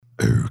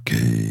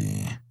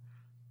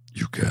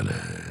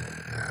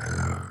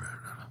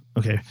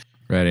Okay.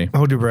 Ready.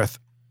 Hold your breath.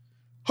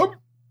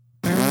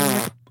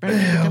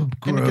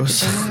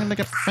 Gross.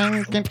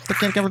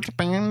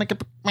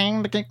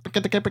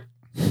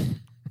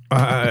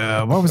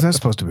 What was that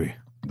supposed to be?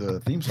 The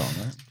theme song,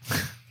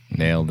 right?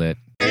 Nailed it.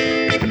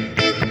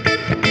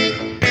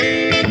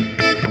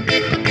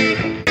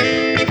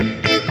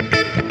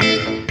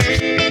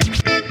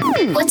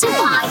 What's a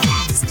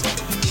podcast?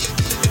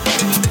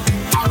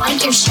 I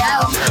like your show.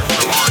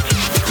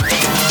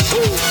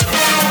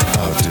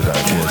 How did I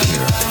get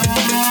here?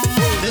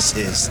 This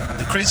is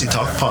the Crazy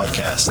Talk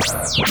Podcast.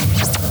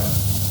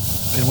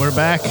 And we're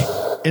back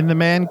in the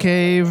man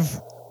cave.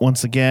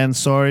 Once again,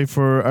 sorry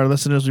for our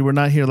listeners. We were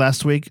not here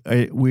last week.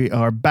 We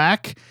are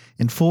back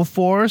in full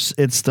force.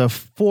 It's the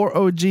 4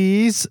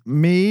 OGs,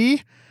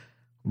 me,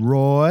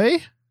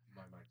 Roy.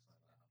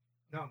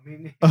 No,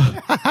 me.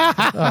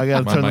 I got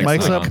to My turn the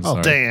mic's mics not up. on,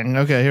 Oh, sorry. dang.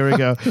 Okay, here we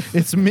go.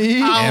 It's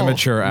me,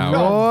 Amateur hour.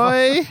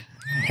 Roy.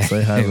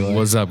 Say hi, Roy.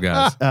 What's up,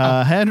 guys?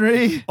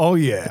 Henry Oh,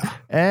 yeah.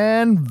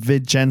 and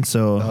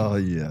Vincenzo. Oh,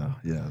 yeah.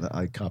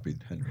 I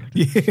copied Henry.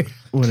 Yeah.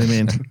 What do you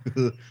mean?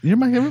 You're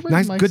my everybody.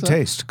 Nice, mic's good up.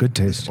 taste. Good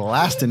taste.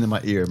 Blasting in my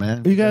ear,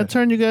 man. You gotta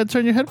turn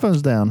your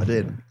headphones down. I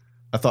did.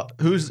 I thought,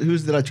 who's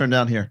did I turn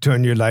down here?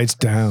 Turn your lights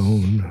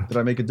down. Did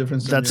I make a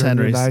difference? That's in your-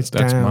 Henry's. Lights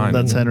That's down. mine.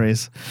 That's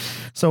Henry's.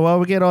 So while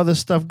we get all this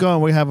stuff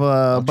going, we have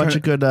a bunch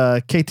of good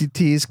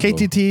KTTs.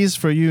 KTTs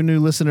for you new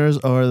listeners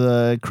are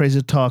the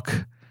Crazy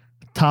Talk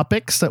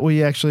topics that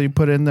we actually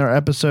put in their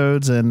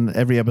episodes, and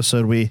every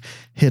episode we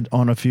hit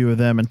on a few of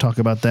them and talk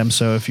about them.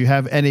 So if you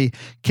have any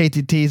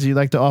KTTs you'd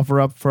like to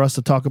offer up for us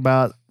to talk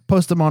about,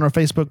 post them on our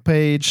Facebook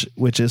page,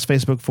 which is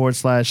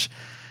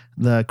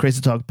Facebook.com/the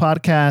Crazy Talk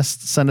Podcast.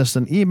 Send us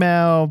an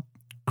email,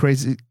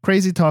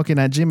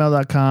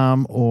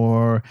 crazytalking@gmail.com,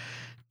 or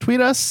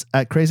tweet us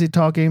at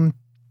crazytalking,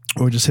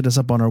 or just hit us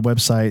up on our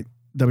website,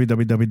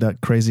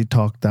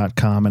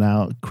 www.crazytalk.com. And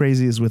out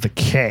crazy is with a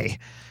K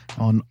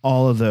on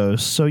all of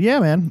those. So yeah,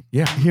 man.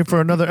 Yeah. Here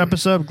for another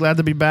episode. Glad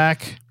to be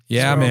back.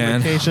 Yeah, We're on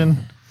man. Vacation.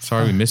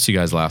 Sorry we missed you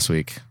guys last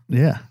week.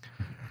 Yeah.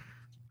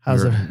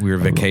 How's it? We were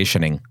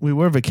vacationing. We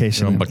were On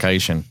vacationing.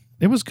 vacation.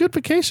 It was good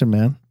vacation,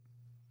 man.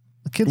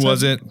 The kids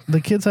Was had, it? The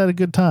kids had a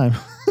good time.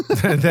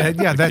 That's a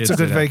kids good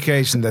did have-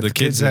 vacation. That the the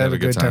kids kids did have a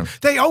good time.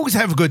 They always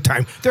have a good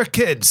time. They're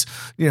kids.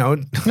 You know.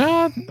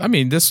 No, I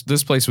mean this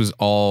place was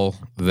all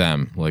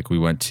them. Like we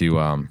went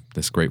to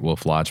this Great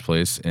Wolf Lodge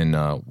place in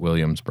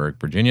Williamsburg,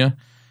 Virginia,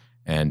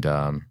 and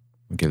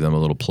give them a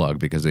little plug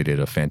because they did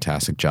a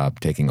fantastic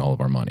job taking all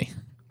of our money.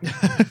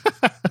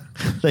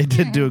 They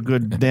did do a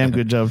damn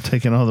good job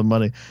taking all the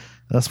money.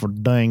 That's for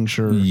dang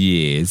sure.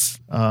 Yes.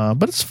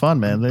 But it's fun,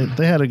 man.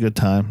 They had a good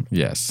time.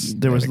 Yes.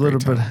 There They was had a little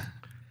great bit. time.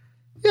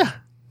 Yeah.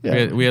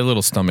 We had a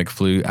little stomach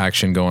flu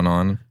action going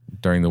on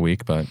during the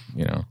week, but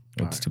you know,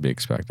 it's to be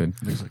expected.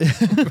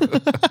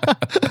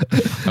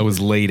 I was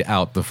laid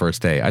out the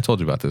first day. I told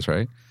you about this,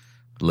 right?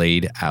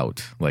 Laid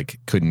out, like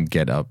couldn't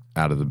get up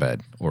out of the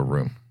bed or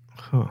room.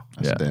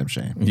 That's a damn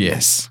shame.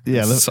 Yes.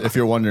 Yeah. If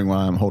you're wondering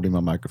why I'm holding my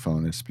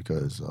microphone, it's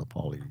because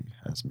Paulie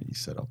has me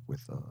set up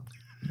with.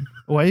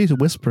 Why are you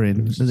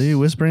whispering? Are you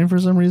whispering for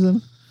some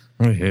reason?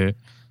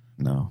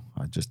 No,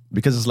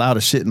 because it's loud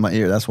as shit in my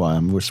ear. That's why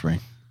I'm whispering.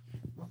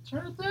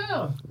 Turn it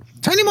down.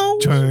 Tiny Mo.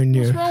 Turn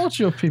What's your wrong with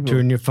you people?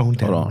 turn your phone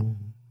down. Hold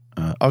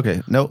on.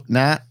 Okay. No,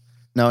 now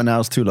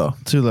it's too low.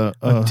 Too low.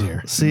 Oh,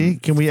 dear. See,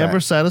 can we ever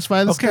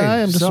satisfy this Okay,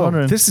 guy? I'm just so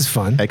wondering. this is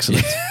fun.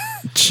 Excellent.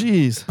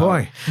 Jeez.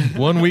 Boy,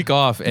 1 week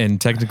off and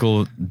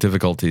technical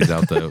difficulties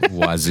out the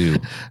wazoo.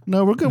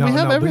 No, we're good. no, we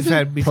have no,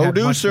 everything. we've had much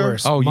Producer.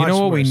 worse. Oh, you Much know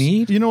what we worse.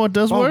 need? You know what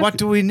does Oh, work? what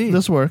do we need?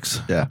 This works.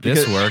 Yeah.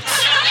 This because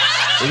works.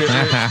 We're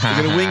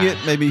gonna wing it.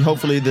 Maybe,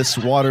 hopefully, this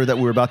water that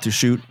we're about to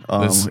shoot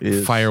This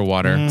is fire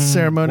water.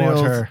 Ceremonial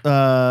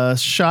water.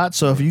 shot.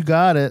 So if you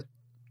got it,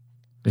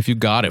 If you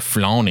got it,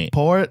 flown it.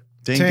 pour it.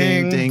 ding,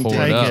 Ting. ding, ding, Pour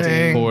ding, it up.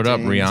 Ting. Pour it up,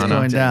 Ting. Rihanna.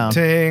 Going down.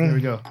 Ting. There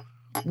we go.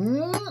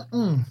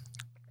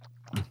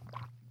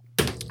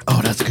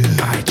 Oh, that's good.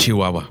 Ay,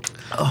 Chihuahua.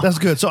 That's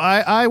good. So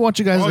I want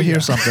you guys to hear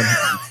something.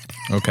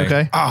 Okay.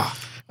 Okay.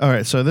 All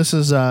right. So this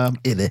is. I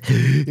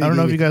don't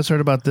know if you guys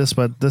heard about this,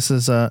 but this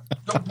is.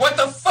 What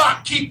the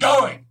fuck? Keep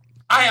going.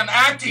 I am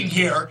acting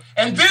here,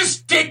 and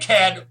this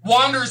dickhead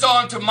wanders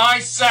onto my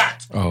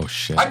set. Oh,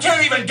 shit. I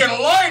can't even get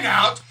a line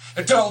out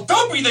until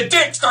Dopey the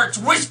Dick starts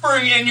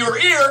whispering in your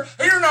ear,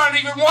 and you're not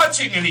even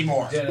watching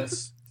anymore.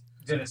 Dennis.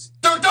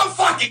 Don't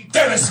fucking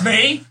Dennis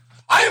me.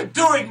 I am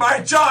doing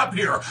my job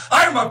here.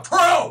 I am a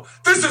pro.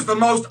 This is the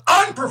most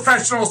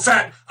unprofessional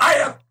set I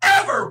have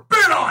ever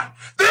been on.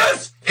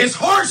 This is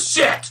horse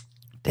shit.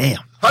 Damn.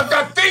 I've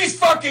got these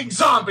fucking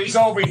zombies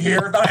over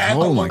here that I have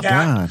to Oh my look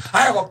at. God.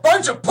 I have a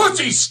bunch of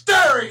pussies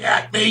staring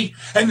at me,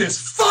 and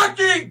this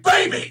fucking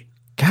baby.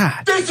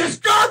 God. This is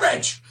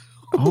garbage.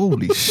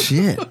 Holy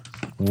shit.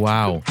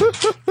 Wow.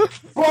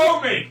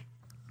 Blow me.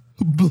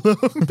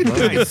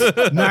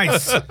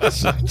 Nice.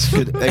 It's a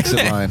good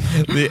exit line.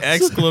 The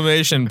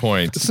exclamation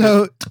point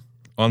So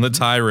on the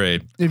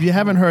tirade. if you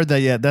haven't heard that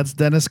yet, that's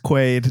Dennis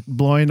Quaid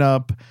blowing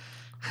up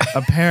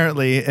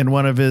apparently in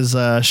one of his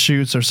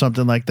shoots or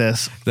something like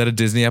this. Is that a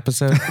Disney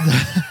episode?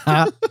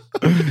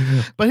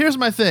 But here's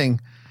my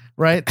thing,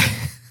 right?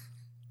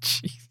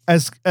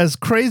 As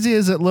crazy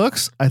as it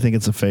looks, I think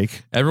it's a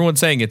fake. Everyone's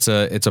saying it's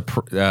a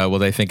well,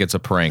 they think it's a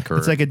prank or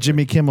It's like a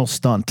Jimmy Kimmel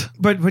stunt.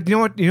 But you know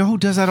what? You know who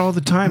does that all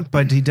the time?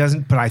 But he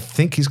doesn't. But I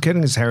think he's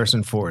kidding. Is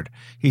Harrison Ford?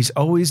 He's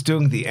always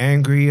doing the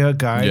angry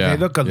guy. Yeah, They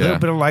look a little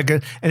bit like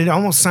it, and it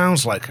almost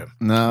sounds like him.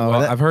 No,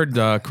 Well, I've heard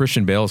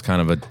Christian Bale's kind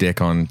of a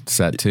dick on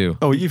set too.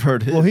 oh, you've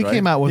heard his. Well, he right?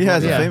 came out with He one,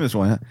 has yeah. a famous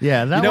one.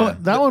 Yeah,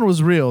 that one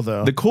was real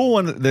though. The cool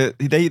one,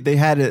 they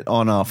had it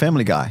on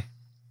Family Guy.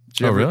 Did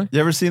you Oh, ever- really? You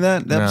ever seen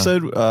that No.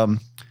 episode?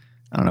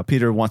 I don't know.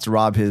 Peter wants to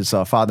rob his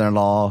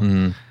father-in-law,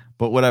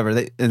 but whatever.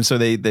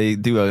 They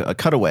do a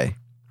cutaway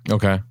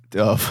Okay.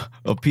 of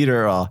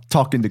Peter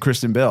talking to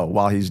Kristen Bell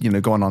while he's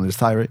going on his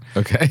tirade,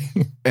 Okay.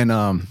 and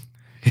I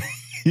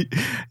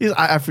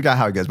forgot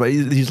how it goes, but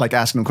he's like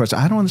asking him questions.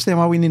 I don't understand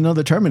why we need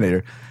another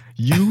Terminator.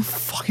 You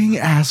fucking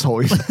asshole!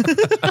 He's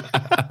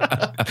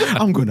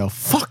I'm gonna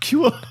fuck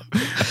you up.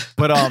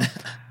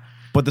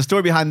 But the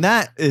story behind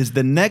that is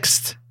the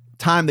next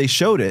time they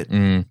showed it,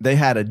 they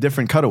had a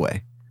different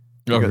cutaway.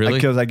 Oh, really?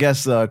 Because I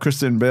guess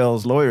Kristen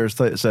Bale's lawyers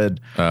said,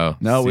 Oh,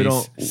 no, we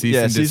don't. cease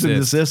and cease and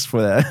desist. desist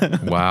for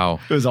that. Wow.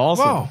 It was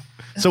awesome. Wow.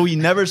 So we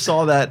never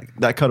saw that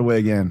cutaway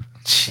again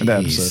in that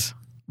episode.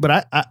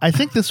 But I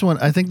think this one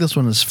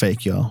is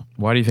fake, y'all.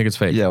 Why do you think it's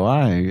fake? Yeah,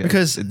 why?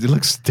 Because- it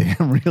looks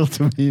damn real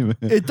to me, man.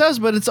 It does,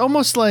 but it's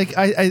almost like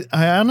I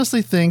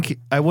honestly think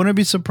I wouldn't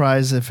be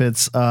surprised if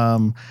it's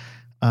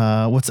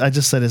I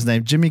just said his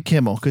name, Jimmy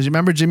Kimmel, because you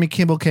remember Jimmy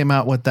Kimmel came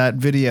out with that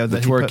video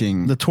that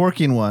twerking. the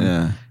twerking one,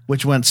 Yeah.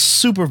 which went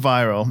super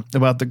viral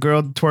about the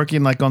girl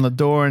twerking like on the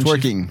door and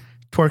Twerking.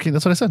 twerking.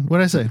 That's what I said. What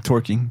did I say?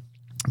 Twerking.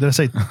 Did I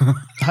say?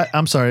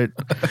 I'm sorry.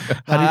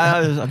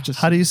 I'm just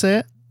How do you say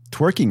it?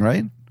 twerking,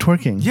 right?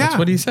 Twerking. Yeah. That's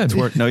what he said.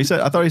 No, I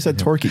thought he said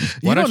twerking.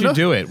 Why don't don't you know.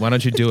 do it? Why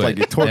don't you do like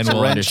it? a torch And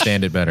we'll wrench.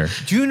 understand it better.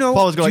 Do you know?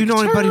 Paul was Do you going,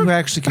 know anybody who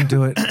actually can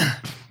do it?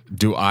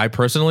 Do I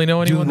personally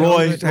know anyone? that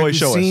Roy- knows it? Have you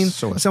show us. seen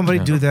Show us. somebody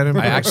do that?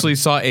 I actually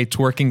saw a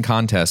twerking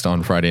contest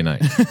on Friday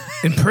night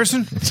in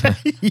person.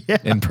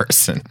 in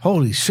person.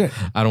 Holy shit!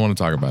 I don't want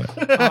to talk about it.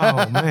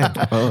 Oh man,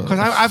 because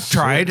I've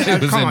tried.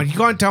 was Come in- on, you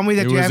can't tell me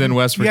that it you was haven't. in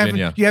West you haven't-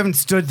 Virginia. You haven't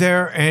stood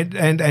there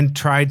and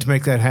tried to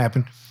make that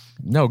happen.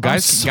 No,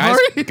 guys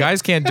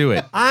can't do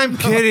it. I'm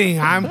kidding.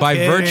 I'm By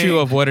kidding. virtue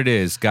of what it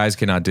is, guys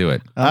cannot do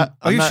it.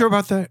 Are you sure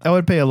about that? I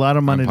would pay a lot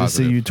of money to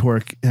see positive. you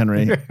twerk,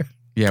 Henry.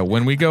 Yeah,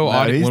 when we go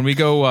Nice. when we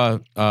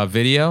go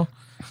video,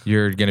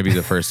 you're gonna be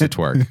the first to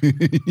twerk.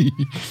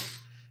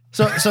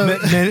 So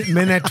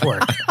Men at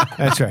work.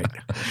 That's right.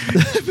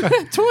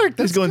 twerk.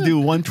 He's going to do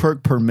one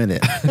twerk per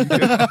minute.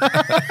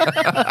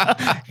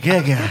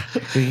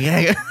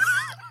 yeah.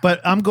 But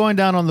I'm going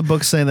down on the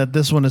book saying that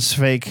this one is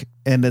fake,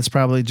 and it's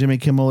probably Jimmy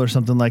Kimmel or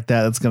something like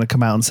that that's going to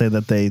come out and say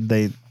that they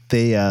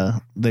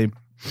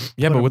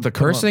Yeah, but with the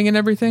cursing and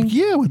everything.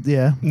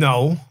 yeah.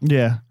 No.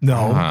 Yeah.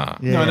 Ah.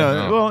 Yeah.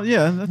 No. Well,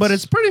 yeah. that's- But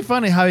it's pretty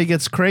funny how he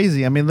gets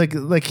crazy. I mean,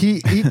 like he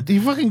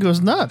fucking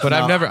goes nuts. But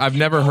I've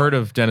never heard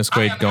of Dennis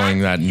Quaid going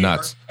that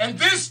nuts. And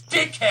this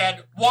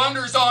dickhead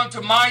wanders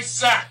onto my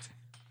set.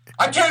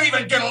 I can't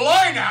even get a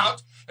line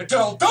out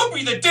until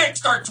Dopey the Dick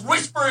starts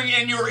whispering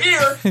in your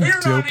ear. And you're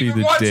not Dopey even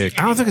the watching Dick.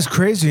 I don't think it's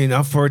crazy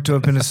enough for it to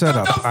have been a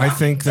setup. I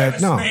think that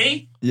no.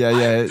 Yeah.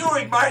 I'm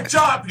doing my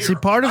job here. See,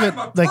 part of it, I'm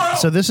a like, pro.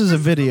 so this is a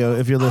video.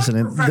 If you're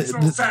listening,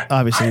 Unprofessional set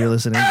obviously I you're have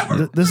listening.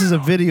 ever This is a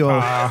been on. video,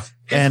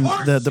 and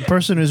It's the horseshit.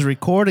 person who's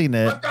recording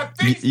it, I've got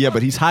these Yeah,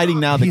 but he's hiding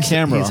now the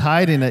camera. he's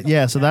hiding it.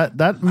 Yeah, so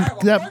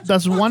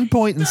that's one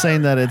point in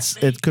saying that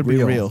it could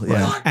be real.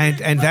 Yeah,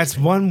 And that's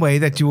one way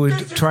that you would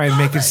try and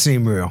make it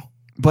seem real.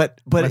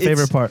 but my it's,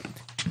 favorite part.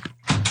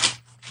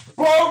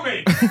 blow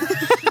me.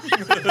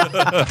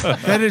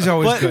 That is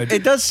always But good.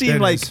 it does seem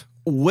That like is.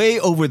 way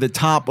over the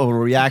top of a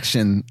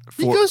reaction.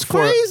 For, goes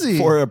crazy.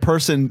 for a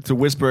person to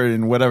whisper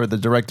in whatever the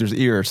director's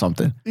ear or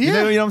something. You Yeah.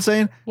 know what I'm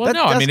saying? Well, That-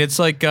 no, I that's- mean it's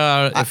like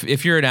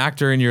if you're an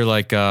actor and you're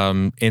like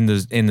in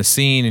the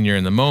scene and you're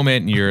in the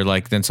moment and you're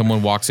like then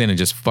someone walks in and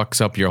just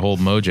fucks up your whole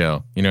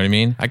mojo. You know what I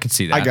mean? I could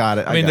see that. I got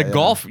it. I mean I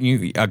got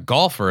it. a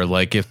golfer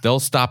like if they'll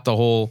stop the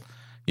whole.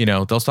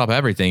 They'll stop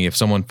everything if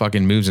someone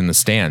fucking moves in the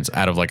stands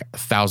out of like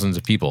thousands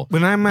of people.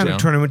 When I'm at You a know?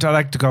 tournament, I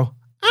like to go.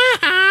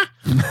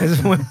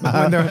 when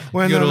they're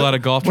You go to a lot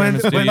of golf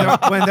tournaments, do you?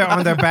 when they're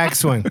on their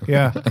backswing.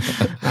 Yeah,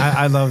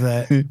 I love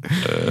that.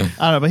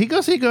 I don't know, but he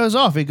goes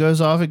off. He goes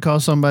off. He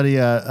calls somebody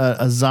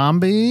a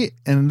zombie,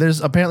 and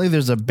there's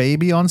a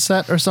baby on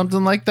set or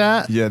something like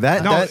that. Yeah,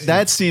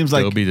 that seems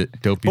like. Dopey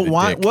But the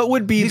why? dick. What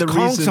would be He's the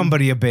calling reason?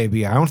 somebody a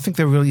baby. I don't think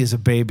there really is a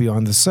baby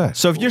on the set.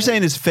 So if you're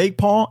saying it's fake,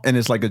 Paul, and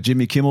it's like a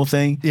Jimmy Kimmel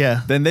thing,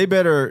 Yeah. then they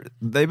better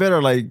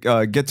like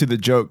get to the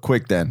joke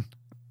quick then,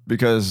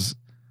 because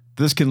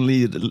this can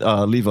leave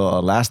a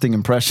lasting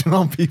impression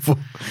on people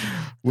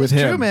with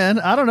him. True, man.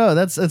 I don't know.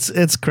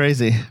 It's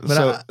crazy.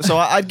 But So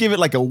I'd give it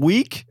like a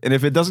week, and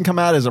if it doesn't come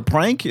out as a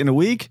prank in a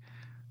week,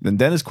 then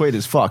Dennis Quaid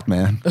is fucked,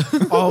 man.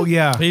 Oh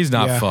yeah, He's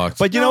not yeah. fucked.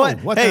 But you know No,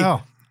 what? what the Hey,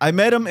 hell? I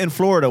met him in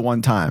Florida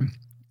one time,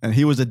 and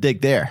he was a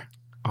dick there.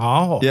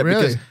 Oh, Yeah,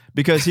 really?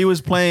 because he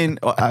was playing.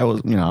 I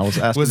was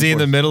asking. Was he in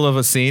the middle of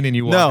a scene and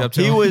you walked No, up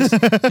to he him? was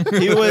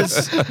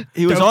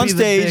Don't on be the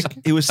stage. dick.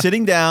 He was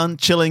sitting down,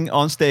 chilling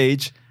on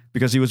stage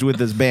because he was with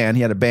his band.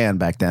 He had a band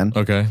back then.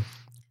 Okay.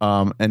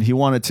 And he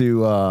wanted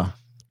to.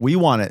 We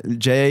wanted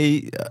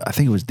Jay. I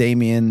think it was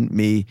Damien,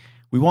 me.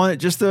 We wanted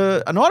just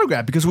an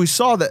autograph because we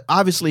saw that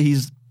obviously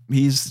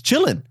he's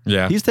chilling.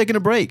 Yeah. He's taking a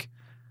break.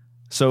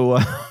 So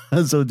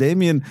so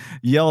Damien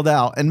yelled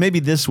out, and maybe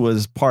this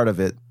was part of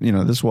it.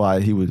 This is why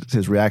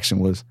his reaction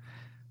was,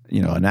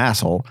 an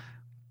asshole.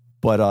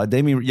 But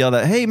Damien yelled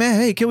out, "Hey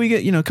man, hey, can we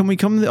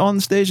come on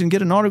the stage and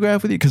get an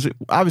autograph with you?" Because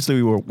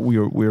obviously we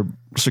were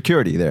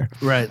security there.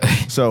 Right.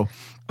 So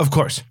of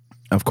course.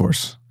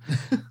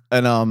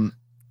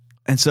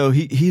 and so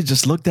he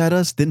just looked at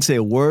us, didn't say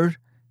a word,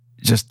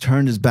 just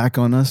turned his back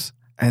on us,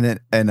 and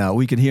then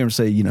we could hear him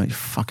say, "You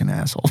fucking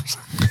assholes."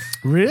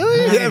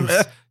 Really? Yeah,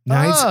 man.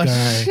 Nice Oh,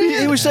 guy.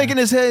 shit. He was shaking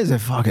his head. He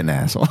said, "Fucking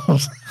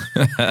assholes."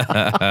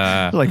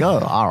 Like, oh,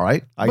 all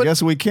right. I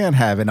guess we can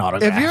have an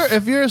autograph.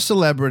 If you're a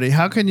celebrity,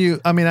 how can you?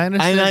 I mean, I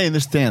understand. I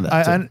understand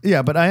that.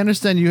 Yeah, but I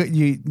understand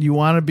you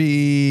want to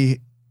be,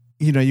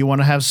 you want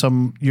to have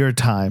your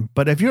time.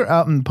 But if you're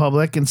out in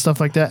public and stuff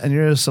like that, and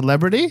you're a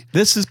celebrity,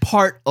 this is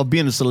part of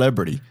being a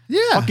celebrity. Yeah.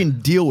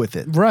 Fucking deal with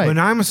it. right? When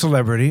I'm a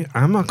celebrity,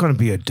 I'm not going to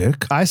be a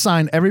dick. I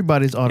sign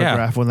everybody's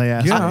autograph when they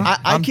ask. Yeah. me.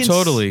 I'm can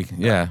totally,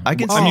 yeah. I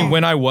can I mean, see-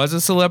 when I was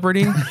a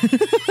celebrity,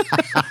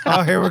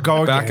 Oh, here we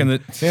go back in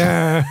again. the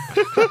Yeah.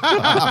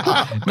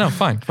 no,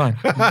 fine.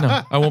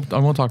 No, I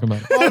won't talk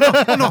about it.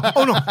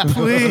 Oh no,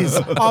 please.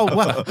 Oh,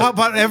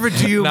 whatever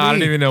do you No, I mean?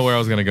 don't even know where I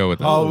was gonna go with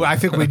that. Oh, I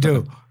think we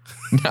do.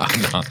 no.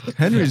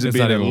 Henry's It's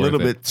being not a even little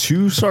worth it. bit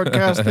too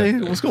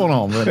sarcastic. What's going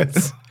on, man?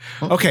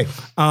 Okay.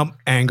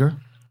 Anger.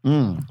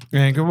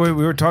 Anger. We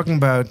were talking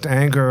about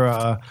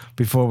anger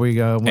before we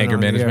went Anger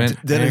on the air.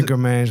 management? Anger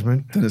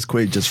management. Dennis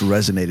Quaid just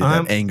resonated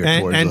that anger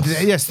towards and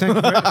us. yes,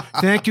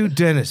 thank you,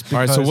 Dennis. All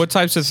right. So because- what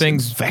types of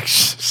things?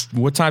 Infectious.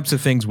 What types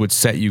of things would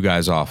set you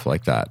guys off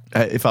like that?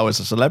 If I was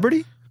a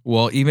celebrity,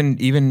 Well,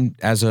 even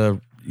as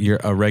you're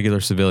a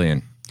regular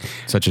civilian,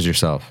 such as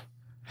yourself,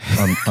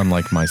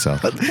 unlike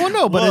myself. Well,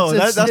 no, but Whoa,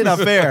 it's that's not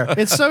fair.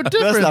 It's so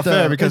different. That's not though.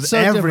 fair because It's so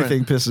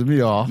everything pisses me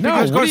off. No,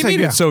 Because what do once you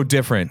mean I- it's so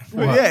different?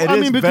 Yeah, it I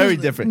is mean, because very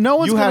different. no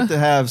one's you have gonna- to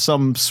have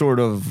some sort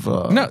of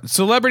No,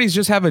 celebrities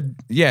just have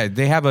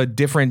they have a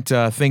different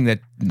thing that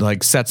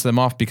like sets them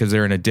off because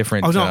they're in a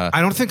different. Oh no,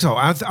 I don't think so.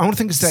 I don't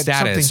think it's that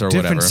status something or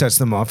different whatever. sets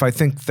them off. I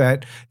think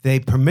that they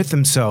permit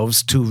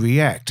themselves to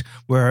react.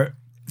 Where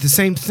the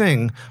same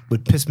thing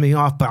would piss me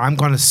off, but I'm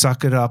going to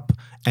suck it up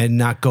and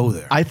not go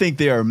there. I think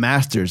they are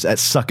masters at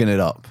sucking it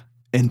up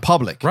in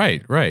public.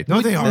 right.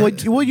 no, they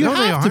aren't. Well, you no,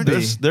 they have to aren't.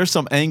 be. There's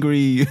some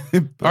angry.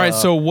 All right,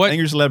 so what-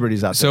 angry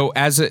celebrities out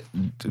there?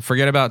 So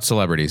forget about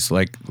celebrities.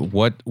 Like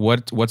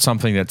what's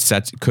something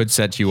that could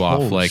set you off?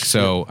 Holy Like shit.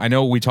 so, I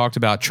know we talked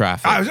about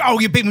traffic.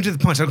 You beat me to the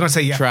punch. I was going to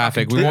say yeah.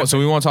 Traffic. We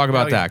won't talk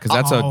about Oh, yeah. that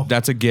because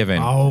that's a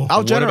given. Oh. I'll What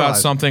about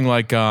generalize. something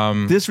like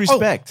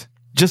Disrespect.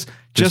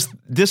 Just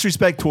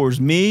disrespect towards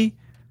me.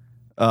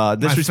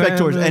 Disrespect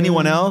towards family.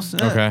 anyone else.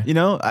 Okay.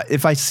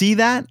 If I see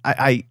that,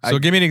 I So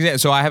give me an example.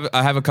 So I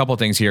have a couple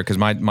things here because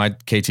my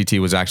KTT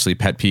was actually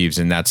pet peeves,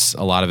 and that's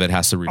a lot of it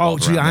has to Oh,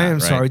 revolve gee, around I that, am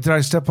right? sorry. Did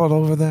I step all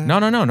over that? No,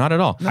 not at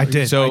all. I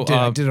did. So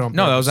I did it on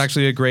no, that was purpose.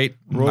 actually a great.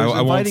 Roy's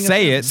I won't inviting us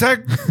say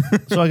in.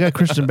 it. So I got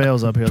Christian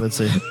Bale's up here. Let's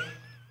see.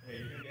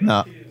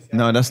 no,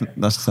 that's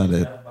not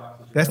it.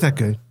 That's not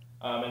good.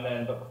 And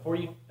then, but before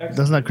you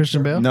That's not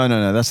Christian Bale.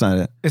 No, that's not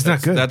it. It's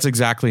not good. That's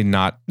exactly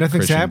not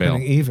Nothing's Christian happening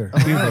Bale. either.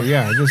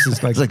 Yeah, this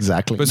is like That's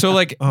exactly. But so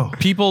like Oh.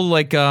 people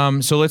like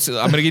so let's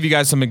I'm gonna give you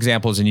guys some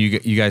examples and you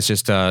guys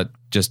just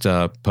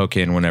poke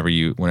in whenever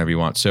you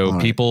want. So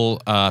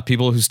people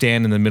who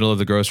stand in the middle of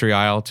the grocery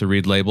aisle to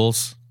read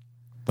labels.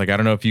 Like I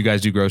don't know if you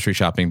guys do grocery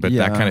shopping, but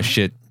that Yeah. kind of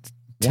shit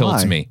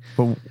tilts Why? me.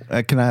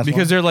 But can I ask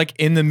Because why? they're like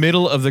in the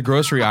middle of the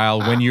grocery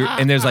aisle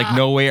and there's like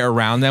no way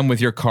around them with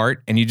your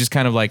cart and you just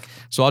kind of like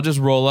so I'll just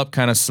roll up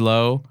kind of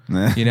slow,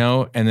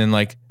 and then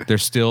like they're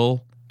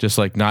still just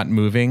like not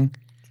moving.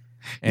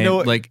 And know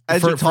what? like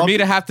As for you're me to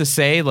talking- have to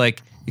say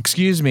like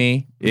excuse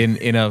me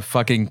in a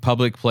fucking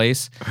public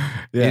place,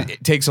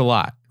 it takes a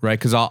lot, right?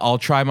 Because I'll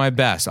try my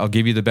best. I'll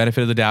give you the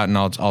benefit of the doubt and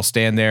I'll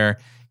stand there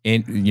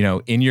in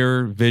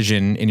your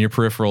vision, in your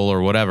peripheral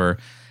or whatever,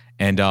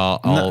 and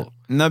I'll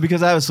No,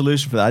 because I have a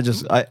solution for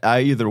that.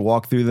 I either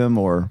walk through them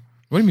or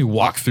what do you mean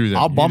walk through them?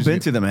 I'll You bump just-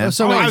 into them, man.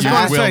 So Oh, I wait, was you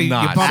going to will say,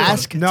 not. you bump-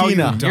 Ask no, you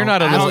Tina. don't. You're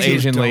not a Ask little you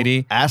Asian don't.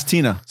 lady. Ask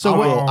Tina.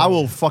 So I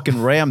will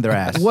fucking ram their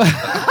ass.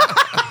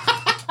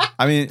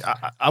 I mean,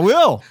 I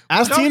will.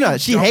 Ask No, Tina. you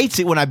She don't. hates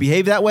it when I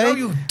behave that way. No,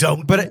 you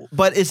don't.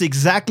 But it's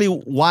exactly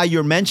why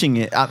you're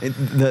mentioning it.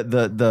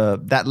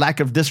 That lack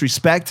of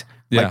disrespect.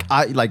 Yeah.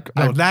 I'm lack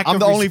the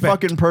of only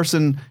respect. fucking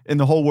person in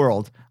the whole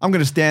world. I'm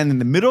gonna stand in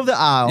the middle of the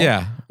aisle.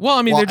 Yeah. Well,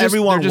 I mean, While they're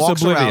everyone just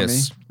walks around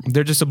oblivious.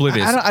 They're just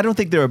oblivious. I don't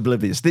think they're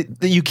oblivious.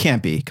 You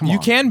can't be. Come on. You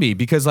can be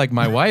because like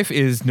my wife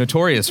is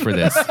notorious for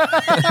this.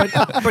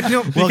 But you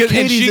know, Because, and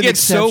Katie's she an gets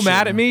so exception.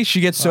 mad at me.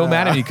 She gets so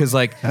mad at me because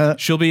like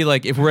she'll be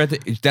like, if we're at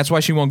the, that's why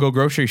she won't go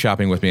grocery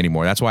shopping with me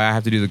anymore. That's why I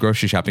have to do the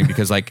grocery shopping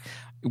because like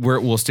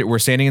we're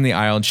standing in the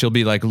aisle and she'll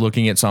be like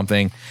looking at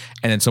something,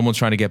 and then someone's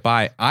trying to get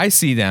by. I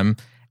see them.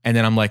 And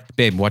then I'm like,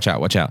 babe, watch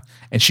out.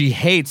 And she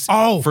hates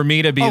for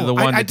me to be the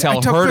one to tell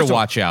her to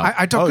watch out.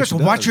 I tell Crystal,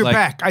 watch your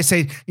back. I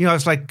say,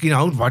 it's like,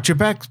 watch your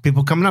back.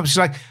 People coming up. She's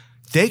like,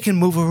 they can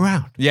move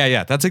around.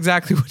 Yeah. That's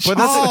exactly what she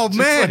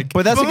man.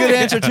 But that's a good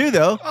answer too,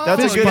 though.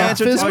 That's a good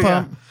answer Fist too.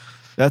 pump.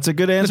 That's a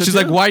good answer. She's too.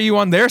 like, why are you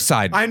on their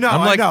side? I know,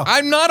 I'm I like, know.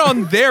 I'm not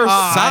on their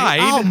side.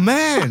 Oh,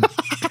 man.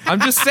 I'm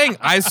just saying,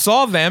 I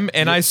saw them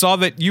and I saw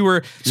that you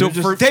were. So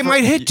They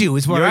might hit you,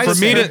 is what You're I just-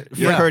 said.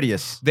 You're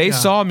courteous. they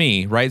saw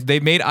me, right? They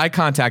made eye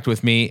contact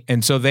with me,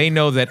 and so they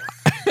know that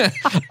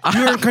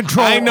You're in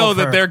control. I know of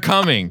that her. they're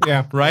coming.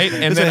 Yeah. Right?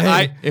 And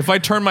then if I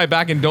turn my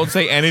back and don't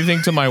say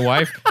anything to my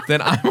wife,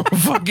 then I'm a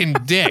fucking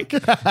dick. You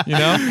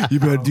know? You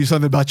better do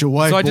something about your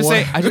wife. So I just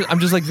boy. say, I'm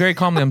just like very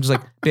calmly, I'm just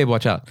like, babe,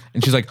 watch out.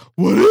 And she's like,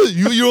 what is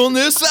you're on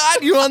this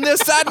side? You're on this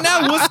side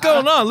now? What's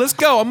going on? Let's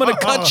go. I'm gonna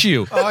cut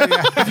you. Oh,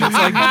 yeah. It's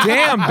like,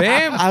 damn,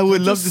 babe. I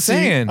would love Just to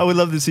saying. see. I would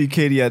love to see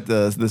Katie at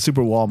the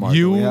Super Walmart.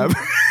 You that we have.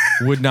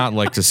 would not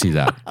like to see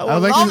that.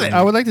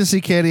 I would like to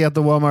see Katie at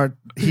the Walmart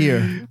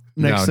here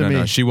next to me.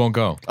 No, she won't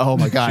go. Oh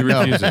my God, She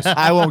no. refuses.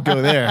 I won't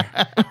go there.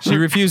 She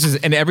refuses.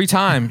 And every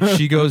time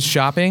she goes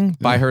shopping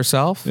by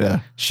herself, Yeah.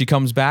 she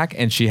comes back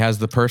and she has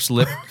the pursed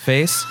lip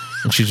face.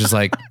 And she's just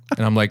like,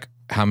 and I'm like,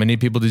 how many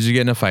people did you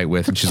get in a fight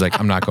with? And she's like,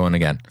 I'm not going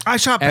again. I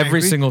shop Every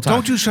angry. single time.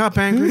 Don't you shop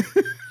angry?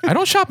 I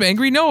don't shop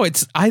angry. No,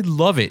 I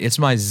love it. It's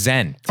my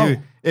zen.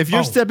 Dude, if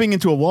you're stepping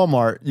into a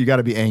Walmart, you got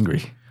to be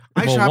angry.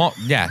 I Well, shop.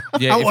 yeah.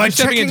 If Oh, you're stepping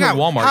checking into out. a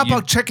Walmart, How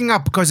about checking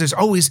out? Because there's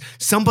always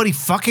somebody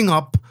fucking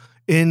up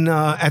in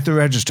at the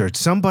register.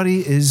 Somebody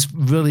is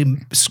really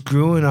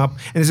screwing up,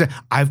 and they say,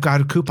 "I've got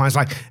a coupon." It's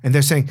like, and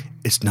they're saying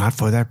it's not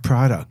for that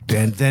product,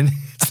 and then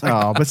it's like,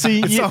 Oh, but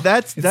see,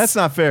 that's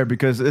not fair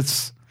because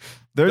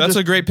they're that's just,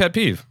 a great pet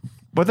peeve.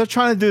 but they're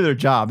trying to do their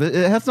job. It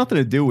has nothing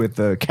to do with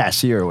the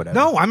cashier or whatever.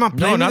 no, I'm not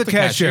blaming not the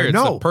cashier. it's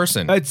no, the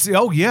person. It's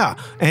yeah,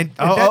 and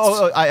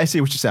I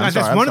see what you're saying. I'm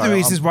that's sorry, one of the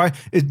I'm sorry. reasons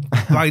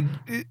why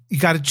you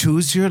got to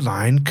choose your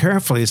line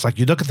carefully. It's like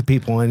you look at the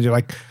people and you're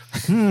like,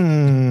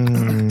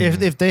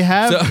 If they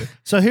have,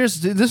 so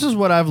this is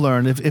what I've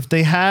learned. If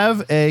they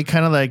have a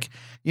kind of like,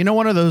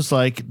 one of those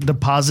like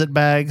deposit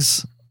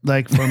bags,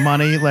 like for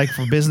money, like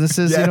for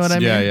businesses, you know what I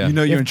mean? Yeah. You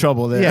know you're in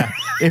trouble there. Yeah.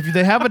 If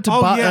they have a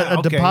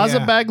okay, deposit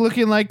yeah. bag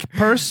looking like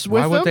purse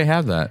with Why would them, they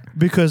have that?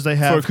 because they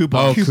have For a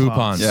coupon. Oh,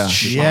 coupons. Yeah.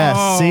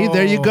 Yes. See,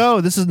 there you go.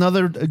 This is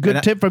another good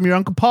And tip from your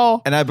Uncle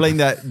Paul. And I blame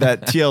that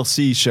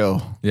TLC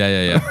show.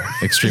 Yeah.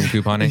 Extreme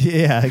couponing.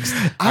 Yeah.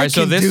 All right,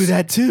 so this do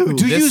that too.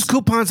 do you use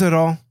coupons at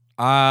all?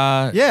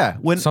 Yeah,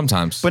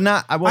 sometimes. but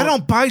not. I I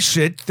don't buy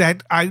shit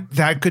that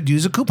I could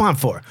use a coupon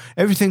for.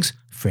 Everything's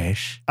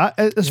fresh.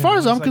 As far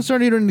as I'm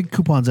concerned, you don't need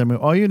coupons anymore.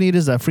 All you need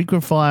is that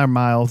frequent flyer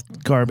mile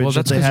garbage. Well,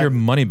 that's that they 'cause have- you're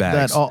money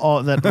bags.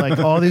 That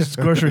all these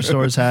grocery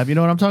stores have. You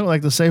know what I'm talking?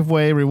 Like the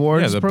Safeway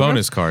rewards. Yeah, the program.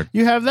 bonus card.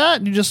 You have that.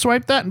 And you just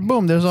swipe that, and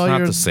boom, there's all It's not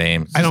your. the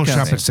same. I don't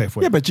shop Discounts. at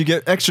Safeway. Yeah, but you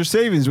get extra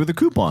savings with a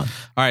coupon.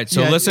 All right,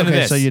 so Yeah, listen to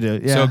okay, this. so you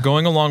do, yeah. So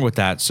going along with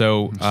that,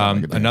 so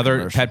like a bad another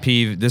commercial. pet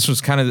peeve. This was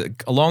kind of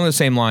along the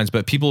same lines,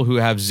 but people who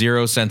have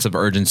zero sense of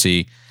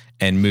urgency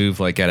and move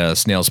like at a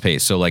snail's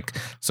pace. So like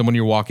someone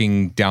you're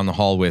walking down the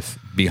hall with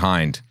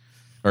behind,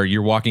 or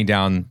you're walking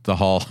down the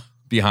hall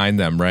behind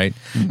them, right?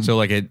 So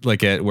like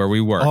at where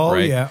we work, Oh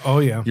right? yeah, oh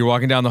yeah. You're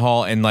walking down the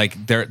hall, and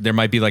like there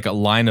might be like a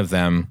line of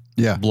them,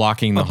 Yeah.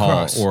 blocking the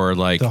Across hall, or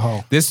like the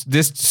hall. this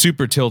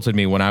super tilted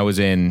me when I was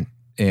in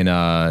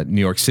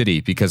New York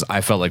City because I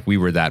felt like we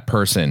were that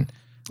person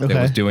that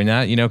Okay. was doing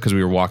that, because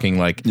we were walking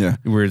like Yeah.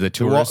 we were the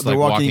tourists, like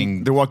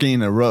walking. They're walking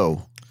in a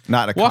row,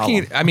 not in a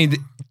Walking, column. I mean,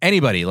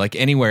 anybody, like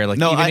anywhere, like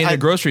No, even in I- the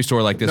grocery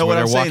store like this, No, where what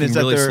I'm they're saying walking is that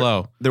really they're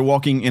slow. They're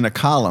walking in a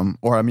column,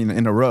 or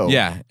in a row.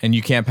 Yeah, and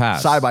you can't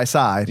pass side by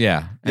side. Yeah,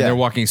 and Yeah. they're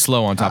walking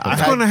slow on top of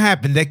What's that. going to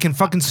happen? They can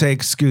fucking say,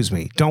 "Excuse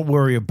me." Don't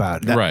worry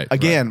about it. Right.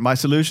 Again, my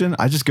solution: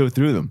 I just go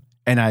through them,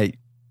 and I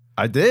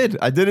did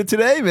it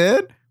today,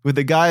 man, with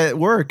the guy at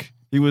work.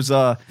 He was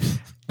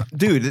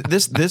dude.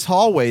 This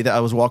hallway that I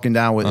was walking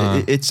down with,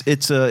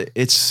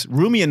 it's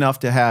roomy enough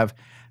to have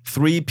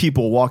 3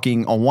 people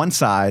walking on one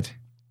side,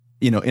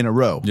 in a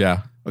row.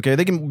 Yeah, Okay,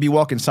 they can be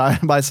walking side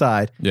by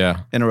side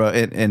yeah. in a row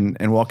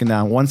and walking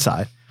down one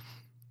side.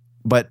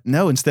 But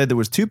no, instead there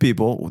was 2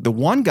 people. The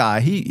one guy,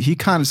 he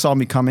kind of saw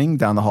me coming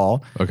down the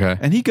hall. Okay.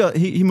 And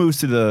he moves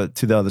to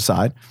the other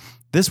side.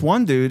 This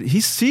one dude, he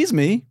sees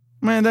me,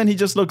 man, then he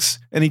just looks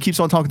and he keeps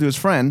on talking to his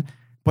friend,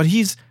 but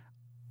he's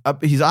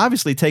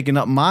obviously taking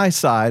up my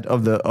side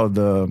of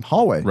the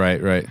hallway.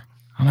 Right.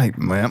 I'm like,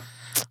 man,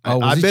 Oh,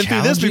 was I've he been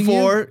through this challenging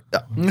you?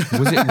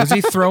 before. Was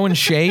he throwing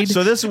shade?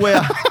 So this is the way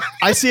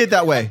I see it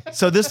that way.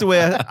 So this is the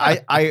way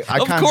I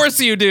Of course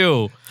you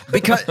do.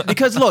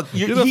 because look,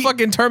 You're the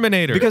fucking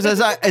Terminator. Because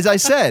as I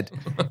said,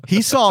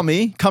 he saw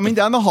me coming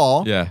down the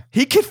hall. Yeah.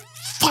 He could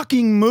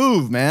fucking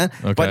move, man.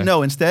 Okay. But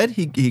no, instead,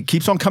 he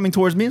keeps on coming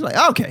towards me. He's like,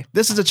 okay,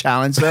 this is a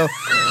challenge. So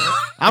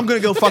I'm going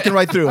to go fucking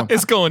right through him.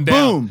 It's going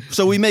down. Boom.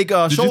 So we make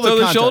Did you shoulder throw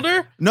the contact.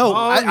 shoulder? No,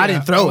 I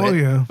didn't throw it.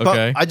 yeah. But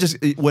Okay. I just,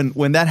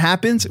 when that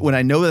happens, when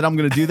I know that I'm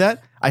going to do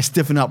that, I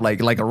stiffen up like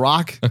a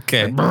rock.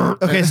 Okay.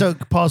 Okay, so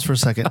pause for a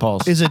second.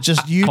 Pause. Is it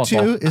just you Pause, two?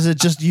 pause. Is it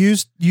just you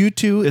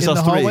two It's in us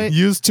the three. hallway?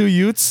 Use 2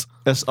 Utes.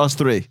 That's us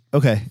three.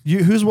 Okay.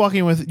 Who's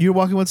walking with? You're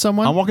walking with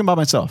someone? I'm walking by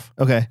myself.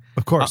 Okay.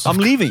 Of course. I'm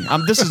leaving.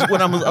 This is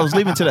when I was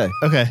leaving today.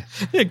 Okay.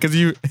 Yeah, because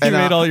you And,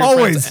 made all your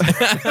always.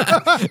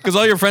 friends. Because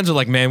all your friends are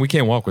like, man, we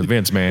can't walk with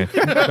Vince, man.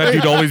 That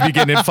dude always be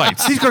getting in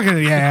fights. He's going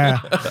to, yeah.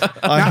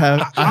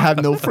 I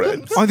have no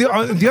friends. On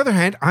the other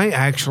hand, I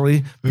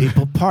actually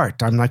people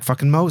part. I'm like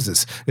fucking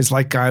Moses. It's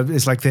like I'm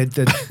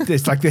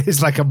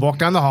walk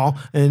down the hall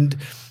and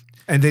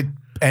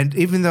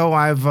even though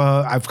I've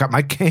got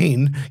my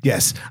cane,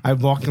 yes, I'm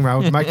walking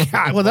around with my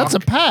cane. Well, that's a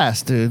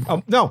pass, dude.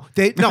 No,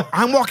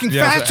 I'm walking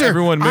Yeah, so faster.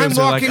 everyone moves,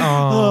 I'm they're like, walking.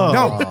 "Oh."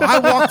 No, I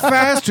walk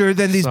faster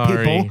than these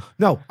Sorry. people.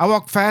 No, I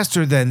walk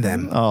faster than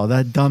them. Oh,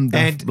 that dumb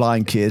deaf And-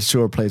 blind kid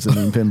sure plays a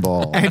mean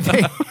pinball.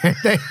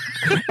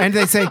 And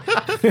they say,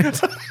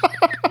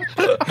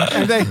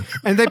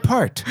 and they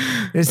part.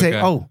 They say,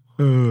 Okay. "Oh,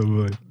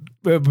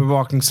 we're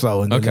walking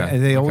slow," and, Okay,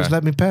 and they always okay.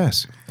 let me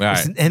pass. All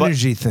It's right. an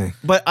energy thing.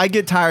 But I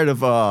get tired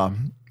of.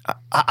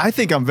 I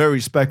think I'm very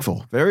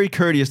respectful, very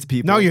courteous to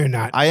people. No, you're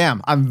not. I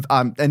am. I'm.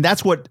 And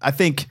that's what I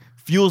think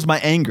fuels my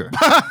anger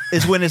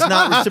is when it's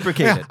not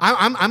reciprocated.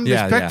 I'm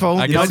Yeah, respectful,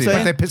 yeah. I can but see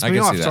that. they piss I me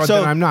can off, see so that.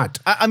 then I'm not.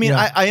 I mean,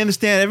 Yeah. I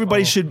understand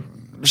everybody should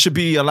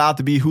be allowed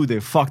to be who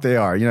the fuck they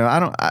are. You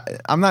know,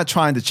 I'm not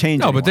trying to change.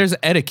 No, anyone. but there's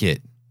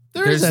etiquette.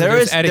 there is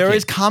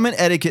etiquette. common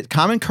etiquette,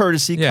 common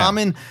courtesy, Yeah.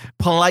 common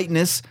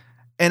politeness,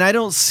 and I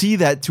don't see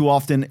that too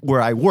often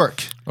where I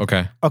work.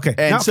 Okay. Okay,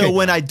 And now, so okay.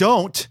 when I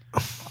don't,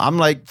 I'm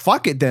like,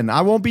 fuck it. Then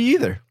I won't be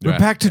either. We're Yeah,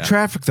 back to yeah.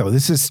 traffic, though.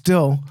 This is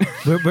still.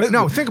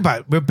 No, think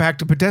about it. We're back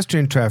to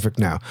pedestrian traffic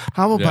now.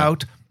 How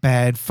about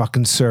bad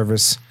fucking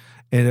service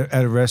at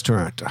a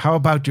restaurant? How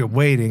about you're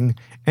waiting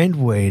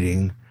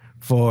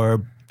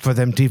for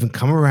them to even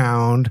come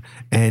around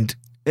and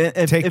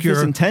If take it's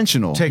your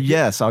intentional, take your-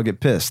 yes, I'll get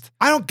pissed.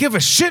 I don't give a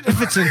shit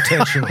if it's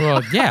intentional.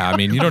 Well, yeah. I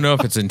mean, you don't know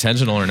if it's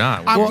intentional or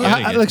not. Well, You're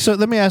getting it. so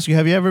let me ask you: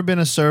 have you ever been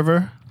a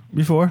server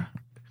before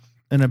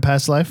in a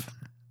past life?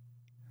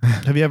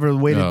 Have you ever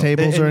waited No.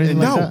 tables or anything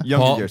no. like that?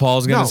 Younger years.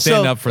 Paul's going to No.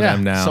 stand So- up for yeah.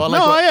 them now. So I like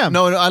No, what, I am.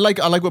 No, I like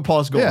where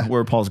Paul's going. Yeah.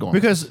 Where Paul's going.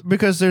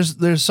 Because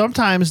there's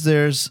sometimes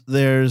there's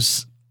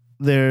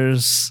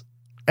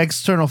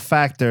external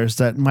factors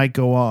that might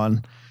go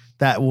on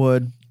that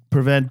would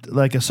prevent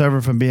like a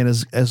server from being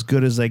as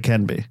good as they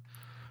can be.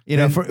 You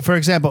know, for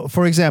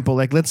example,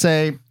 like let's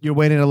say you're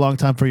waiting a long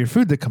time for your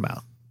food to come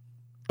out.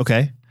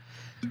 Okay.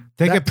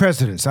 They get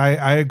precedence.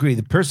 I agree.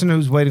 The person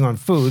who's waiting on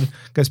food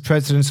gets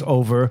precedence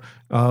over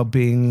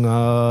being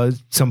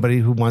somebody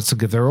who wants to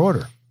give their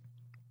order.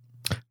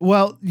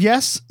 Well,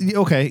 yes.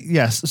 Okay.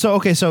 Yes. So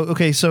what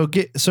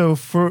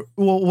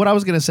I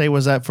was going to say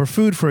was that for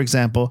food, for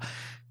example,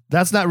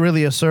 that's not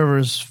really a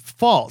server's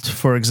fault.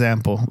 For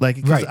example,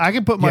 like 'cause Right. I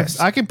can put Yes.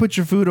 I can put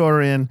your food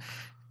order in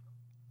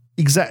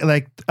exactly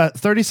like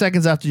 30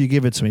 seconds after you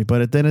give it to me,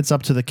 but then it's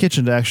up to the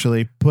kitchen to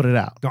actually put it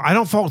out. No, I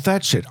don't fault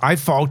that shit. I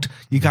fault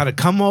you got to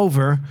come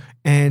over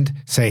and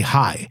say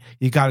hi.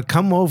 You got to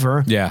come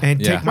over Yeah, and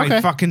yeah. take my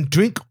Okay. fucking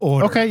drink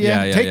order. Okay.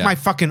 Yeah. Yeah, Take my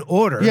fucking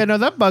order. Yeah, no,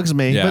 that bugs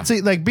me. Yeah. But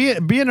see, like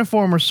being a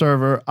former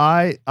server,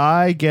 I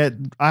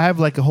have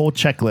like a whole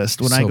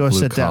checklist when I So go blue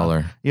sit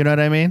collar. down. You know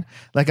what I mean?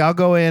 Like I'll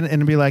go in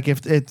and be like,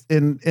 if it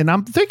and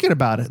I'm thinking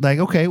about it. Like,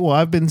 okay, well,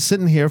 I've been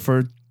sitting here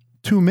for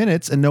 2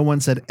 minutes and no one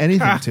said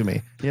anything to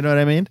me. You know what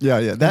I mean? Yeah.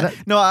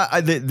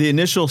 The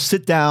initial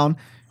sit down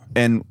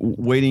and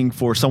waiting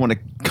for someone to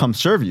come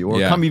serve you or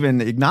Yeah. come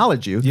even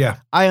acknowledge you. Yeah.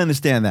 I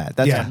understand that.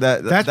 That's Yeah.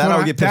 that that's I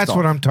what, get pissed off.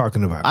 what I'm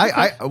talking about.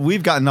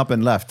 We've gotten up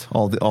and left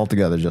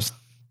altogether. Just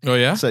Oh,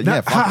 yeah? said, Now,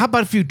 yeah. fuck how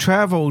about if you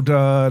traveled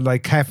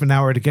like half an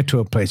hour to get to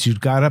a place? You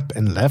got up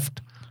and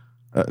left?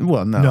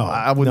 well, no, No,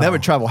 I would no. never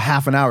travel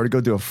half an hour to go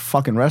to a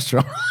fucking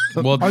restaurant.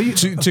 Well,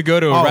 to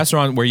go to a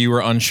restaurant where you were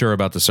unsure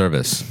about the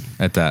service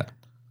at that,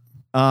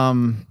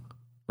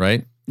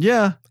 right?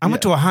 Yeah. I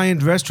went to a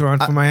high-end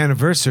restaurant for my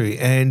anniversary,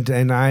 and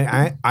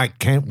I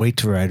can't wait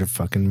to write a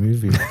fucking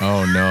review.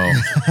 Oh,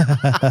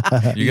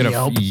 no. You're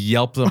going to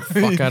yelp the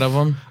fuck out of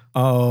them?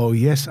 Oh,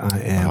 yes, I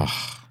am. All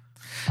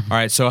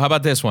right. So how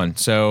about this one?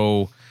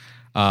 So,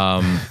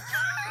 how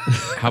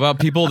about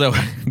people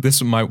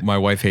that my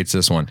wife hates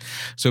this one.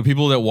 So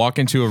people that walk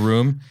into a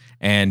room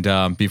and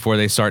before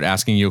they start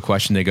asking you a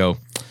question, they go,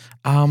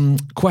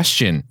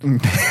 question.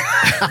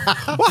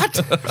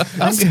 What?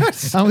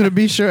 I'm gonna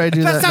be sure I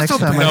do that That's not next so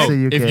time I No, see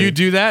you. if Katie. you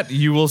do that,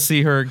 you will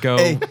see her go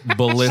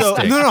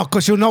ballistic. No,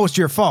 because you'll know it's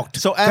your fault.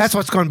 So as- that's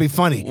what's going to be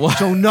funny.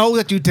 She'll know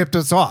that you tipped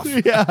us off.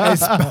 Yeah.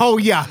 Oh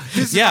yeah.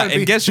 This is Yeah, gonna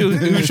and be- guess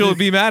who she'll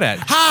be mad at?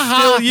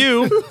 Still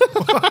you.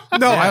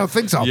 No, I don't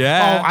think so.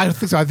 Yeah. Oh, I don't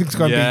think so. I think it's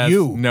going to Yes. be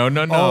you. No.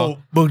 Oh,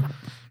 but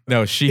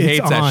No, she It's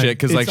hates that on. shit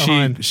because like It's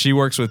on. she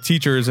works with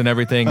teachers and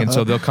everything, and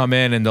so they'll come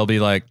in and they'll be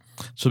like,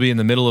 she'll be in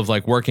the middle of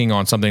like working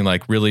on something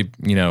like really,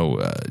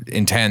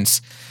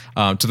 intense.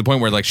 To the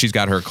point where like she's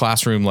got her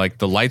classroom, like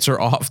the lights are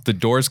off, the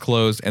door's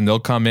closed, and they'll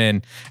come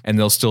in and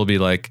they'll still be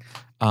like,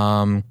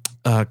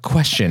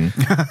 question,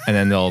 and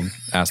then they'll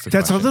ask the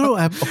That's question. a little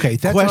okay.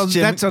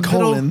 That's a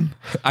little.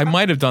 I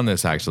might have done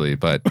this actually,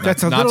 but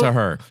That's a not little, to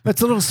her.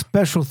 That's a little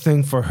special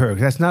thing for her.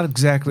 That's not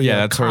exactly Yeah,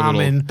 a that's her little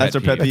common. pet That's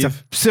her pet peeve.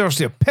 peeve.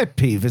 Seriously a pet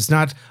peeve. It's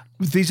not.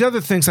 These other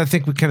things I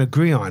think we can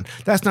agree on.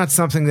 That's not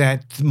something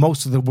that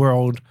most of the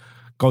world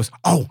goes,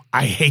 oh,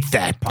 I hate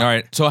that part. All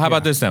right. So how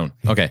about this then?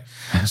 Okay.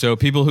 So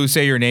people who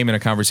say your name in a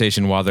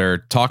conversation while they're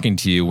talking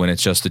to you when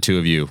it's just the two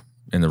of you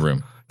in the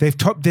room. They've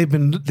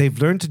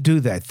learned to do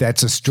that.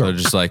 That's a So stroke. they're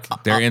just like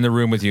they're in the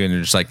room with you and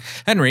they're just like,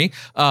 Henry,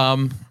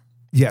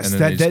 Yes,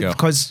 and then they just go.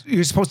 because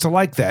you're supposed to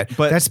like that.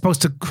 But- that's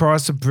supposed to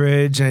cross a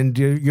bridge, and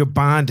you're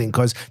bonding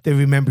because they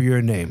remember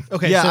your name.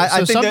 Okay, Yeah, so, I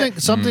think something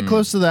that- something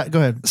close to that. Go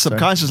ahead. Sorry.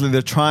 Subconsciously,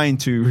 they're trying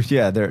to.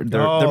 Yeah, they're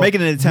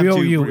making an attempt reel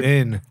to you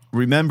in.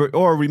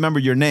 remember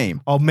your name.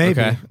 Oh, maybe,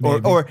 Okay.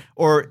 maybe.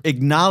 Or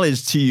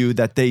acknowledge to you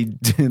that they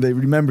they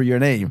remember your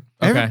name.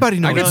 Everybody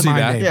knows I can see my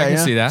that. name. Yeah, I can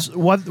yeah. see that.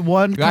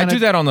 One I kinda- do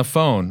that on the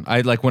phone.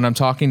 I like when I'm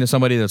talking to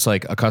somebody that's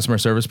like a customer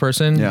service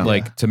person, Yeah.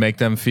 like to make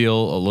them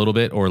feel a little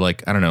bit, or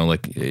like I don't know,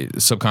 like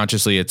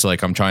subconsciously, it's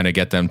like I'm trying to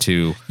get them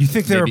to. You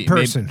think they're a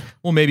person.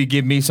 Maybe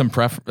give me some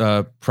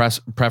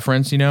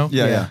preference,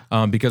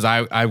 Yeah. because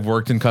I've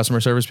worked in customer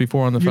service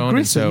before on the phone,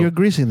 and so You're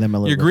greasing them a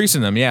little you're bit.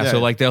 greasing them, yeah. Yeah, So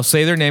yeah. like they'll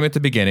say their name at the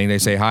beginning. They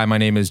say, "Hi, my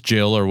name is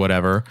Jill," or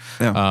whatever.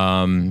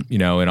 Yeah.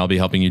 And I'll be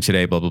helping you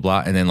today, blah blah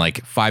blah. And then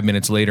like 5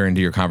 minutes later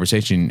into your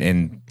conversation,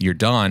 and you're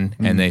done,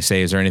 and they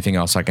say, "Is there anything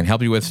else I can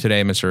help you with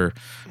today, Mr.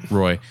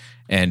 Roy?"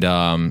 And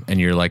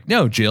you're like,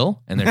 "No,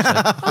 Jill," and they're just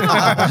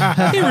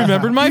like, "He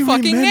remembered my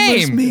fucking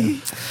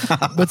name."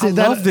 But see, I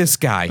love this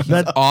guy. He's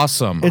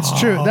awesome. It's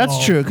true.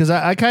 That's true because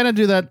I kind of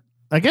do that.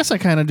 I guess I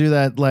kind of do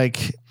that.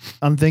 Like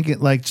I'm thinking,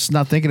 like just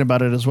not thinking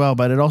about it as well.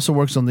 But it also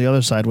works on the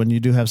other side when you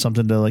do have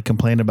something to like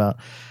complain about.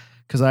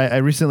 Because I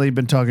recently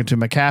been talking to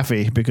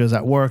McAfee because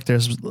at work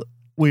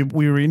we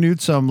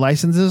renewed some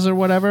licenses or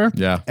whatever.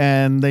 Yeah.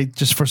 And they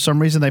just for some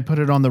reason they put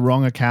it on the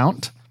wrong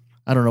account.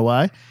 I don't know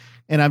why.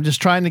 And I'm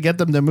just trying to get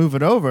them to move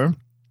it over.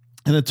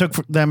 And it took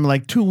them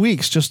like 2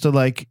 weeks just to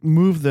like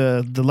move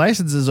the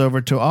licenses over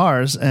to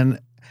ours. And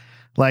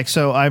like,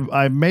 so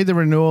I made the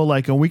renewal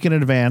like a week in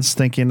advance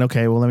thinking,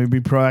 okay, well, let me be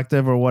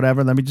proactive or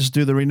whatever. Let me just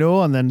do the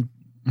renewal and then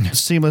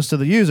seamless to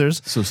the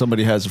users. So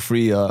somebody has a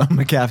free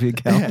McAfee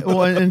account.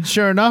 Well, and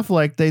sure enough,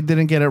 like they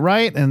didn't get it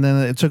right. And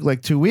then it took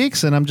like 2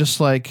 weeks and I'm just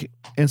like,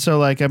 and so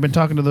like I've been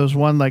talking to those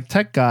one like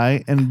tech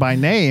guy and by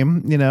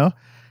name,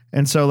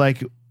 and so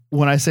like,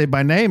 when I say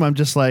by name, I'm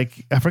just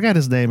like, I forgot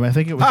his name. I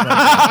think it was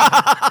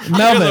like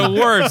Melvin. You're the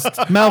worst.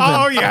 Melvin.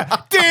 Oh yeah,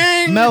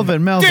 ding.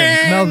 Melvin.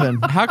 Ding!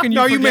 How can you?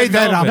 No, you forget made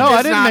that up. Melvin? No, I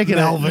It's didn't not make it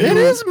up. Melvin. It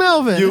is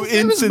Melvin. You His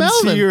name is Melvin.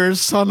 insincere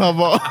son of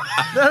a.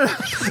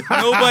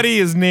 Nobody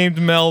is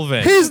named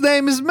Melvin. His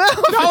name is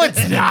Melvin. No,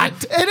 it's not.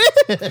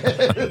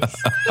 It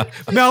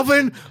is.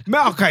 Melvin.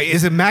 Okay,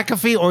 is it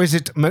McAfee or is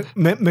it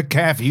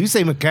McAfee? You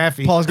say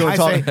McAfee. Paul's gonna I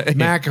talk- say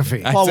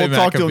McAfee. Paul say will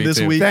talk to him McAfee this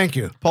too. week. Thank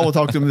you. Paul will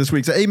talk to him this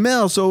week. Say, hey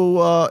Mel,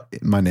 so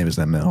my name is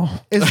not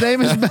Mel. His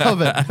name is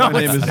Melvin. My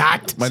name is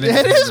not. My name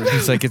It is.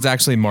 He's like, it's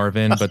actually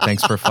Marvin, but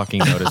thanks for fucking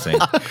noticing.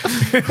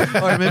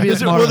 Or maybe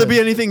it's Will Marvin. there be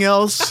anything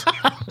else?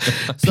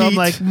 So I'm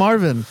like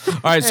Marvin. All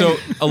right, so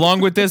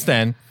along with this,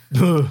 then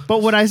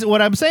But what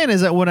I'm saying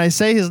is that when I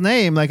say his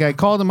name, like I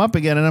called him up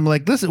again, and I'm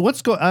like, listen,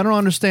 I don't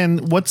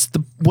understand what's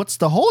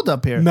the hold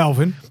up here,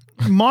 Melvin.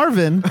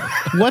 Marvin.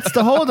 What's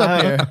the hold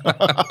up here?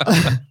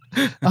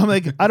 I'm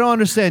like, I don't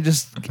understand.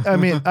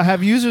 I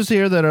have users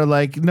here that are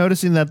like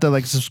noticing that the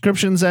like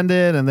subscriptions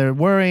ended and they're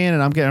worrying,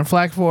 and I'm getting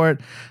flack for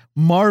it.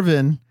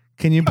 Marvin,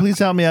 can you please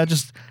help me out?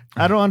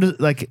 I don't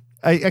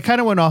I kind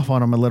of went off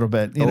on him a little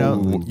bit, you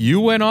know. you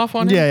went off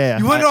on him? Yeah.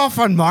 You went off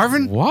on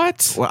Marvin?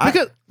 What? Well,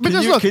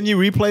 Because look, can you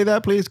replay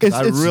that, please? Because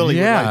I It's- really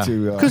yeah. would like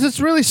to. because it's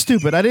really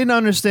stupid. I didn't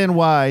understand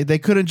why they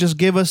couldn't just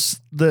give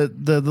us the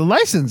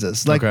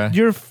licenses. Like Okay.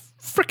 you're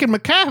freaking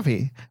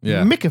McAfee,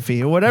 Yeah.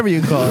 McAfee, or whatever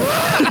you call it.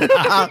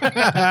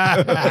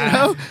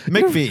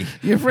 McPhee.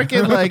 You're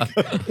freaking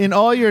like in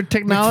all your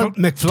technology,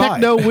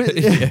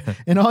 McFly.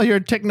 in all your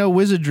techno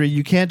wizardry,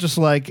 you can't just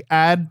like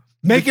add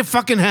Make it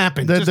fucking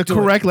happen. the Just do it.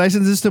 correct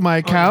licenses to my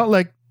account.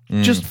 Like,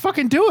 just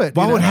fucking do it.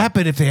 What you would know?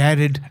 happen if they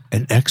added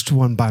an extra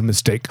one by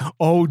mistake?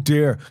 Oh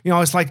dear.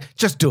 It's like,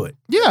 just do it.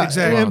 Yeah,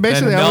 Exactly. and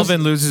basically, then I was,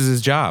 Melvin loses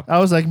his job. I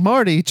was like,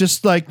 Marty,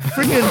 just like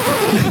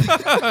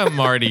freaking.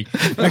 Marty.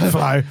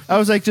 McFly. I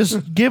was like,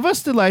 just give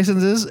us the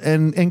licenses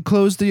and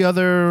close the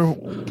other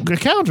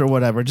account or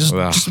whatever. Just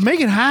make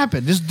it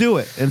happen. Just do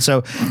it. And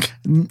so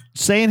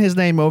saying his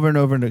name over and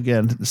over and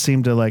again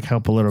seemed to like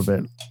help a little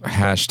bit.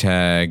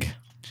 Hashtag.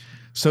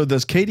 So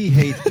does Katie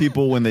hate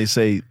people when they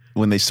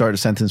start a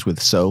sentence with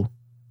so?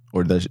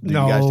 Or do you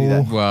guys do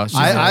that? Well, she's,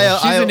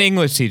 I- an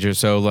English teacher,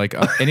 so like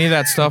any of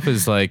that stuff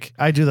is like.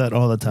 I do that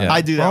all the time. Yeah.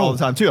 I do that all the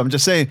time too. I'm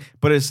just saying,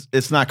 but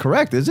it's not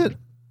correct, is it?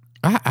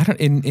 I don't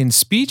in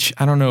speech.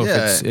 I don't know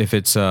Yeah. if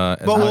it's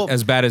well,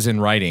 as bad as in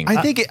writing.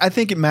 I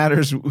think it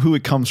matters who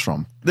it comes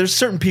from. There's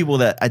certain people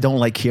that I don't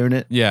like hearing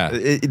it. Yeah.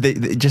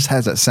 It just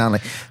has that sound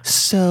like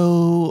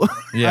so.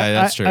 yeah,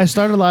 that's true. I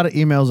start a lot of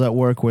emails at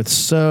work with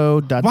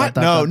so dot What?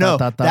 dot No, dot no,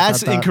 dot dot that's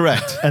dot, dot,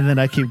 incorrect. and then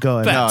I keep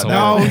going. That's no,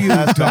 horrible. No, you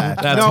That's don't. bad.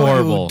 That's No, you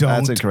horrible. don't.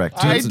 That's incorrect.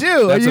 I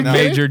do. That's Are a you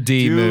major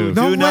D Dude, move.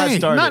 No do not way.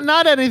 start it.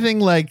 not anything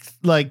like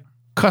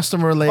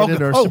customer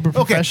related or super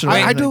professional.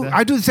 I like do. that.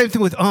 I do the same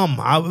thing with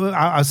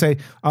I'll say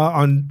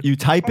on You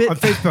type it. on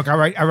Facebook.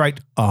 I write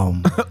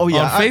Oh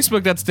yeah, On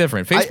Facebook, that's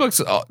different.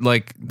 Facebook's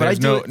like there's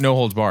I do no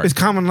holds barred. It's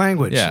common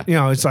language. Yeah. You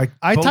know, it's like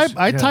I post-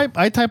 type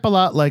yeah. a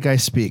lot like I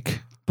speak.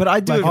 but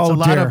I do. Like it. it's a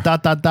lot dear. of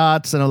dot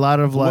dots and a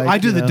lot of like. I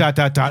do you the know,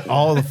 dot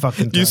all the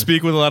fucking time. You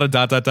speak with a lot of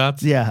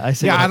dots. Yeah, I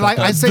say. Yeah, dot, dot,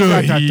 I dot.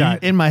 say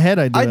dot. In my head,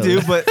 I do. I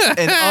do, but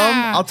and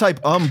I'll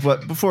type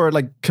but before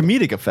like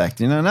comedic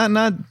effect, you know,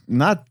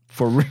 not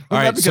for real. All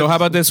right, so how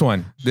about this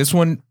one? This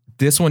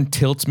one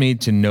tilts me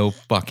to no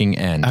fucking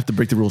end. I have to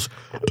break the rules.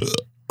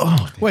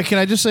 Wait, can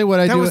I just say what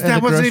I do?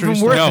 That wasn't even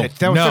worth it.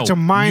 That was such a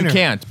minor. You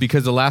can't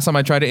because the last time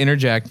I tried to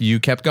interject, you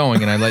kept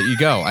going and I let you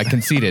go. I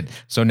conceded.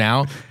 So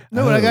now,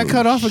 No, but I got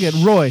cut off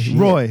again.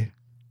 Roy.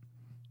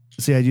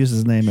 See, I'd use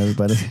his name,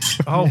 everybody.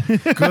 Oh,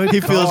 good. He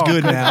feels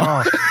good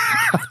now.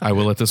 I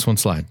will let this one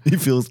slide. He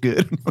feels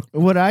good.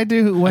 What I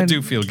do when I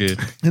do feel good.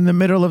 in the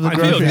middle of the I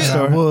feel grocery good.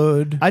 store,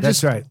 Would.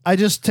 That's right. I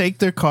just take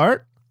their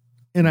cart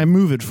and I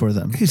move it for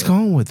them. He's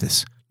going with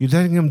this. You're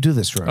letting him do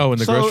this, right? Oh, in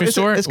the So grocery it's-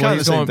 store? it's kind of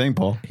he's the same thing,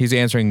 Paul. He's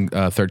answering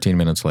 13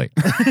 minutes late.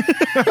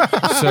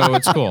 So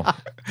it's cool.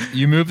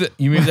 You move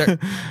there.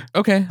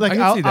 Okay. Like I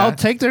can see that. I'll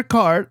take their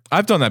cart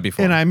I've done that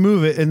before. and I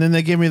move it, and then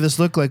they give me this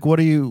look like, "What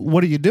are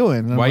you doing?"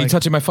 And I'm Why are you like,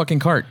 touching my fucking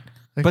cart?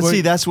 like, But what-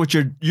 see, that's what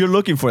you're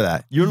looking for.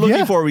 That you're looking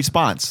Yeah. for a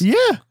response. yeah,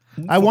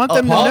 I want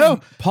them to Paul's, know.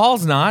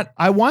 Paul's not.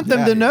 I want them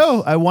Yeah, to he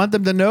know. I want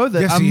them to know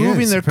that Yes, I'm he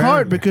moving is, their cart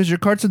apparently. because your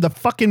cart's in the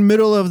fucking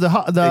middle of the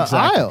Exactly.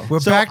 aisle. We're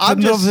So back to I'm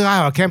the middle just- of the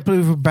aisle. I can't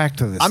believe we're back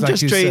to this. I'm like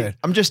just you straight. said.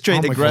 I'm just straight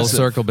Oh my God. Full aggressive.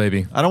 circle,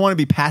 baby. I don't want to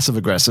be passive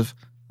aggressive.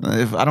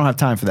 If I don't have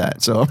time for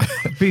that, so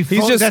He's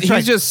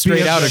just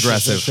straight out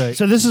aggressive.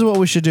 So this is what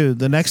we should do.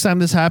 The next time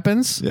this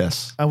happens,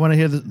 yes. I want to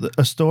hear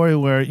a story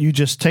where you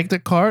just take the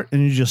cart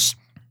and you just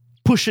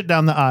push it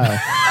down the aisle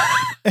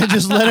and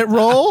just let it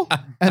roll,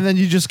 and then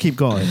you just keep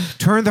going.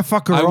 Turn the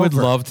fucker I over. would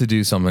love to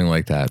do something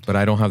like that, but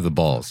I don't have the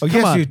balls. Oh, Come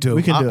yes, on, you do.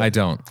 we can do it. I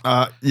don't.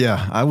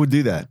 Yeah, I would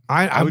do that.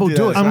 I would will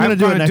do it. I'm gonna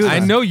do it next gonna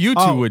time. I know you two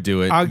Oh, would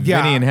do it.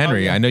 yeah. Vinny and Henry.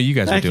 Oh, yeah. I know you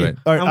guys would do it.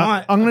 All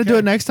right, I'm going to do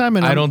it next time,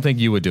 and I don't think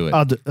you would do it.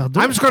 I'll do I'm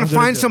it. just going to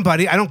find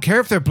somebody. I don't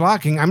care if they're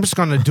blocking. I'm just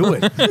going to do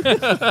it.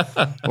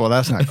 Well,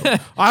 that's not cool.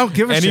 I don't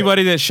give a shit.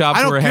 Anybody that shops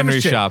I don't where give a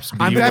Henry shit. shops,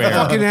 I'm that beware.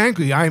 fucking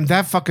angry. I am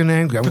that fucking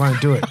angry. I'm going to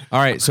do it. All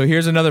right, so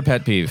here's another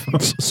pet peeve.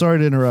 Sorry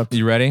to interrupt.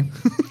 You ready?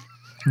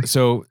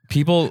 So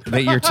people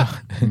that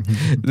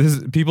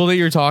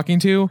you're talking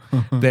to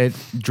that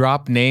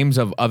drop names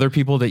of other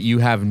people that you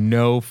have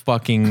no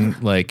fucking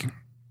like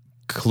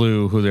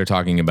clue who they're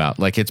talking about.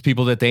 Like it's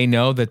people that they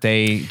know that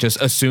they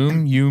just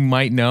assume you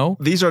might know.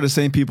 These are the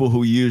same people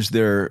who use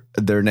their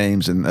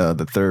names in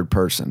the third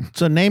person.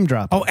 So name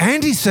drop. Oh,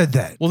 Andy said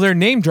that. Well, they're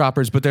name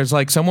droppers, but there's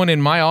like someone in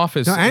my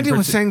office. No, Andy in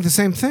was saying the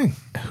same thing.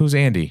 who's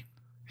Andy?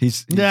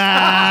 He's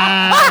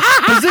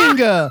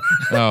Bazinga!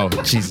 Oh,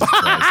 Jesus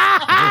Christ.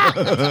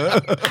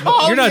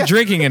 You're not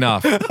drinking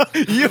enough.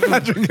 you're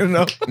not drinking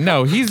enough.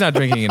 No, he's not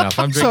drinking enough.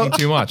 I'm drinking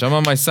too much. I'm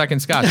on my second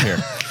scotch here.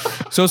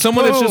 So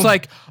someone that's just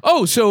like,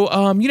 oh, so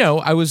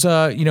I was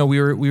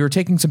we were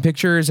taking some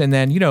pictures and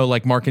then,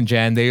 like Mark and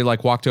Jen, they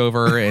like walked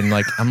over and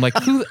like I'm like,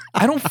 who?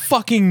 I don't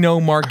fucking know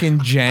Mark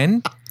and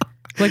Jen.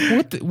 Like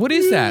what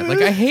is that?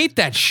 Like I hate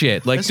that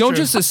shit. Like don't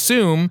just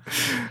assume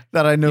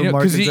That I know,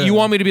 Mark. because you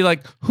want me to be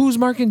like, who's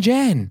Mark and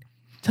Jen?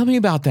 Tell me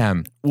about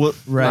them. Well,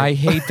 I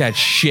hate that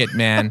shit,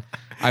 man.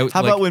 How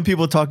about when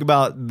people talk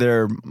about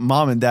their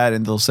mom and dad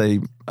and they'll say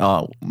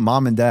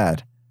mom and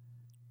dad?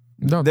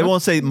 no, They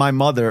won't say my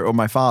mother or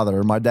my father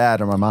or my dad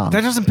or my mom.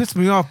 That doesn't piss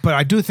me off, but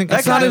I do think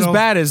That's not as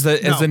bad as the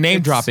No, name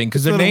it's- dropping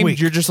because it's a the little name weak.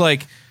 you're just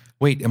like,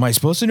 wait, am I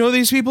supposed to know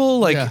these people?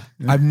 Like Yeah.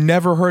 I've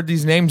never heard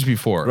these names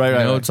before. Right, you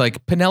right, know, right. it's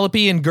like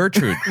Penelope and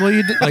Gertrude. Well,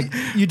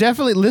 you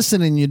definitely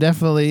listen, and you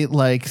definitely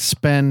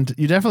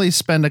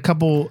spend a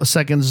couple of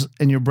seconds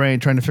in your brain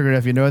trying to figure out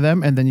if you know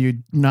them, and then you're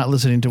not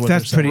listening to what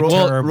That's they're saying. pretty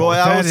Well, terrible. Roy, I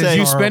That would is say-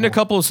 you spend a horrible.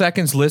 couple of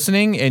seconds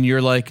listening and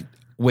you're like,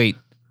 wait,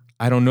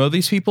 I don't know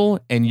these people,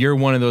 and you're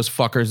one of those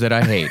fuckers that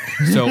I hate.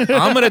 So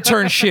I'm gonna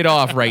turn shit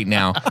off right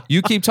now.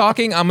 You keep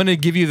talking, I'm gonna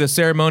give you the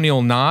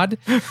ceremonial nod,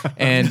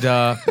 and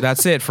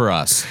that's it for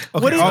us.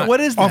 What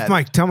is that? Off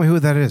mic, tell me who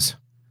that is.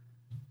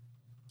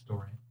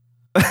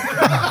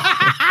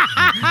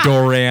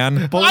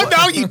 Doran. Oh,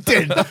 no, you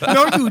didn't.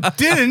 No, you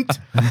didn't.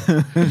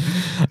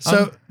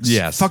 So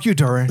Yes. Fuck you,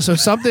 Doran. So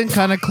something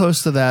kind of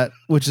close to that,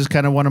 which is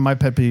kind of one of my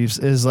pet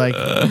peeves, is like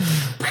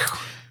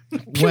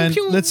when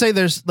let's say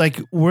there's like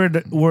we're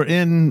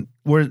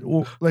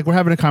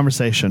having a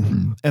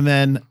conversation, and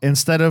then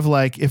instead of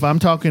like if I'm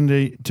talking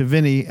to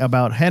Vinny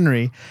about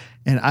Henry,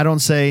 and I don't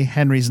say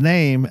Henry's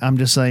name, I'm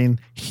just saying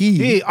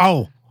he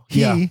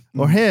he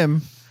or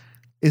him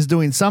is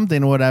doing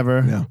something or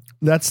whatever. Yeah.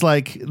 That's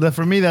like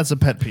for me. That's a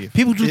pet peeve.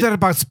 People do that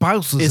about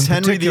spouses. Is in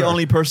Henry the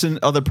particular. only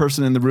other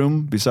person in the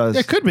room besides?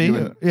 It could be.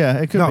 you? Yeah,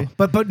 it could No, be.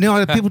 but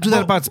no, people do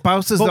that about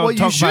spouses. But They'll what you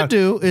talk should about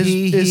do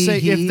is say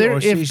he, if they're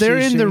or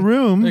in she. the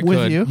room They with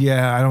could. you,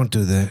 Yeah, I don't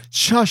do that.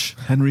 Shush,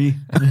 Henry.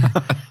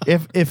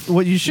 if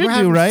what you should We're do,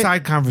 having right? a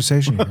side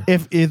conversation here.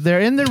 If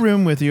they're in the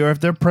room with you or if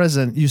they're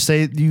present, you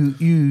say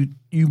you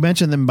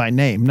mention them by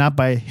name, not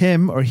by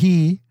him or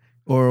he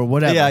or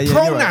whatever. Yeah, yeah. you're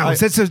right.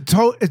 Pronouns. It's a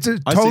total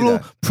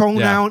that.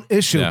 pronoun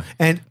issue. Yeah.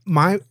 And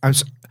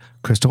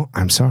Crystal,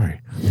 I'm sorry,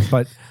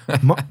 but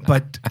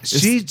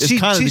she it's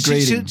kinda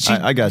degrading.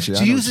 I got you. I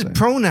She know what uses you're saying.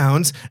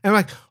 pronouns, and I'm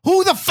like,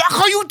 who the fuck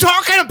are you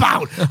talking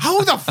about?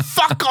 Who the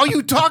fuck are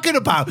you talking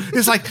about?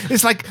 It's like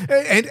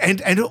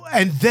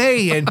and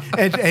they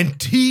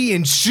and he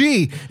and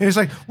she, and it's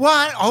like,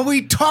 what are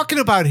we talking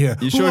about here?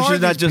 You Who sure are she's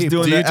not these just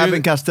people? doing Do the you do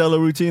Abbott the- Costello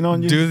routine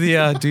on you?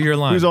 Do your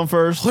line. Who's on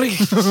first? What are you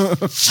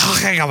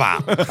talking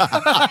about?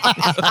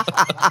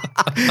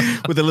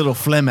 With a little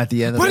phlegm at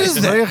the end. What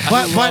is that?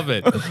 I love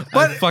it.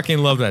 I fucking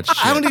love that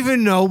shit. I don't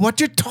even know what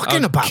you're talking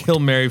I'll about. Kill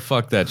Mary,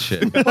 fuck that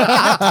shit.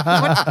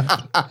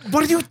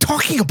 What are you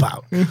talking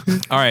about?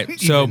 All right,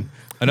 so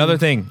another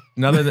thing,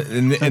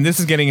 and this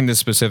is getting into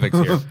specifics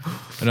here.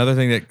 Another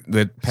thing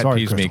that pet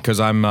Sorry, peeves me Crystal. because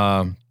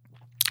I'm.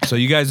 So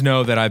you guys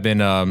know that I've been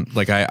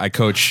like I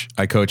coach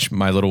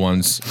my little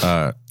ones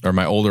or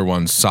my older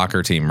ones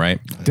soccer team, right?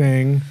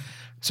 Dang.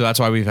 So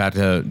that's why we've had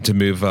to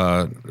move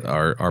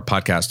our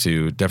podcast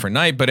to a different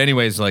night. But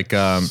anyways, like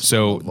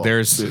so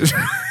there's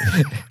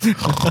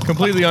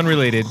completely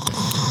unrelated.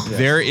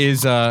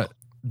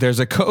 There's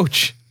a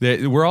coach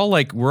that we're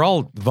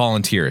all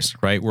volunteers,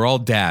 right? We're all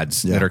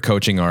dads that are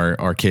coaching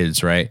our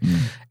kids, right?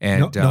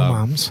 And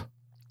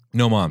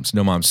No moms.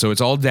 no moms. So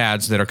it's all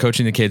dads that are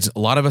coaching the kids. A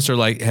lot of us are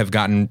like have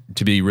gotten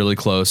to be really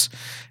close,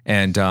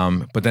 and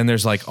but then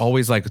there's like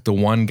always like the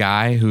one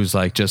guy who's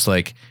like just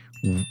like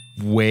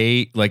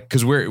way like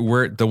because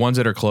we're the ones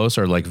that are close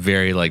are like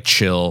very like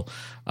chill.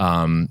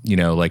 You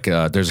know, like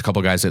there's a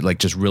couple guys that like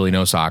just really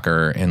know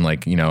soccer and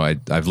like you know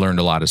I've learned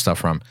a lot of stuff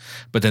from.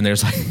 But then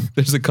there's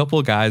a couple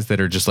of guys that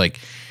are just like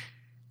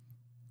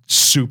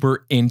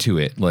super into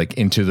it, like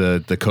into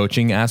the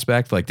coaching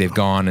aspect. Like they've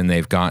gone and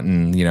they've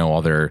gotten you know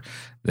all their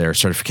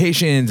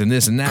certifications and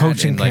this and that.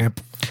 Coaching and like,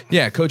 camp.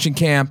 Yeah, coaching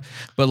camp.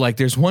 But like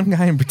there's one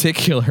guy in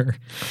particular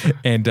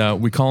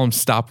and we call him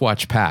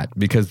Stopwatch Pat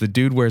because the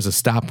dude wears a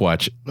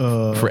stopwatch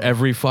for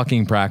every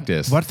fucking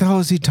practice. What the hell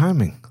is he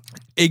timing?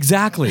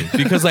 Exactly.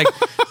 Because like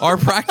our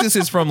practice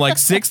is from like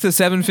 6 to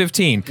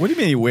 7:15. What do you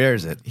mean he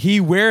wears it? He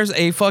wears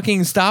a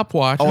fucking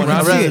stopwatch Oh,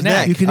 around around his his neck.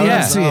 neck. You can Yeah.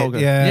 even see it.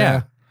 okay. Yeah.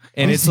 Yeah.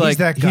 And He's- it's like he's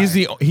that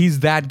guy. he's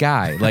that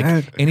guy. Like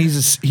and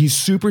he's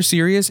super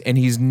serious and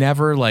he's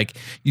never like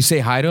you say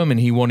hi to him and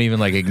he won't even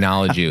like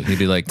acknowledge you. He'd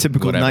be like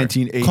Typical whatever.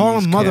 1980s. Call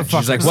him kid. motherfucker.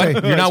 She's like, Say-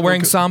 what? You're not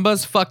wearing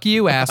Sambas? Fuck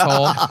you,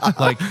 asshole.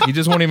 Like he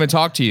just won't even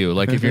talk to you.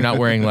 Like if you're not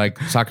wearing like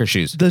soccer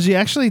shoes. Does he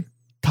actually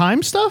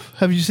time stuff?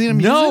 Have you seen him?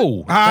 use it?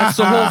 No, that's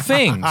the whole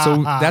thing.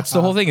 So that's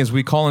the whole thing is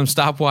we call him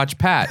Stopwatch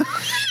Pat,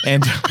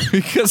 and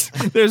because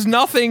there's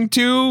nothing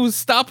to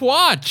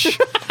stopwatch,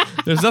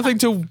 there's nothing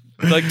to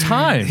like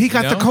time. He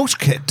got you the know? coach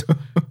kit.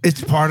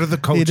 It's part of the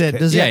coach He did. kit.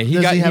 Does Yeah, he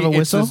have a it's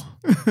whistle? this-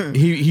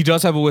 he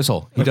does have a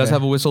whistle. He does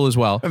have a whistle as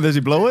well. And does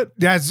he blow it?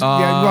 Yes,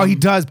 yeah, well, he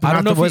does, but I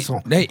don't not know the if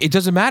whistle. Hey, it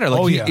doesn't matter. Like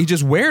Oh, he, yeah. he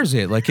just wears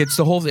it. Like it's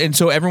the whole, and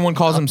so everyone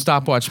calls him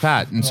Stopwatch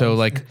Pat. And so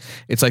like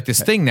it's like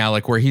this thing now,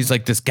 like where he's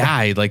like this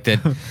guy, like that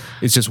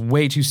is just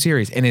way too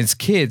serious. And his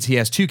kids, he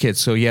has 2 kids,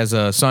 so he has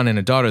a son and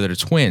a daughter that are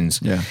twins.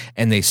 Yeah.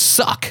 and they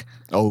suck.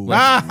 Oh,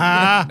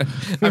 I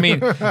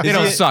mean, they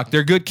don't suck.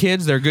 They're good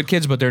kids. They're good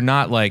kids, but they're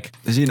not like.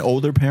 is he an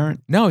older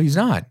parent? No, he's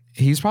not.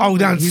 He's probably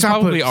now he's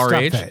stop probably it. our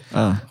Stop age.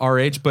 that. Our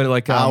age, but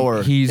like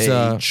Our he's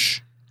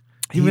age.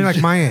 You mean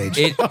like my age?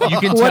 you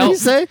can What tell did he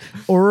say?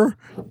 Or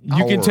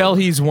you can tell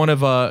he's one of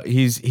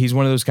he's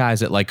one of those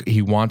guys that like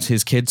he wants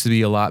his kids to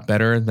be a lot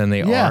better than they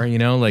Yeah. are, you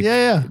know, like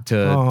Yeah,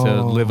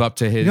 to live up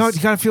to his. You know what?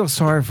 You got to feel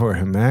sorry for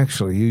him,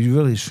 actually. You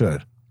really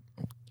should.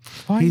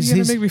 Why are you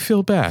gonna make me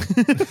feel bad?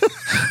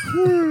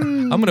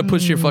 I'm gonna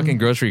push your fucking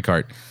grocery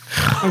cart.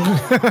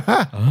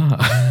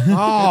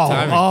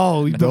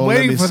 Oh, you've been Don't let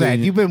waiting me for see that.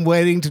 you. You've been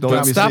waiting to Don't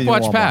drop let me see you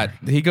Stopwatch Walmart.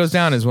 Pat. He goes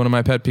down as one of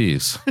my pet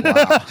peeves.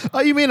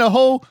 oh, you mean a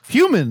whole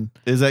human?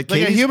 Is that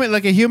Like a Katie's?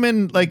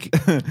 human, like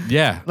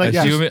Yeah, Like, a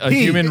yes,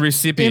 human he-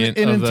 recipient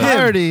in of the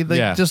entirety, like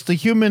Yeah. just the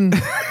human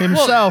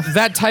himself.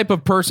 that type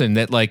of person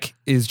that like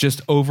is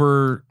just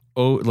over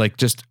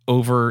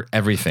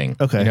everything.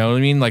 Okay. You know what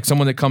I mean? Like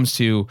someone that comes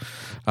to,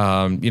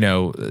 you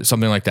know,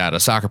 something like that, a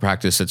soccer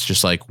practice that's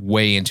just like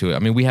way into it. I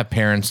mean, we have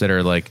parents that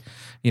are like,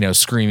 you know,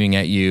 screaming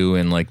at you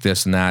and like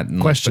this and that.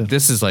 And Question. But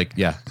this is like,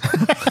 yeah.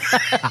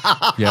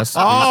 Yes.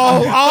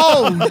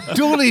 Oh,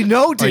 duly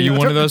noted. Are you It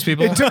one of took- those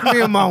people? It took me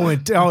a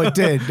moment. Oh, it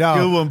did. No.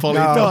 Good one,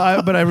 Paulito.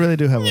 No, but I really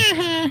do have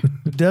one.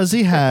 Does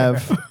he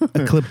have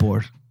a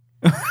clipboard?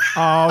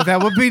 Oh,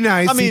 that would be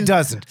nice. I mean, he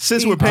doesn't.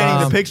 Since we're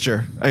painting the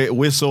picture, a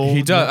whistle.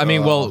 He does. I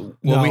mean, well,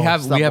 no, we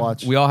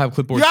stopwatch. all have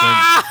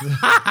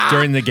clipboards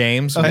during the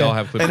games. We all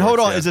have clipboards. And hold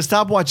on, yeah. is the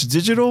stopwatch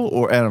digital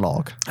or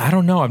analog? I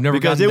don't know. I've never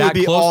Because gotten it would that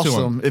be close to him.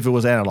 awesome if it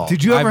was analog.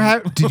 Did you ever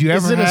have? Did you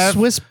Is ever it a have?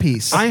 Swiss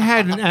piece? I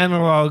had an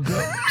analog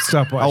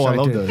stopwatch. Oh, I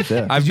love did. those.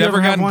 Yeah. I've Did you never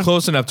ever have gotten one?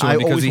 close enough to him I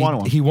because always wanted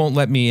one. he won't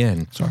let me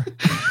in. Sorry.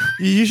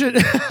 You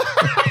should.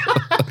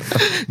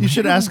 You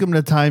should ask him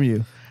to time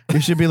you. You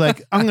should be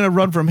like, I'm going to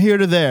run from here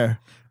to there,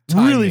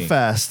 really me.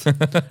 fast.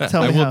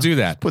 Tell I me will how. do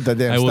that. Put that I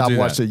damn will do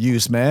stopwatch that. to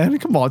use, man.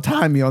 Come on,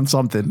 time me on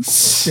something.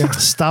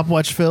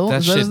 Stopwatch Phil.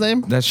 Is that his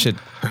name? That shit.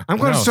 I'm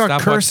going to start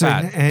Stopwatch cursing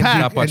Pat. and,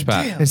 Stopwatch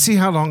Pat. and see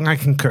how long I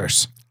can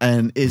curse.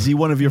 And is he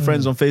one of your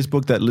friends on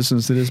Facebook that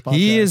listens to this podcast?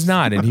 He is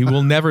not, and he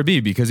will never be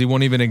because he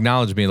won't even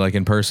acknowledge me like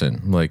in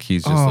person. Like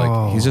he's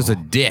just a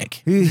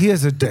dick. He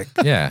is a dick.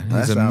 Yeah,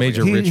 he's a sounds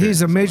major He- Richard.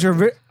 he's a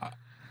major.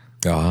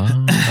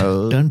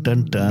 Dun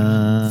dun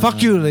dun.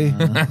 Fuck you, Lee.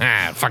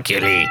 Fuck you,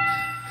 Lee.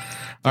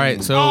 All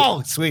right, so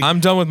Oh, sweet. I'm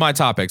done with my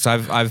topics.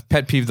 I've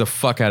pet peeved the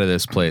fuck out of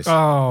this place.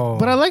 Oh,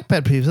 But I like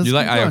pet peeves. Let's you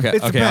like? keep going. Okay, It's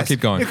the okay, I'll best. keep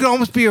going. It could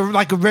almost be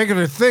like a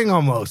regular thing,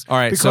 almost. All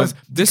right, so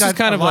this is because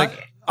kind a of lot-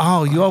 like-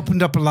 Oh, you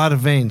opened up a lot of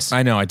veins.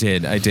 I know, I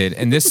did,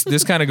 and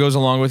this kind of goes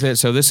along with it.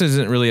 So this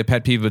isn't really a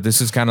pet peeve, but this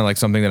is kind of like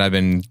something that I've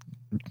been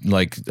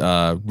like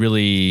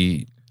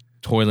really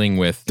toiling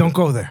with Don't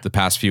go there. the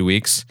past few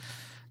weeks,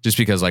 just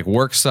because like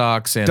work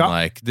sucks and Don't-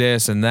 like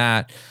this and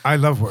that. I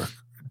love work.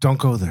 Don't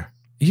go there.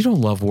 You don't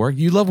love work.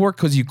 You love work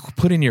because you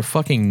put in your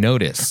fucking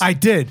notice. I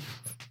did.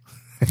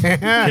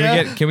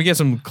 Can we get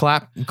some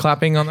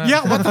clapping on that?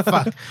 Yeah, what the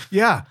fuck?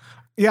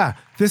 Yeah.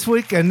 This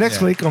week and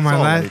next week on my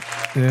last.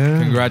 Yeah.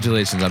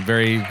 Congratulations. I'm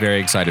very,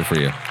 very excited for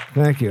you.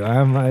 Thank you.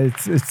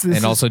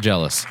 And also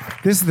jealous.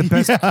 This is the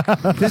best.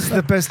 This is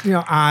the best. You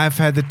know, I've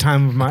had the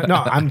time of my. No,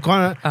 I'm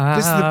gonna.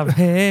 This is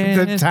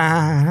the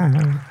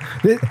time.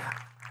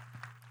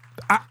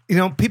 You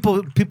know,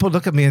 people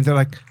look at me and they're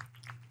like,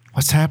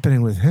 "What's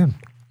happening with him?"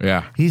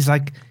 Yeah. He's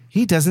like,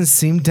 he doesn't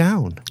seem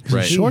down.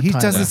 Right. He Short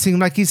time. doesn't seem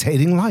like he's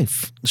hating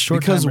life. Because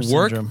Short-timer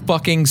work syndrome.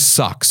 fucking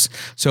sucks.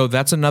 So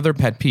that's another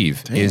pet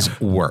peeve is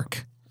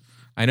work.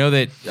 I know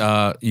that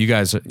you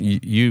guys,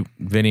 you,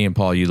 Vinny and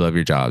Paul, you love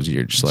your jobs.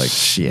 You're just like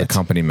Shit. the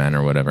company men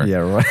or whatever. Yeah,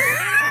 right.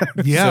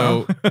 Yeah.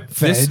 So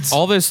Feds.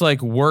 all this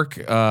like work,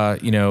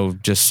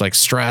 just like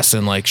stress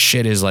and like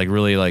shit is like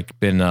really like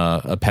been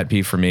a pet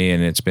peeve for me,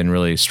 and it's been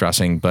really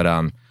stressing.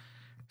 But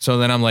so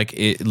then I'm like,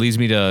 it leads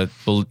me to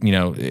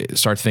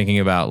start thinking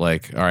about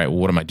like, all right, well,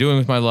 what am I doing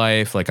with my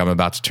life? Like I'm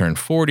about to turn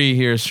 40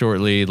 here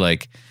shortly.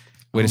 Like,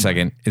 wait a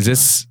second, is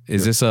this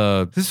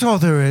a This is all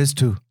there is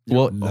to.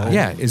 well,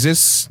 yeah. Is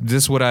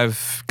this what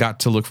I've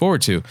got to look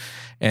forward to?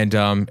 And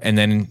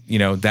then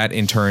that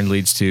in turn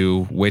leads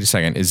to, wait a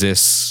second, is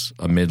this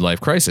a midlife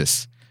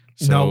crisis?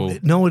 So,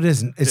 No, it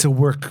isn't. It's a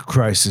work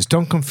crisis.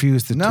 Don't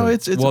confuse the two. No,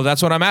 it's well,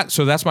 that's what I'm at.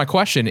 So that's my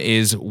question: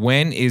 is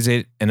when is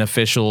it an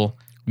official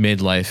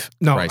midlife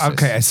no. crisis?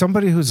 Okay, as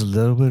somebody who's a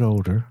little bit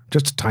older,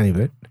 just a tiny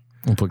bit,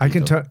 I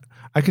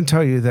can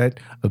tell you that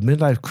a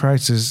midlife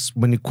crisis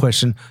when you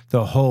question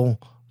the whole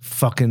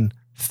fucking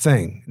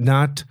thing,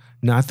 not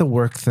the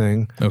work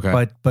thing.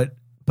 Okay. But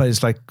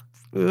it's like,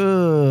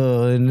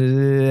 so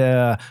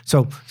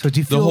do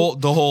you feel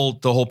the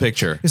whole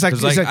picture. It's like-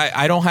 'Cause, it's like-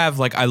 I don't have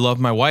like, I love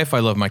my wife, I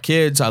love my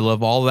kids, I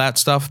love all that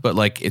stuff, but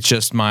like it's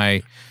just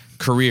my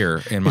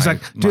career and It's my,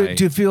 like,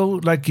 do you feel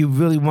like you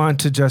really want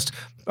to just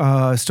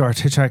start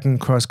hitchhiking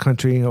cross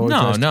country? Or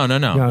No, just, no,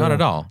 not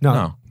at all.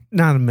 No.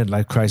 Not a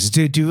midlife crisis.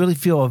 Do you really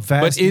feel a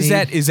vast But is need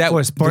that for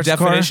a the sports car?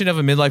 definition of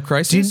a midlife Do you,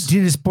 crisis? do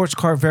you need a sports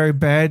car very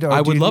bad? Or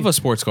I do would you love need- a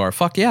sports car.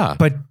 Fuck yeah.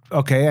 But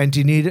okay, and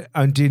do you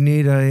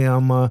need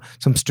a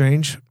some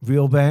strange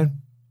real bad?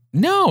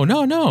 No,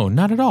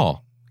 not at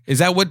all. Is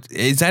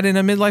that in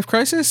a midlife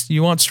crisis?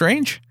 You want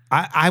strange?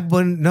 I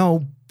wouldn't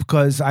know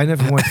because I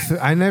never went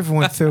I never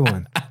went through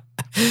one.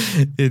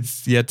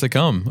 It's yet to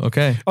come.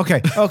 Okay.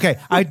 Okay.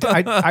 I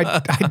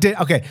did.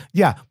 Okay.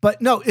 Yeah.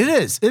 But no, it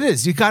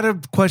is. You got to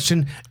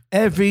question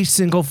every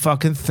single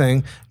fucking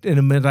thing in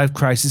a midlife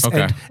crisis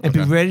Okay, and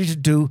be okay. ready to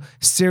do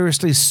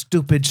seriously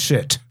stupid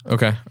shit.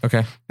 Okay.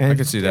 And I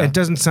can see that. It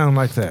doesn't sound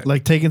like that.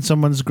 Like taking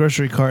someone's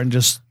grocery cart and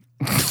just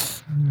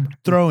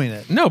throwing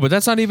it. No, but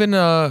that's not even.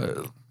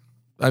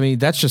 I mean,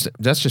 that's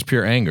just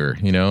pure anger.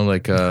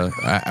 Like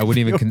I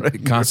wouldn't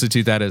even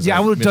constitute that as. Yeah, I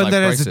would have done midlife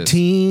that as a crisis.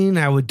 teen.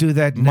 I would do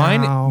that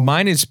now.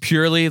 Mine is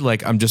purely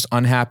like I'm just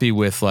unhappy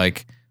with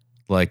like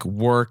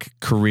work,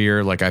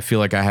 career. Like I feel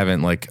like I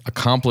haven't like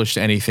accomplished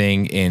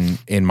anything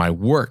in my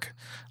work.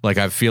 Like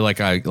I feel like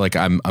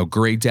I'm a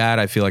great dad.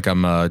 I feel like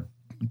I'm a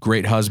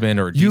great husband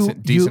or a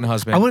decent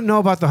husband. I wouldn't know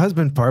about the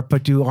husband part,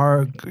 but you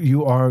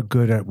are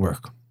good at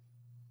work.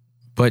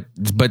 But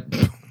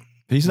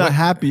He's not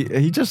happy.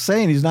 He's just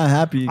saying he's not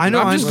happy. I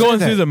know. I'm I just understand going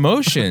that. through the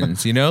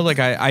motions, Like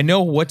I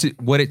know what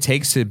it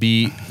takes to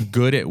be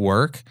good at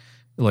work,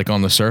 like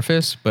on the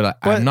surface. But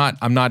I'm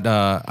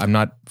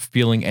not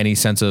feeling any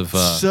sense of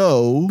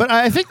So, But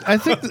I think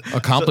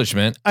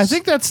accomplishment. I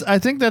think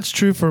that's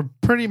true for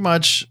pretty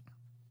much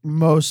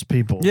most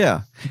people.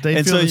 Yeah, They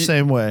And feel so the you-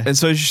 same way. And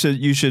so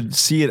you should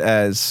see it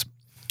as,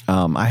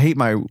 I hate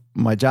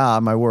my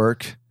job, my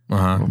work,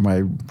 Uh-huh. or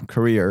my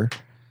career,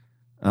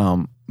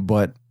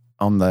 but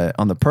on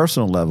the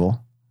personal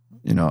level,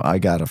 you know, I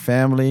got a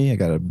family, I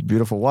got a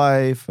beautiful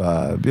wife,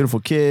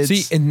 beautiful kids.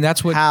 See, and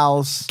that's what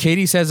house.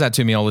 Katie says that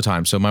to me all the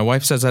time. So my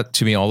wife says that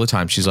to me all the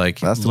time. She's like,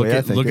 That's the look way I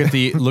at think look it. at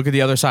the look at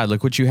the other side.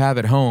 Look what you have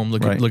at home.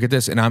 Look Right. at look at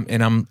this. And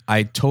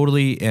I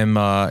totally am.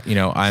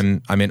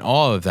 I'm in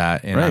awe of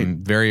that, and Right.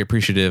 I'm very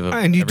appreciative of.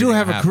 And you do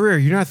everything have I a career.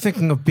 You're not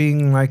thinking of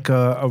being like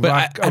a But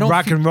rock, I don't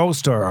rock think- and roll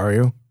star, are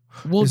you?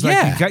 Well, It's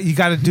yeah. like you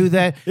got to do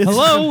that.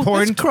 Hello? It's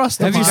important. It's crossed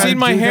the have you line. seen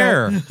my do that.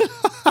 hair?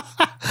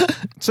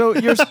 So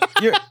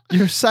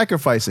you're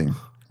sacrificing,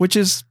 which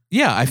is,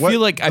 Yeah, I What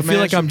feel like the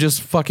man I'm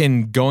just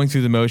fucking going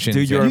through the motions.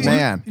 dude, you're a and-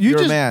 man. You You're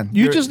just, a man.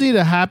 You You're- just need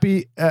a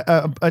happy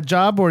a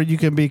job where you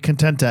can be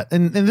content at,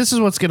 and this is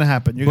what's going to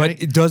happen. You're But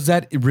gonna, does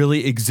that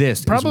really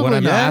exist? probably is what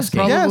I'm not. asking.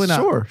 Probably Yeah,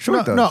 not. sure no,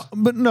 it does. No,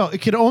 but no, it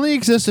can only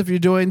exist if you're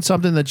doing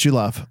something that you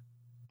love.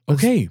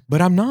 Okay,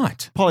 but I'm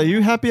not. Paul, are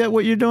you happy at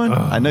what you're doing?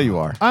 I know you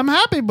are, I'm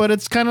happy, but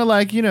it's kind of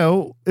like, you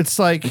know, it's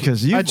like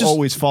because I you've just,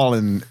 always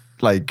fallen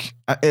like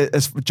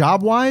as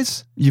job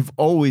wise. You've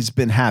always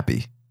been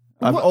happy.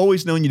 I've What?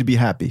 always known you to be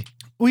happy.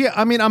 Well, yeah,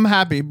 I mean, I'm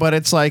happy, but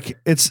it's like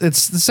it's the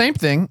same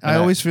thing. I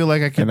always feel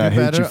like I could and do I hate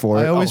better. you for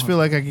I it. always Oh. feel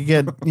like I could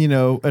get, you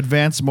know,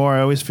 advance more.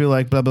 I always feel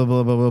like blah blah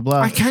blah blah blah blah.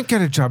 I can't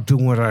get a job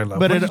doing what I love.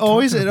 But What are it you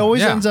always talking about?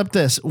 Yeah. ends up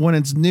this when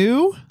it's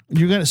new.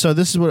 You're gonna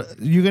this is what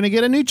you're gonna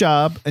get a new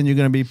job and you're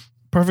gonna be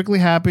perfectly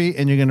happy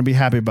and you're gonna be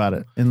happy about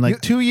it. In like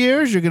 2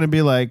 years, you're gonna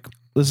be like,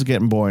 this is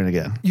getting boring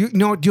again. You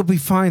know, you'll be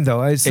fine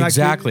though. It's not-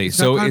 Exactly. it's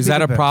not So gonna is be that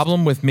the a best.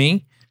 problem with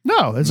me?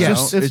 No, it's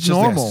just it's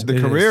normal. the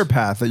It career is.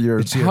 path that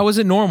you're. How is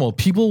it normal?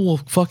 People will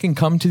fucking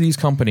come to these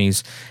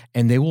companies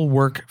and they will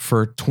work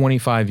for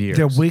 25 years.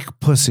 They're weak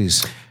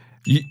pussies.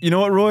 You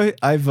know what, Roy?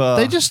 I've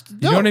They just You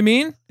know what I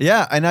mean?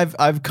 yeah, and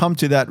I've come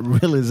to that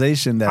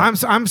realization that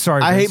I'm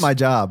sorry. I hate Vince. my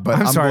job, but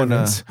I'm I'm, sorry, gonna,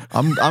 Vince.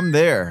 I'm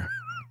there.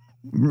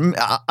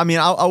 I mean,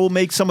 I will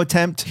make some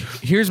attempt,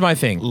 Here's my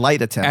thing.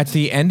 light attempt. At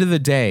the end of the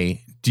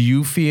day, do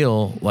you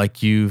feel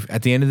like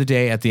at the end of the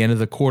day, at the end of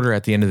the quarter,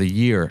 at the end of the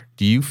year,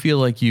 do you feel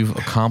like you've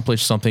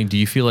accomplished something? Do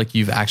you feel like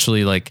you've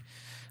actually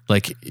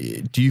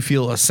do you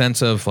feel a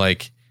sense of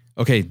like,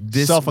 okay,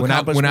 this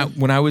Self-accomplishment?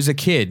 when I was a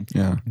kid,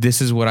 Yeah.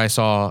 this is what I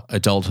saw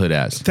adulthood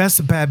as. That's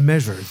a bad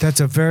measure. That's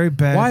a very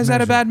bad. Why is that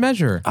a measure. bad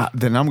measure?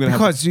 Then I'm gonna have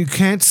Because you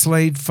can't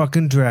slay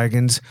fucking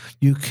dragons.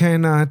 You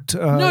cannot.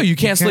 No, you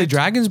can't slay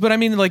dragons, but I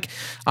mean, like,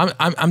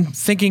 I'm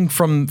thinking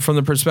from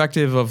the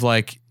perspective of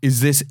like, is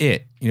this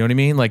it? You know what I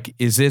mean? Like,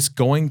 is this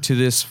going to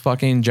this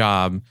fucking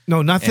job?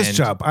 No, not this And-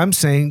 job. I'm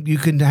saying you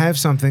can have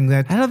something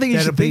that. I don't think you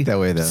that'll should think be that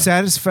way, though.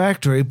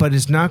 Satisfactory, but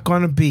it's not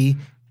going to be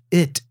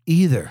it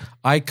either.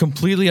 I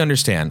completely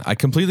understand. I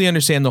completely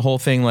understand the whole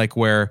thing, like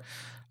where,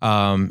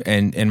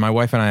 and my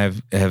wife and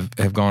I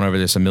have gone over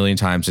this a million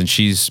times, and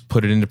she's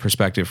put it into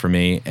perspective for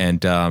me.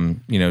 And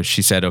you know,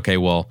 she said, okay,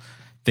 well,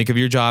 think of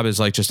your job as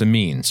like just a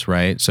means,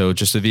 right? So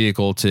just a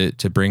vehicle to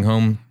bring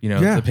home, you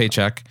know, Yeah. the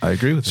paycheck. I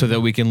agree with so that.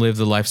 that we can live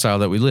the lifestyle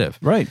that we live.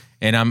 Right.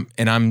 And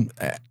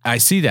I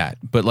see that,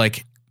 but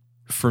like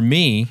for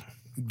me,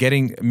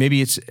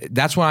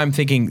 that's why I'm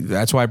thinking.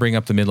 That's why I bring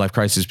up the midlife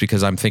crisis,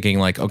 because I'm thinking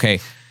like, okay,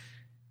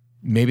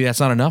 maybe that's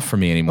not enough for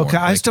me anymore. Okay,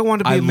 I Like, still want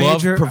to be I a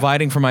major. love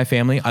providing for my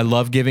family. I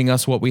love giving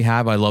us what we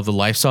have. I love the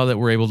lifestyle that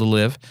we're able to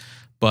live.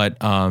 But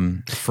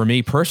for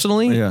me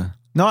personally, Yeah.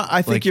 No,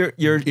 I think like,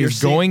 you're is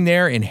seeing- going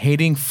there and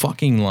hating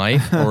fucking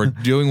life, or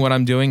doing what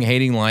I'm doing,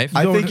 hating life.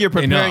 I think you're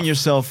preparing enough.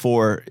 yourself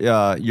for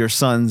your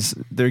sons.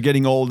 They're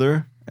getting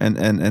older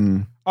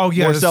and oh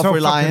yeah, more they're so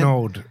fucking self-reliant.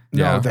 old.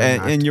 No, Yeah. they're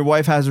not. And your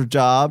wife has her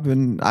job,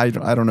 and I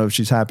don't know if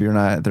she's happy or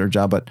not at her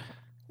job, but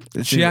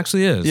it She seems-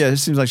 actually is. Yeah, it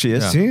seems like she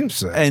is. Seems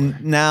so.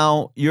 And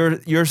now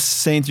you're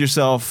saying to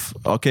yourself,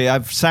 okay,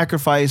 I've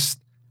sacrificed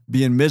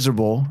being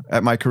miserable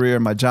at my career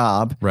and my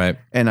job, Right.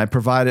 and I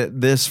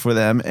provided this for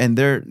them, and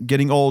they're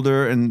getting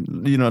older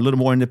and a little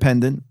more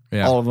independent,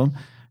 Yeah. all of them.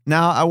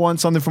 Now I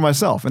want something for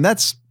myself, and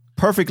that's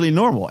perfectly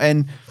normal.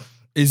 And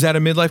Is that a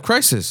midlife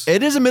crisis?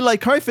 it is a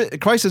midlife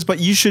crisis, but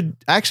you should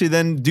actually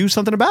then do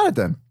something about it.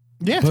 Then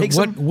Yeah,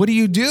 But what do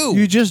you do?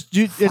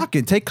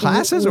 fucking take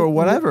classes or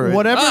whatever.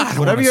 Whatever, I don't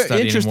whatever wanna your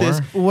study interest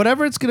anymore. is.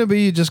 whatever it's gonna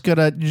be, you just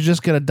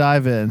gotta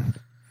dive in.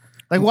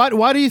 Like,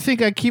 why do you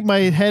think I keep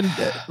my head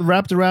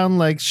wrapped around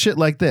like shit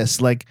like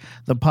this, like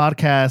the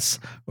podcasts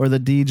or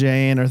the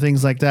DJing or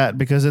things like that?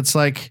 Because it's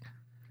like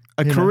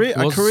A You know. career,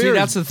 Well, a career. see,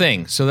 that's the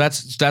thing. So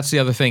that's the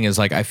other thing is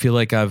like I feel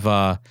like I've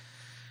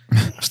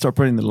start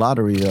putting the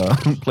lottery,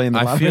 playing the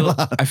I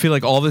lottery. feel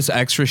like all this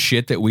extra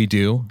shit that we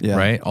do, Yeah.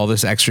 right? All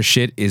this extra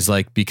shit is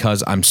like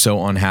because I'm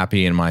so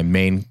unhappy in my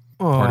main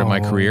part of my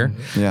career.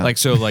 Yeah. Like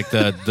so like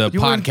the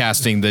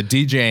podcasting, the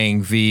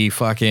DJing, the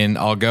fucking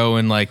I'll go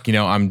and like,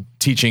 I'm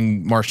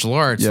teaching martial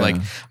arts. Yeah. Like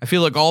I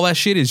feel like all that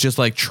shit is just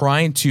like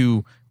trying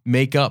to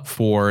make up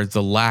for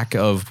the lack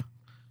of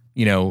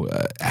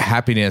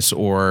happiness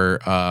or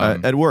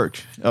at work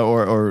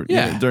or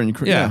during your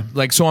career. Yeah.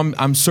 Like, so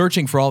I'm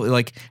searching for all,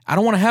 like, I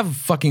don't want to have a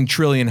fucking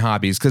trillion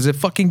hobbies because it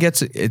fucking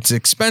it's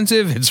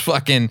expensive. It's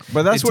fucking,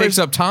 But that's it takes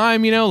up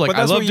time, like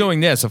I love doing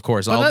this, of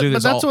course. I'll do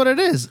this. But that's what it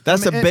is.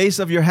 That's the base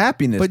of your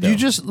happiness. But you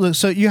just look.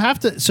 So you have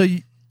to. So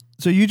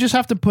you just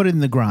have to put in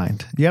the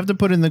grind. You have to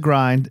put in the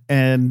grind,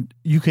 and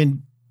you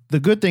can. The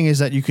good thing is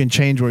that you can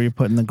change where you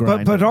put in the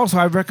grind. But also,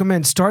 I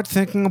recommend start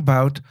thinking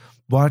about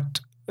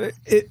what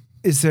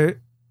is there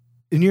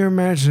in your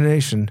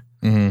imagination.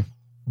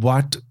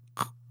 What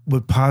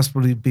would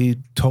possibly be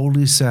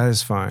totally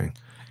satisfying,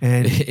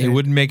 and it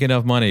wouldn't make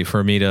enough money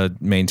for me to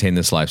maintain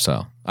this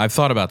lifestyle. I've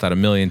thought about that a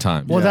million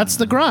times. Well, that's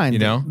the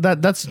grind.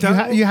 That's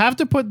you have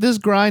to put this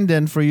grind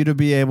in for you to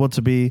be able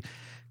to be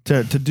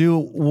to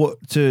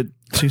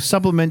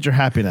supplement your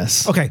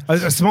happiness. Okay,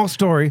 a small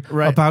story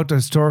about a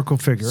historical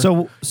figure.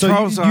 So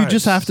you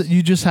just have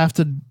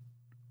to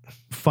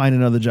find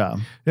another job.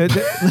 There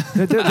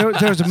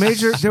was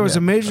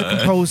a major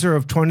composer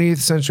of 20th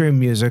century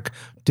music,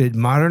 did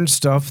modern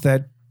stuff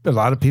that a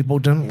lot of people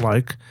didn't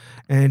like,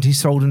 and he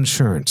sold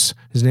insurance.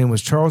 His name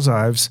was Charles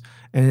Ives,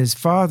 and his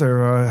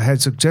father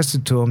had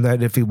suggested to him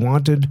that if he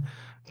wanted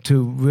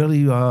to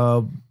really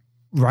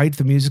write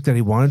the music that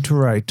he wanted to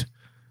write,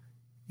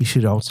 he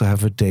should also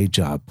have a day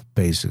job,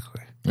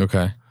 basically.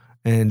 Okay.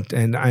 And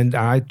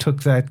I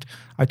took that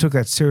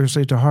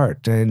seriously to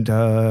heart, and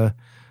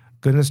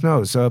goodness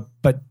knows.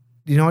 But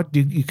you know what?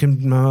 You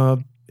can.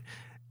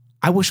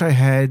 I wish I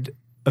had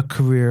a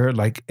career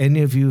like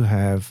any of you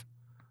have.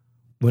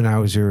 When I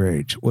was your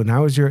age,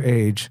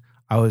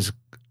 I was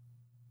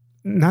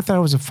not that I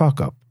was a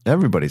fuck up.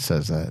 Everybody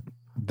says that.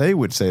 They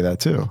would say that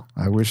too.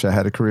 I wish I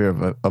had a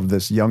career of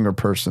this younger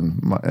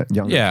person, my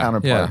younger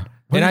counterpart. Yeah.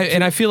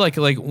 And I feel like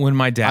when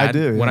my dad,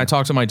 when I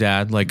talk to my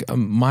dad, like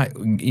my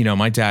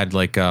dad,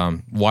 like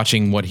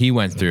watching what he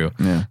went through.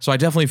 Yeah. So I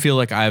definitely feel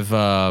like I've you're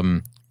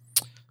on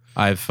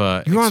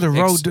the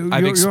road.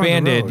 I've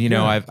expanded.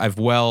 I've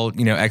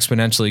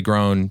exponentially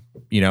grown.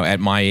 At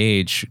my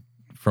age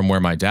from where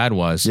my dad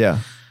was. Yeah.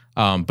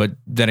 But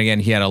then again,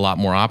 he had a lot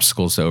more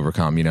obstacles to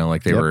overcome.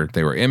 Like they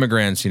were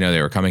immigrants.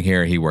 They were coming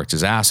here. He worked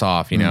his ass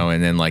off.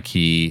 And then like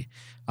he.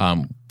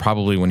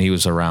 Probably when he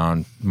was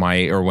around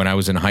when I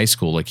was in high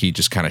school, like he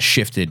just kind of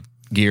shifted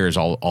gears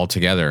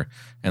altogether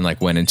and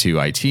like went into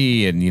IT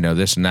and,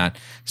 this and that,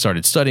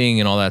 started studying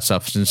and all that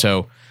stuff. And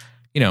so,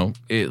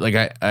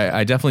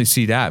 I definitely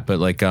see that, but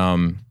like,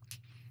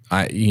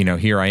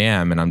 here I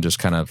am and I'm just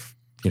kind of,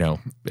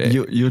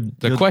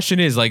 the question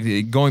is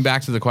like going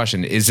back to the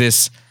question, is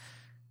this,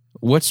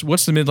 what's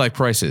the midlife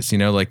crisis?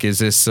 Is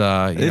this?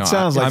 It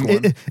sounds like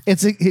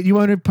you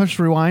want to push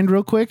rewind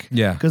real quick?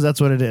 Yeah, because that's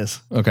what it is.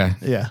 Okay.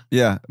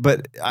 Yeah,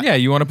 but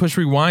you want to push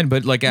rewind,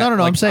 but like no.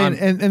 I'm saying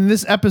in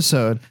this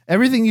episode,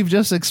 everything you've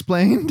just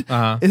explained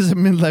is a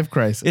midlife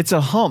crisis. It's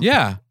a hump.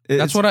 Yeah.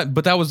 That's what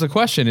but that was the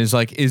question is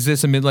like, is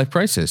this a midlife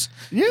crisis?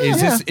 Yeah.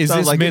 Is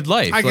this like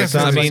midlife? I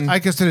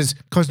guess it is.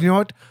 Because you know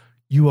what?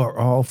 You are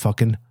all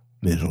fucking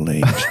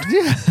middle-aged.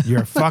 Yeah.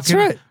 You're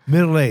fucking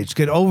middle-aged.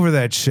 Get over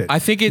that shit. I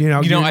think I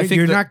think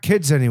you're not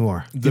kids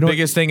anymore. The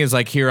biggest thing is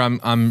like here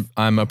I'm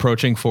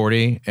approaching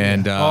 40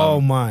 and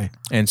oh my.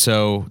 And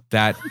so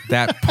that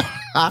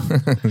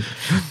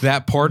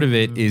that part of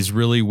it is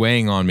really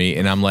weighing on me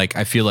and I'm like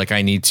I feel like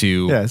I need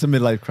to it's a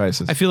midlife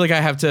crisis. I feel like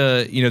I have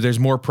to, there's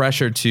more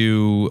pressure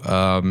to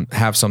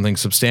have something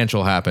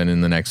substantial happen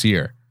in the next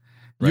year.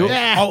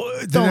 Right?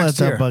 Don't let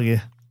that bug you.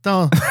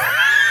 Don't.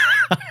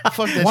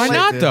 Fuck that Why shit,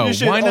 not dude. though?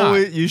 Why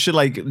not? You should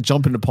like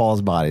jump into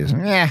Paul's bodies.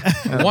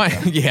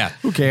 Why? Yeah.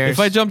 Who cares?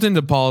 If I jumped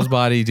into Paul's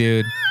body,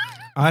 dude,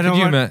 I don't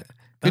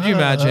could you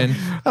imagine?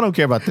 I don't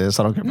care about this.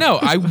 I don't care. No,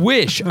 I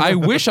wish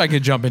I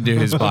could jump into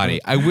his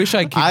body. I wish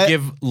I could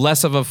give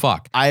less of a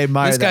fuck. I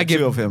admire this guy that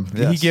too of him.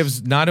 He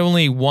gives not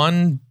only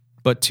one,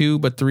 but two,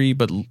 but three,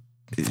 but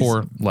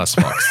 4 less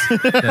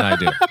fucks than I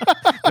do.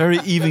 Very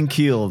even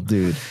keeled,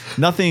 dude.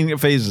 Nothing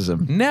phases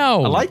him.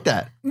 No, I like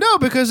that. No,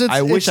 because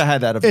I wish I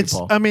had that of you,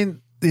 Paul. I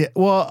mean,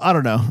 well, I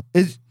don't know.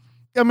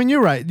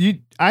 You're right.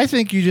 I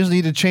think you just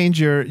need to change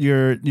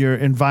your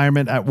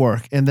environment at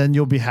work, and then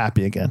you'll be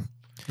happy again.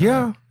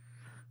 Yeah.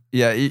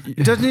 Yeah.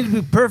 It doesn't need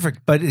to be perfect,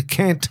 but it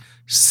can't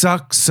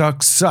suck.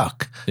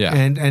 Yeah.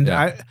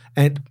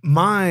 And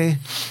my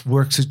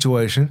work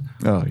situation.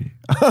 Oh,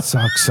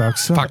 suck.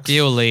 Fuck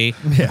you, Lee.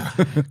 Yeah.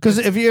 Because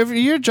if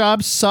your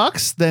job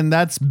sucks, then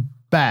that's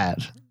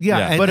bad.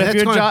 Yeah, but if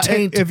your job,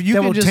 if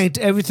you will taint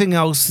everything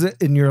else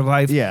in your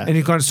life, and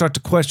you're going to start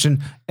to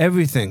question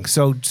everything.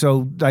 So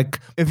like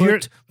if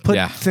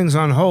put things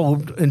on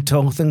hold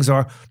until things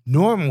are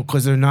normal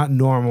because they're not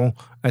normal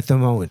at the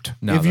moment.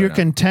 No, if you're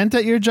content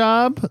at your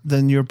job,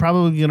 then you're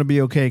probably going to be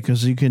okay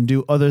because you can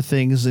do other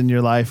things in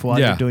your life while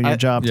you're doing your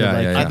job.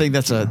 I think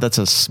that's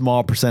a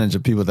small percentage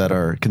of people that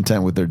are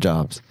content with their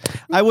jobs.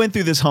 I went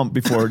through this hump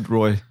before,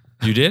 Roy.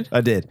 You did?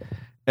 I did.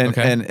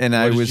 And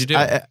I was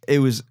it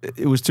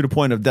was to the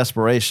point of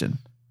desperation.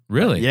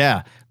 Really?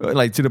 Yeah,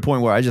 like to the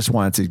point where I just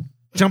wanted to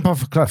jump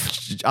off a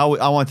cliff. I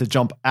wanted to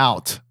jump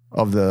out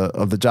of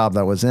the job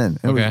that I was in.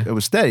 And Okay. it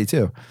was steady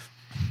too.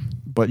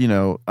 But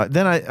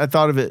then I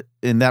thought of it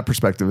in that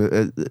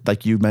perspective,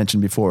 like you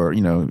mentioned before.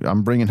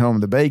 I'm bringing home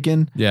the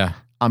bacon. Yeah.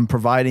 I'm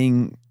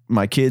providing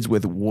my kids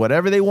with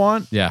whatever they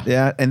want.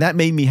 Yeah. And that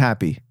made me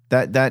happy.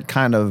 That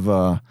kind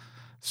of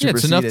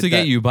It's enough to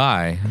get you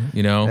by.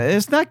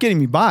 It's not getting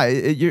me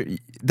by.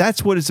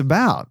 That's what it's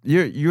about.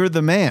 You're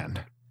the man.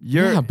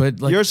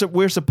 But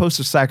we're supposed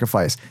to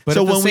sacrifice. But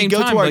so at the when we same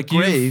go time, to our like,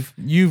 grave,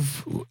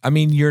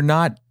 you're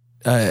not.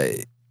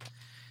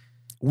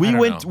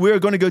 we're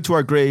going to go to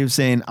our grave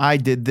saying, I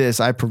did this,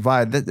 I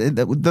provide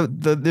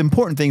the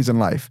important things in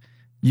life.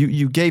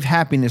 You gave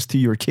happiness to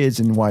your kids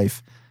and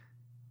wife.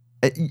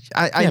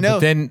 I know. But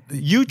then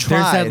you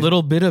tried. There's that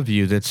little bit of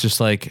you that's just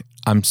like,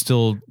 I'm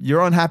still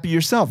You're unhappy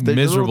yourself. The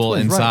little miserable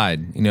twins, right.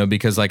 inside,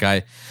 because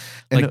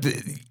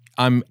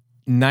I'm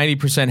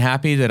 90%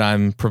 happy that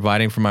I'm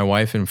providing for my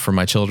wife and for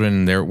my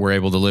children, and we're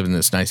able to live in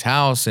this nice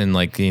house, and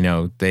they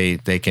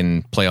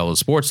can play all the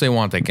sports they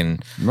want. They can,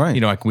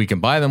 Right. we can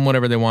buy them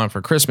whatever they want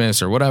for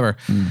Christmas or whatever.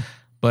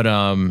 But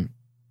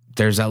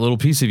there's that little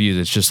piece of you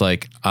that's just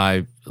like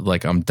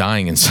I'm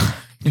dying inside.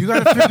 You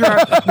got to figure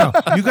out.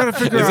 No, you got to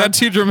figure out. Is that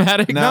too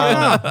dramatic? No.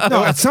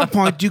 At some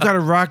point, you got to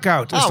rock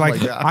out. It's my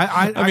God.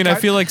 I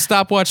feel like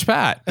stopwatch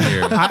Pat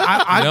here.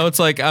 It's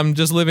like I'm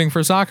just living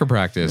for soccer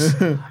practice.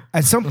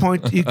 At some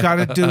point, you got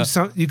to do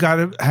some. You got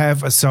to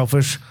have a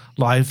selfish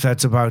life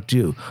that's about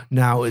you.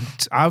 Now,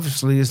 it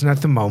obviously isn't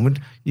at the moment.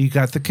 You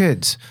got the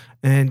kids,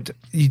 and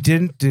you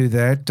didn't do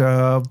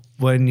that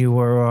when you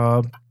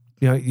were.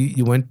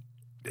 You went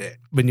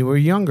when you were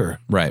younger.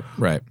 Right.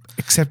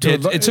 Except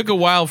it took a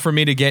while for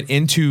me to get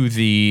into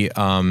the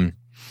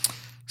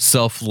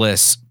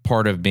selfless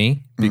part of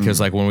me, because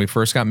like when we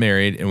first got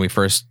married and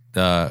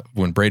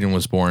when Braden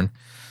was born,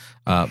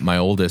 my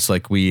oldest, I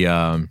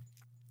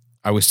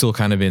was still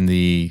kind of in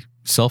the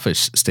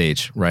selfish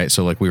stage, right?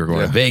 So like we were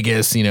going to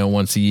Vegas,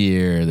 once a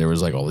year. There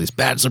was like all these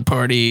bachelor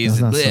parties.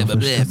 That's not and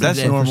selfish. That's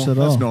At normal. all.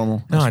 That's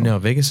normal. No, I know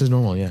Vegas is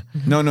normal. Yeah.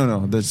 No.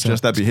 That's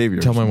just that behavior.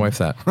 Tell my wife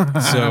that.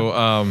 So,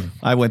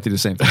 I went through the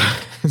same thing.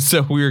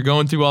 so we were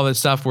going through all this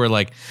stuff where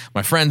like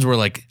my friends were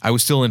like, I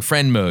was still in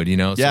friend mode, So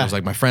Yeah, it was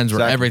like my friends were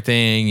exactly.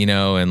 everything,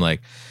 and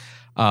like,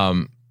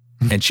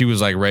 and she was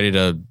like ready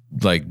to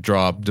like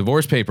draw up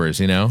divorce papers,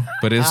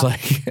 but it's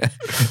like,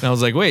 and I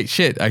was like, wait,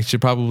 shit, I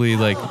should probably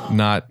like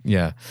not,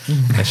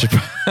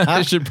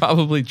 I should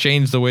probably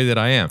change the way that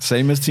I am.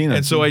 Same as Tina.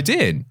 And so I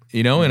did,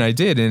 and I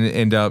did.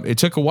 And it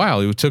took a while.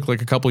 It took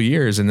like a couple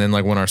years. And then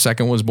like when our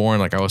second was born,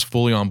 like I was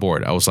fully on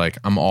board. I was like,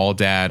 I'm all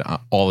dad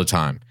all the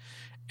time.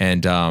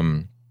 And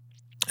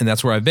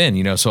that's where I've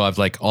been, so I've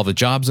like all the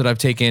jobs that I've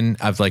taken,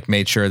 I've like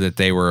made sure that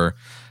they were,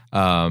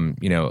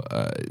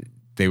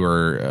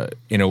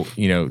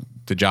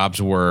 the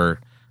jobs were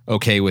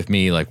okay with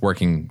me, like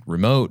working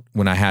remote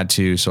when I had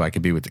to, so I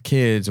could be with the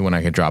kids and when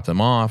I could drop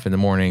them off in the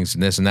mornings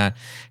and this and that.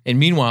 And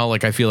meanwhile,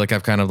 like I feel like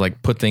I've kind of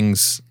like put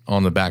things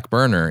on the back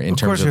burner in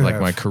terms of like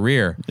my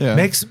career. Yeah.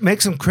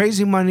 Make some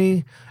crazy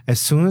money as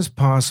soon as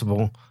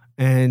possible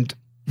and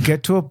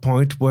get to a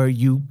point where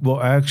you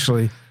will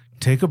actually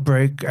take a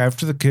break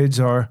after the kids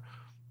are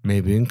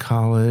maybe in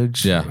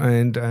college. Yeah.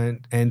 And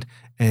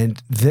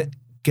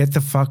get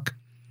the fuck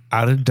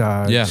out of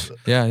Dodge.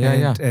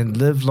 Yeah. And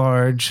live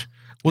large.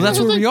 Well, that's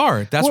where we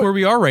are. That's where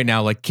we are right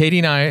now. Like Katie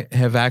and I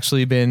have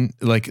actually been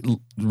like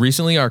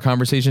recently our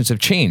conversations have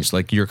changed.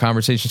 Like your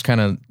conversations kind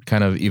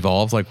of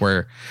evolved, like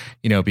where,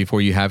 before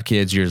you have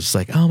kids, you're just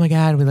like, oh my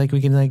God,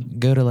 we can like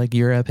go to like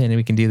Europe and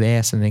we can do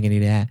this and they can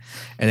do that.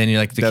 And then you're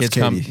like, the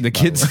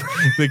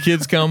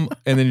kids come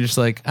and then you're just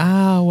like,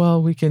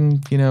 well, we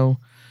can,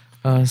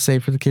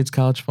 save for the kids'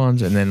 college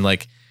funds. And then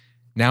like,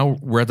 now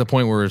we're at the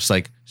point where it's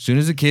like, as soon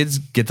as the kids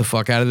get the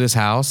fuck out of this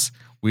house,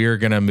 we are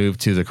going to move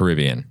to the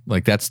Caribbean.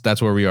 Like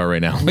that's where we are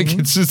right now. Like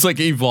it's just like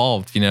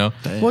evolved,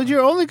 Well, you're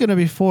only going to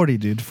be 40,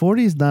 dude.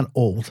 40 is not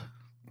old.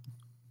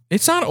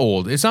 It's not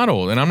old.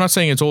 And I'm not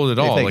saying it's old at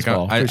all. thanks, Like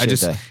Paul. I Appreciate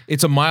just, that.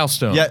 it's a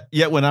milestone.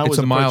 Yet when I was It's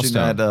a approaching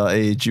milestone. that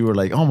age, you were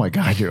like, "Oh my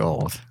God, you're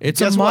old." It's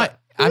Guess what?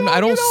 I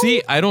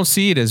don't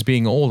see it as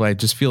being old. I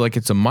just feel like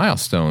it's a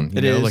milestone. You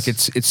It know? is. Like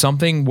it's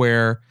something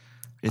where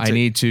I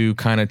need to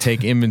kind of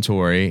take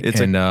inventory,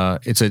 it's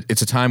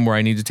a time where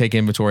I need to take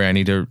inventory. I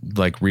need to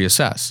like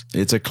reassess.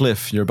 It's a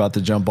cliff. You're about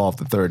to jump off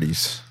the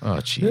 30s. Oh,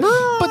 jeez.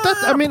 But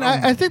that's,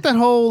 I think that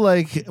whole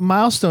like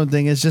milestone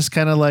thing is just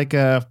kind of like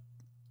you're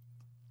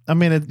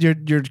kind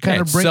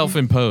of bringing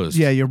self-imposed.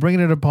 Yeah, you're bringing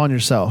it upon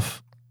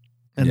yourself,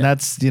 and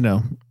that's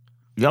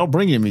Y'all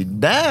bringing me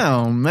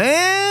down,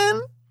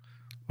 man.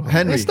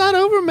 Henry, it's not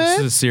over, man. This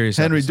is a serious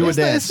Henry, episode. do a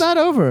dance. It's not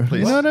over. Please.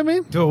 You know what I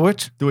mean? Do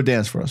it. Do a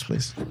dance for us,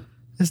 please.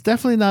 It's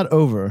definitely not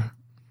over.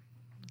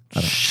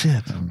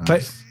 Shit.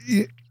 But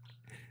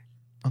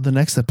On the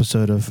next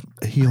episode of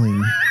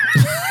Healing,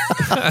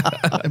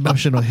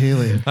 Emotional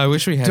Healing, I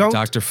wish we had Don't-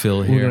 Dr. Phil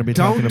we're here. going to be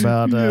talking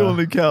about.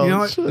 the couch. you know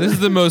what? This is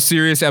the most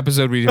serious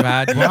episode we've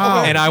had,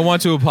 Wow. and I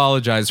want to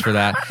apologize for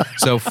that.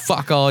 So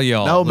fuck all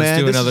y'all. No, Let's man,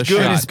 do this another is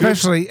good.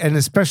 shot. And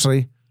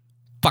especially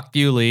Fuck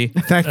you, Lee.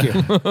 Thank you.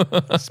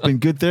 It's been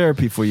good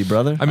therapy for you,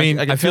 brother. I mean,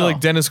 can I feel tell. like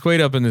Dennis Quaid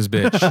up in this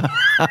bitch.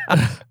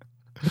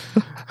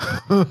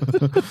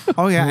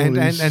 Oh yeah, and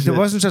Holy it shit.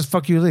 wasn't just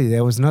fuck you, Lee.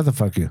 There was another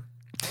fuck you.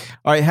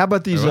 All right, how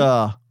about these?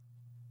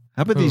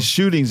 How about these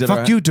shootings that Fuck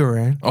are? you,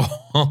 Duran.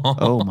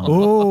 Oh my!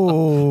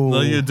 Oh,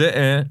 No, you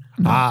didn't.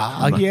 yeah.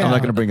 I'm not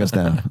going to bring us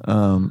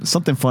down.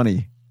 Something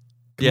funny.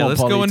 Come on,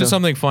 Let's go into Paulito.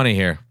 something funny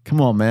here. Come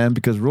on, man,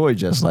 because Roy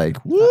just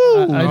like woo.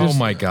 Oh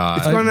my God.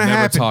 It's gonna Never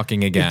happen.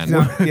 talking again.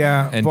 No,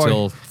 yeah,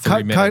 Until boy.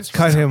 3 minutes.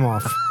 Cut him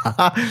off.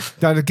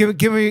 Donna,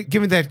 give me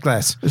that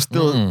glass.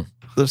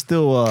 They're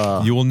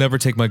still You will never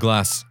take my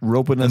glass.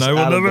 roping us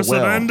out of the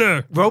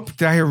well. Rope?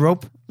 Did I hear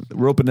rope?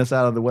 Roping us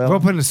out of the well.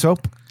 Rope in the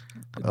soap?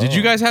 Did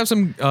you guys have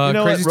some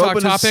know crazy what? talk Roping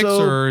is topics,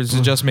 so- or is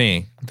it just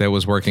me that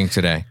was working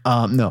today?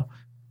 No.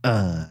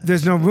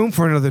 There's no room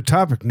for another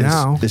topic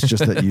now. It's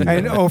just that you.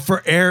 And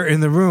for air in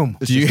the room.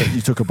 It's just that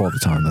you took up all the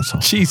time. That's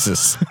all.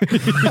 Jesus. All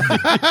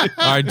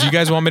right. Do you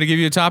guys want me to give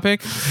you a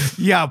topic?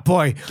 Yeah,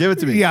 boy. Give it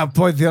to me. Yeah,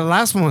 boy. The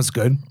last one was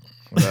good.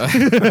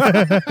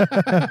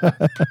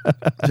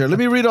 Here, let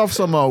me read off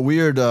some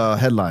weird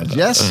headlines.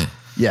 Yes.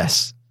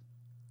 Yes.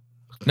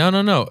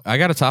 No. I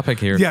got a topic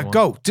here. Yeah,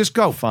 go. Just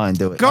go. Fine.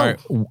 Do it. Go. All right.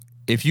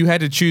 If you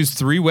had to choose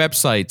 3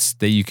 websites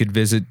that you could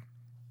visit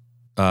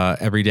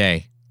every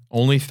day,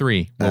 only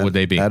 3, what would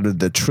they be? Out of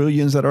the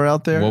trillions that are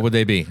out there, What would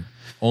they be?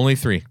 Only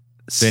 3.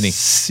 Vinny.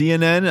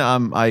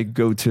 CNN. I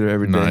go to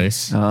every day.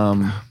 Nice.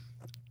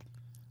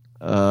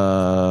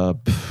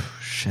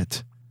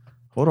 Shit.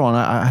 Hold on.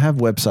 I have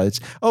websites.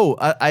 Oh,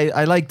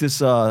 I like this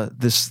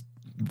this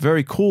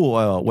very cool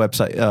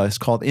website. It's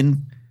called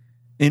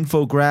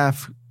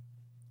Infograph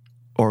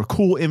or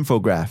Cool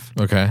Infograph,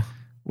 Okay.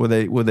 where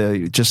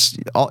they just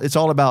it's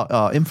all about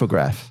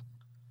infograph.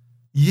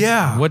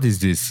 Yeah. What is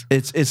this?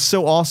 It's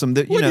so awesome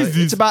that What is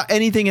this? it's about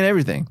anything and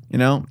everything. You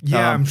know.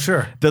 Yeah, I'm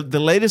sure. The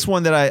latest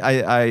one that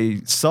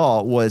I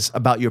saw was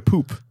about your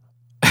poop,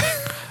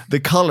 the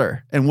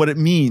color and what it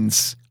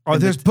means. Oh,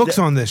 And there's books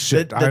on this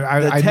shit. the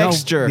I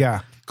texture. know. Yeah.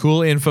 Cool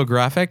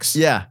infographics?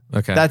 Yeah.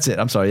 Okay. That's it.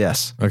 I'm sorry.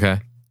 Yes. Okay.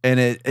 And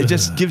it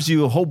just gives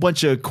you a whole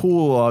bunch of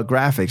cool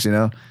graphics. You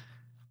know,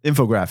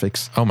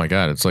 infographics. Oh my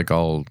God. It's like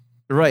all.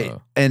 Right.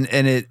 And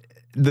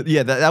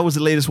that was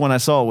the latest one I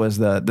saw was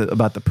the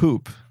about the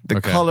poop, the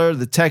Okay. color,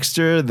 the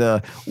texture,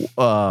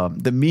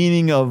 the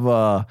meaning of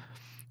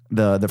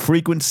the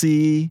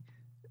frequency.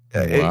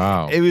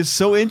 Wow. It was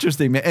so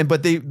interesting, man.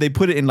 But they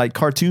put it in like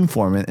cartoon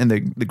form, in the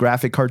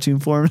graphic cartoon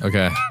form.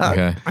 Okay.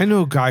 Okay. I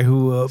know a guy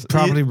who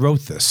probably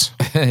wrote this.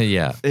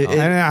 Yeah.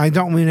 And I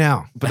don't mean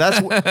now. But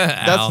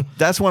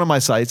that's one of my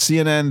sites.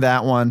 CNN,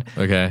 that one.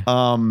 Okay.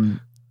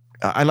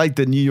 I like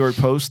the New York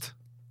Post.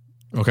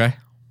 Okay.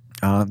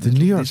 The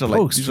New York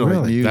Post,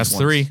 really? news That's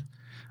ones. 3.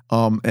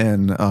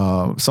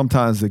 And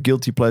sometimes the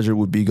guilty pleasure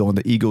would be going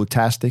to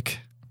Egotastic.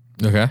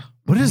 Okay.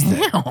 What is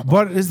that?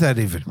 What is that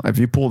even? If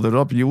you pulled it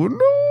up, you would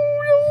know.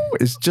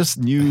 It's just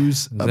news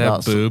Is that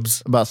about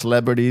boobs? about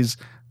celebrities,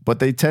 but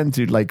they tend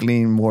to like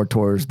lean more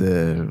towards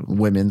the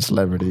women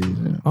celebrities. You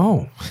know.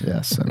 Oh.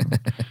 Yes, and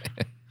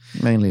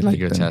mainly like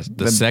Ego test.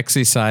 The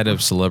sexy side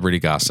of celebrity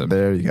gossip.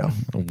 There you go.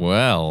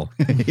 Well,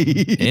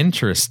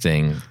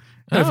 interesting.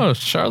 Oh,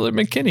 Charlotte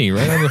McKinney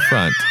right on the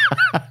front.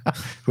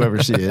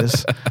 Whoever she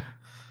is.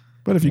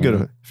 But if you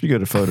go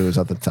to photos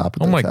at the top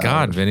of Oh the my tab-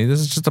 God, Vinny, this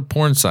is just a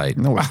porn site.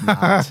 No, it's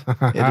not.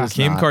 It is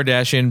Kim not.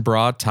 Kardashian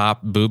bra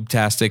top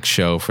boobtastic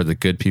show for the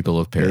good people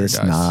of paradise.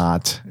 It's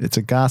not. It's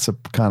a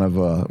gossip kind of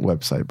a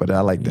website, but I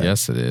like that.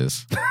 Yes, it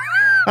is.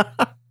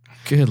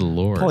 Good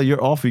Lord. Paul,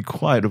 you're awfully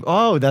quiet.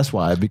 Oh, that's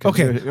why. Because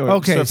Okay. you're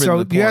Okay. surfing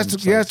So the you porn asked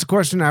sites. a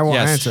question. I will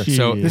Yes. answer.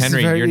 So, This is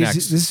Henry, very you're easy. next.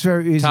 This is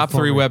very easy. Top for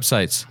 3 me.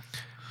 websites.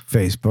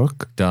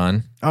 Facebook,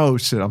 Done. Oh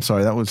shit! I'm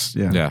sorry. That was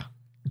Yeah.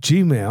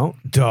 Gmail.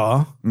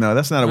 Duh. No,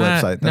 that's not a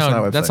website. That's not a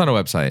website. That's not a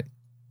website.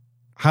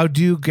 How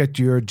do you get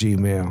your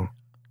Gmail?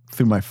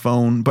 Through my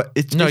phone, but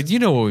it's No, just, you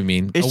know what we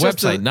mean. A it's just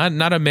website, a-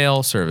 not a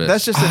mail service.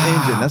 that's just an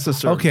engine. That's a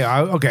service.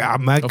 Okay. I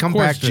might of come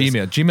course, back to this.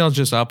 Gmail. Gmail's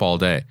just up all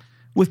day.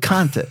 With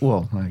content.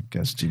 Well, I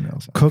guess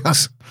Gmail's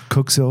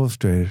Cooks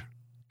Illustrated.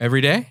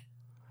 Every day?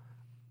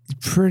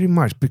 Pretty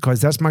much,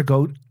 because that's my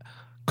goat.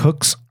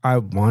 Cooks, I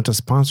want a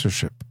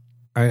sponsorship.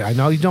 I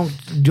know you don't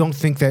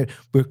think that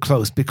we're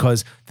close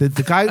because the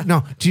guy.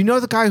 No, do you know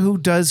the guy who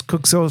does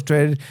Cooks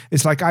Illustrated?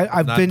 It's like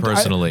I've Not been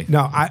personally.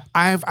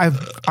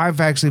 I've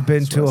actually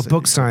been to a book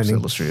Cooks signing,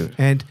 Illustrated.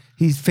 and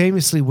he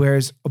famously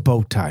wears a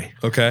bow tie.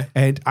 Okay.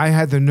 And I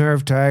had the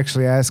nerve to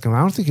actually ask him. I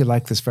don't think you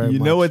like this very much. You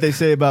know what they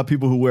say about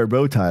people who wear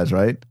bow ties,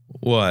 right?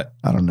 What?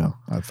 I don't know.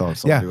 I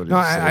thought Yeah, somebody would no,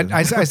 have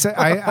I said.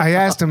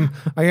 asked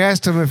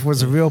him if it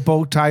was a real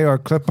bow tie or a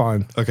clip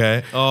on.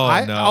 Okay.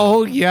 Oh,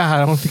 Oh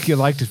yeah, I don't think you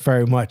liked it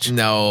very much.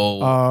 No.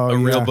 Oh, a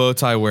real yeah. bow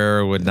tie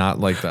wearer would not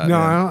like that. No,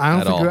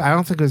 at all. I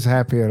don't think it was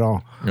happy at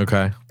all.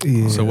 Okay.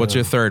 Yeah. So what's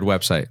your third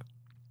website?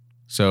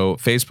 So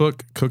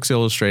Facebook, Cooks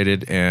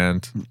Illustrated,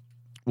 and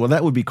Well,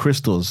 that would be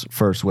Crystal's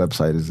first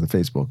website is the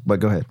Facebook. But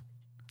go ahead.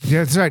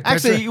 Yeah, that's right.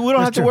 That's Actually, right. we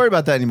don't That's have to true. worry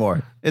about that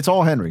anymore. It's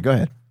all Henry. Go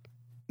ahead.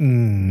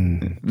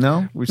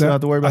 No, we still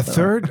have to worry about a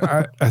third.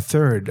 A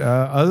third.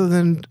 Other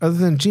than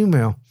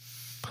Gmail.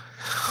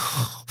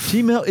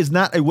 Gmail is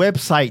not a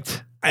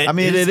website. I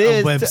mean, is it a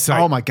is. website.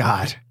 Oh my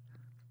God.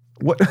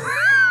 What?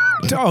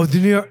 Oh, the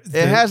New York.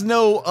 It has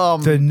no.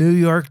 The New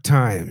York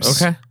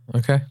Times.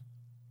 Okay.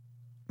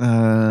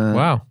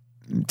 Wow.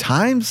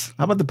 Times?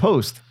 How about the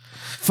Post?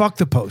 Fuck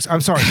the Post.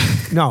 I'm sorry.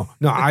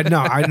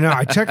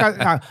 I check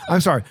out.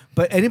 I'm sorry,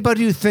 but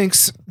anybody who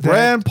thinks that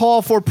Rand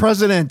Paul for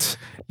president.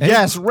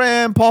 Yes,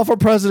 Rand Paul for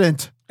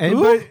president.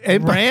 anybody,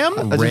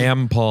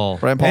 Ram Paul.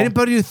 Rand Paul.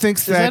 anybody who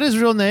thinks Is that his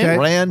real name?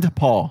 Rand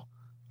Paul.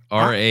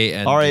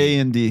 R-A-N.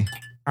 R-A-N-D.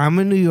 I'm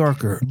a New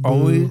Yorker,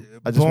 always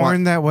I just born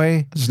want- that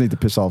way, I just need to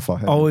piss off.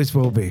 always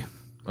will be.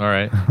 All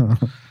right. All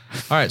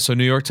right. So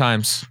New York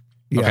Times.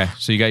 Yeah. Okay.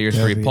 So you got your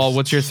three. it Paul, is.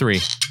 w's your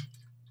three?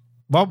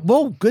 Well,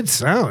 whoa, good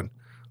sound.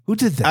 Who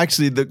did that?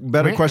 Actually, the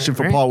better question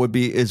for Paul would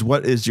be: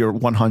 what is your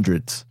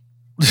 100s?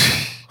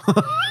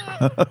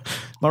 Am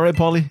I right,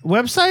 Paulie?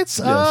 Websites?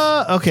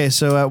 Yes. Okay,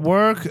 so at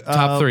work.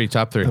 Top three.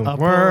 Top three. I'll pull up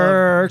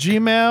Work.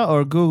 Gmail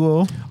or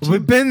Google.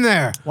 We've been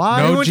there.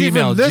 Why? No weren't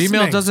even Gmail.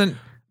 listening. Gmail doesn't.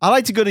 I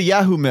like to go to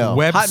Yahoo Mail.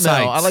 Websites.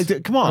 Hotmail. I like to.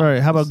 Come on. All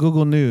right, how about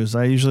Google News?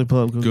 I usually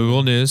pull up Google.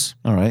 Google News.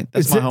 All right.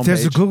 That's Is my it-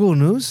 there's a homepage. Google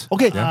News.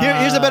 Okay.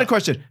 Here's a better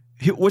question.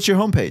 What's your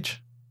homepage?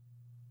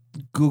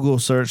 Google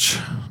search.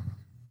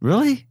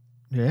 Really?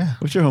 Yeah.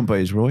 What's your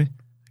homepage, Roy?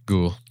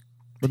 Google.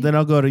 But then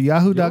I'll go to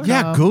yahoo.com.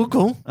 Yeah,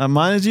 Google.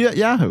 Mine is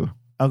Yahoo.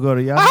 I'll go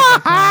to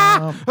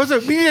yahoo.com. What's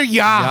it? We need a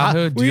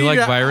Yahoo. Do you like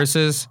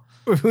viruses?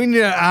 We need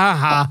a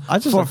I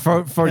just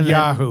for And then-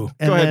 Yahoo.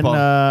 And Go ahead, then,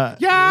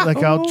 Paul.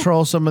 like I'll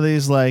troll some of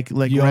these like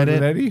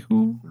Reddit,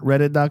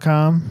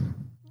 reddit.com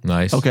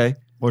Nice. Okay.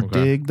 or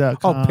Okay. dig.com.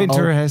 Oh,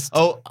 Pinterest.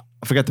 Oh,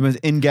 I forgot to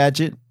mention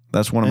Engadget.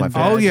 That's one of my Engadget.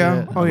 favorites. Oh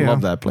yeah. Oh I yeah.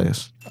 love that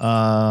place.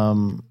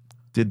 Um,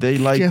 Did they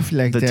like Gift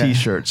like the that.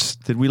 T-shirts?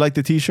 Did we like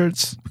the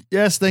T-shirts?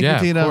 yes, thank Yeah,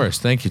 you, Tina. of course.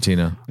 Thank you,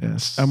 Tina.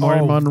 Yes. I'm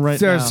wearing one right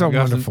they're now. so You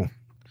guys- wonderful.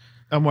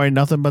 I'm wearing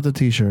nothing but the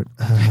t-shirt.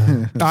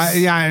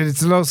 Yeah,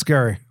 it's a little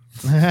scary.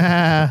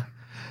 Whatever.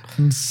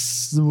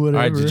 All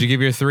right. Did you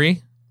give your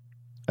three?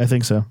 I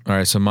think so. All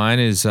right. So mine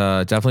is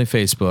definitely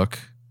Facebook.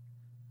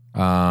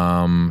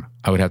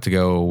 I would have to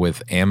go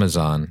with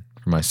Amazon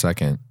for my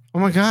second. Oh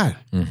my god.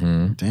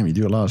 Mm-hmm. Damn, you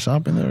do a lot of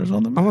shopping there or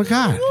something? Oh my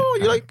god. Oh,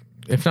 you like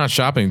If not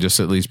shopping, just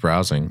at least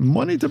browsing.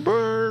 money to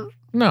burn?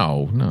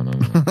 No.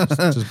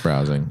 just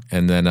browsing.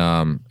 And then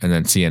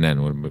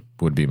CNN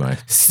would be my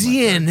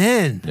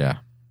CNN. yeah.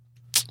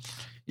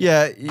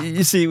 Yeah,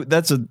 you see,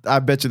 I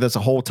bet you that's a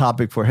whole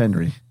topic for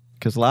Henry,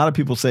 because a lot of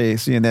people say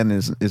CNN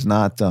is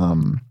not.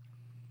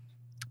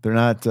 They're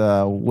not.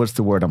 What's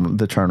the word?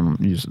 The term I'm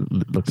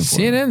looking for.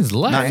 CNN's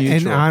left. Not An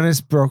neutral.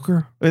 honest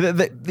broker.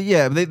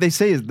 They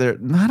say they're.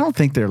 I don't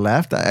think they're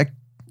left. I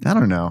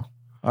don't know.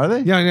 Are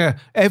they? Yeah.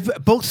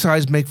 Both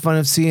sides make fun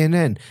of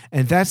CNN,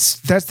 and that's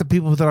the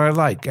people that I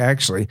like.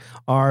 Actually,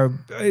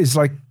 is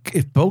like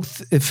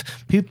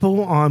if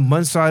people on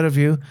one side of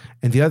you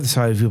and the other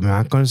side of you, I'm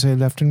not going to say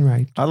left and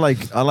right. I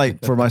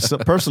like for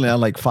myself personally. I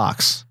like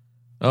Fox.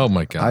 Oh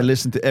my god. I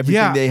listen to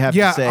everything they have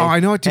yeah. to say. Oh,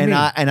 I know what you mean.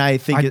 I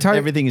think I tell you-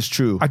 everything is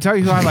true. I tell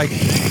you who I like.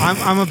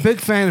 I'm a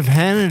big fan of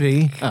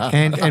Hannity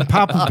and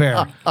Papa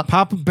Bear.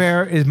 Papa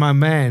Bear is my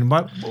man.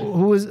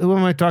 Who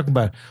am I talking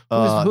about?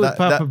 Who is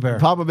Papa Bear?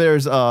 Papa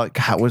Bear's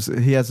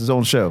he has his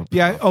own show.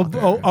 Yeah.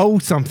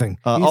 Something.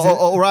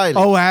 O'Reilly.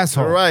 Oh,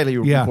 asshole. O'Reilly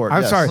Yeah. report.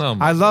 I'm yes. sorry. Oh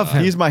my I love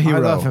him. He's my hero.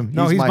 I love him.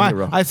 No, He's he's my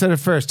hero. I said it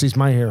first. He's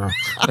my hero.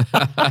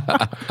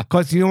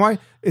 Because you know why?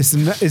 It's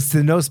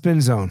the no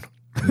spin zone.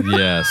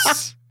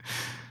 Yes.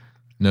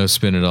 No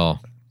spin at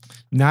all.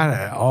 Not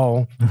at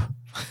all.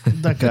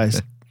 That guy's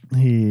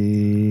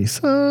he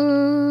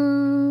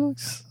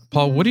sucks.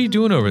 Paul, what are you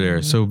doing over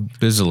there so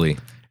busily?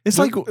 It's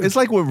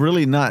like we're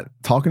really not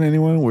talking to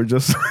anyone. We're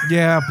just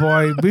Yeah,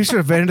 boy. We should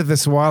have ended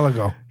this a while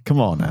ago. come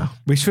on now.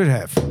 We should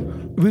have.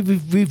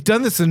 We've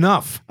done this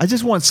enough. I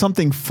just want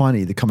something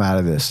funny to come out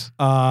of this.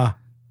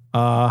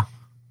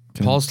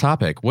 Paul's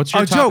topic. What's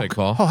your A topic, joke.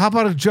 Paul? Oh, how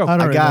about a joke? I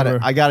don't I got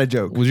remember. it. I got a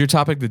joke. Was your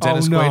topic the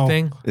Dennis no. Quaid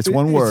thing? It's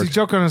one word. Is the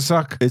joke gonna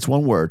suck? It's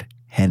one word.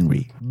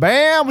 Henry.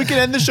 Bam! We can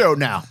end the show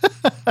now.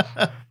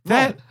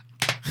 That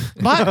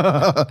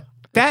what?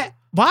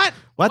 What?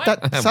 What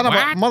that son of a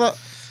What? mother?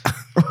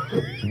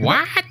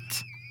 What?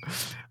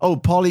 Oh,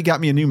 Paulie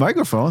got me a new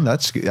microphone.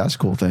 That's a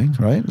cool thing,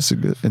 right? That's a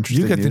good,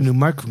 interesting. You get the news. new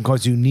microphone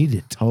because you need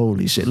it.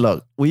 Holy shit!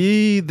 Look,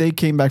 they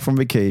came back from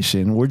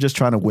vacation. We're just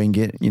trying to wing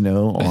it,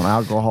 on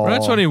alcohol. We're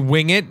not trying to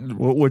wing it.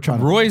 We're trying.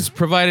 Roy's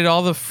provided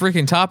all the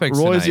freaking topics.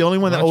 Roy's tonight. the only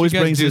one Why that don't always you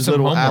guys brings do his some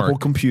little homework? Apple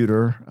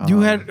computer. You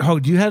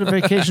had a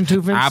vacation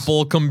too, Vince?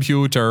 Apple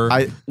computer.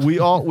 We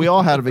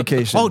all had a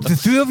vacation. Oh, the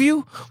three of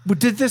you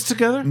did this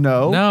together?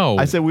 No.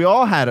 I said we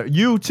all had it.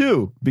 You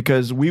too,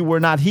 because we were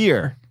not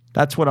here.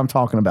 That's what I'm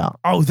talking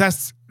about. Oh,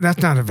 that's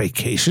not a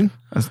vacation.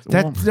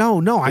 That's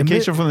No. I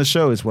vacation from the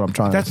show is what I'm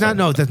trying to say.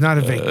 That's not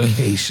a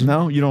vacation.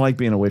 No, you don't like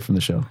being away from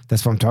the show.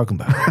 That's what I'm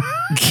talking about.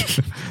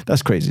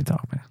 That's crazy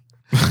talk, man.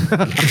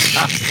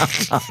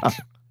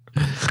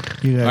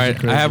 You guys all are right,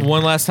 crazy. I have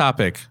one last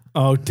topic.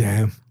 Oh,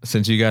 damn.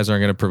 Since you guys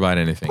aren't going to provide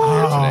anything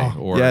here today,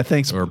 or Yeah,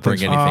 thanks. or bring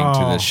Thanks. anything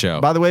to this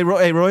show. By the way,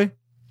 Roy,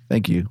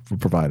 thank you for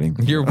providing.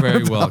 You're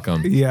very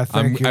welcome. Yeah,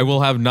 thank you. I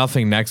will have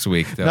nothing next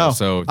week though. No,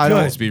 so I don't.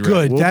 let's be ready.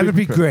 Good. We'll That'd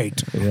be be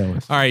great. Yeah,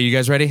 All right, you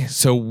guys ready?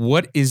 So,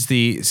 what is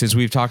since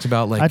we've talked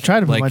about like I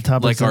tried to put like, my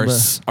topics like on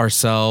the-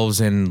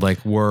 ourselves and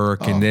like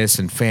work and this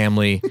and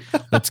family.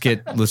 let's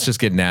just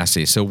get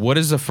nasty. So, what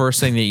is the first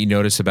thing that you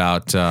notice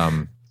about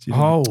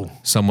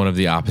someone of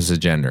the opposite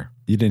gender?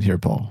 you didn't hear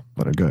Paul,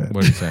 but go ahead.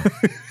 What did you say?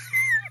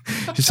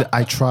 She said,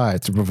 "I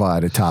tried to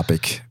provide a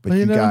topic, but Well,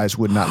 you you know- guys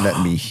would not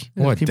let me."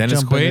 What, Keep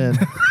Dennis jumping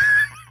Quaid?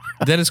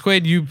 in. Dennis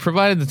Quaid, you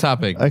provided the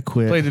topic. I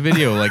quit. Played the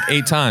video like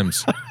 8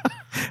 times.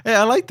 Hey,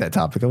 I like that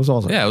topic. That was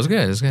awesome. Yeah, it was good.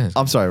 It was good.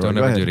 I'm sorry. Don't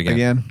Roy, go ever ahead. do it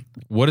again.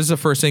 What is the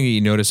first thing that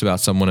you notice about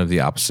someone of the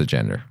opposite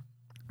gender?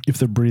 If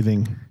they're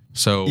breathing.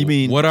 So, You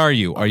mean- what are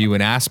you? Are you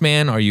an ass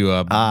man? Are you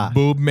a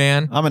boob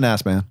man? I'm an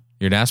ass man.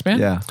 You're an ass man?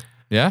 Yeah.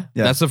 Yeah?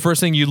 Yeah. That's the first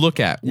thing you look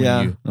at when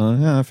Yeah. you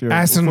Yeah. If you're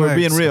Ass and if we're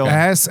legs. being real.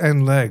 Ass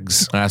and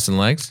legs. ass and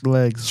legs?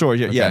 Legs. Sure.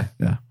 Yeah. Okay.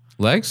 Yeah.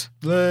 Legs?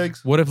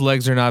 Legs. What if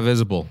legs are not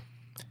visible?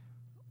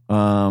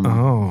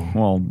 Oh.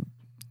 Well,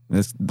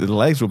 the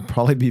legs would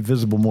probably be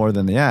visible more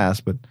than the ass,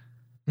 but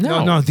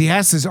No, the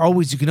ass is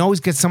always, you can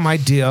always get some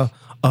idea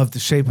of the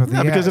shape of the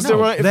ass. because if they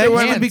were- if Legs they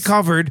were- would be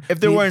covered.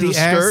 if they're wearing a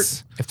skirt-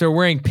 ass, If they're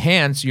wearing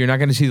pants, you're not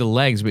going to see the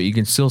legs, but you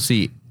can still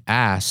see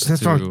ass.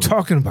 that's what I'm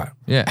talking about.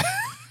 Yeah.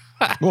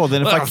 well,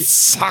 then if I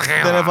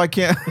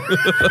can't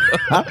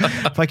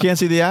if I can't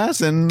see the ass,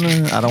 then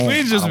I don't. Can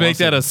we just make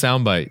that a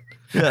soundbite?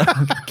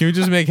 Can we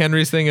just make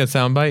Henry's thing a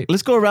soundbite?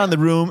 Let's go around the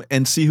room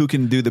and see who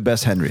can do the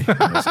best Henry.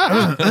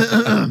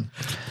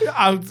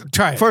 I'll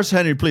try it. First,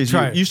 Henry, please.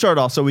 Try it. You start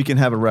off so we can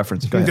have a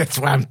reference. Go ahead. That's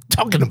what I'm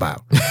talking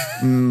about.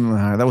 All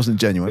right, that wasn't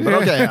genuine, but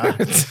okay.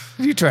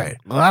 You try it.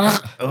 What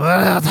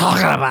are you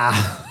talking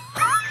about?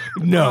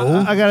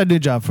 No. I got a new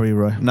job for you,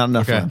 Roy. Not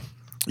enough. Okay. Fun.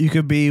 You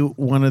could be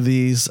one of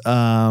these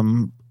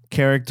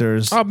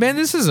characters Oh, man,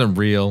 this isn't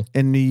real.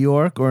 in New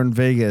York or in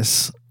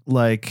Vegas,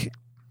 like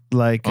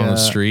On the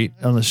street?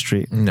 On the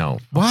street. No.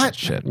 What?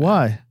 Shit.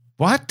 Why?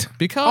 What?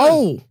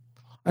 Because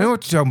I know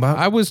what you're talking about.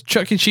 I was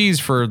Chuck E. Cheese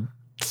for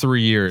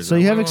 3 years. So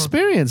you have I-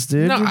 experience,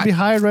 dude. No, You'd be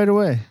hired right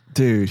away.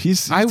 Dude,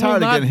 he's I will tired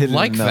of not getting hit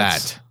like in the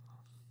nuts. that.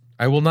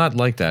 I will not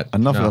like that.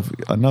 Enough No.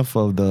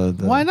 of the.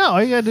 Why not?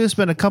 All you gotta do is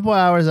spend a couple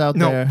hours out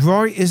no, there.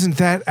 Roy isn't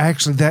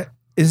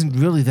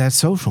really that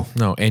social.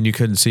 No, and you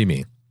couldn't see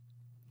me.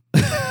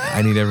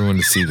 I need everyone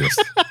to see this.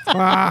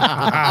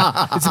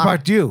 It's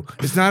about you.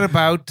 It's not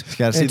about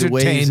gotta see the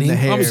waves and the entertaining.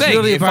 hair. I'm It's saying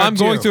really if about I'm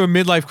going you. through a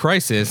midlife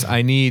crisis,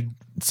 I need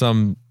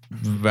some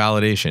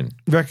validation.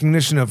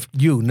 Recognition of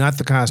you, not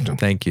the costume.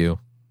 Thank you.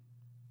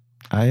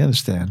 I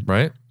understand.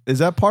 Right? Is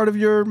that part of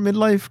your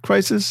midlife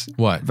crisis?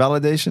 What?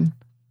 Validation?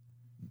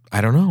 I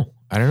don't know.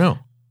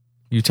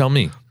 You tell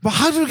me. But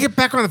how do we get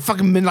back on the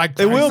fucking midnight?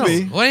 It will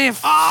be. What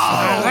if?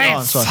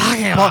 Oh,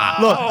 sorry.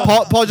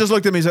 Paul just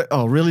looked at me and said,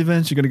 "Oh, really,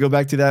 Vince? You're going to go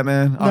back to that,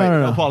 man?" All right,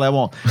 no. Paul, I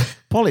won't.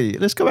 Paulie,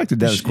 let's go back to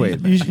Dennis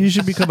Quaid. man. You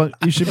should become a.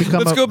 You should become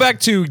Let's a. go back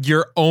to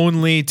your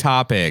only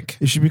topic.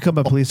 You should become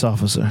a police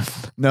officer.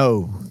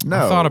 No. I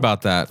thought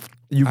about that.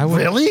 You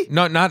really?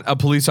 No, not a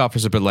police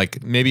officer, but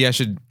like maybe I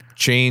should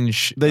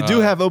change. They do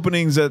have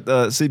openings at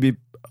CB.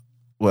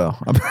 Well,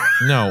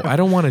 No, I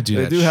don't want to do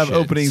they that. do have shit.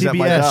 openings at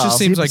my CBS. job. Just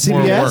seems like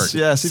more CBS? work.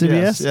 Yeah, CBS.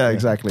 CBS? Yeah,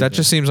 exactly. That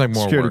just seems like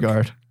more security work.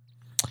 guard.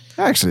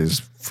 Actually,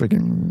 it's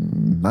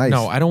freaking nice.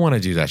 No, I don't want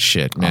to do that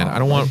shit, man. I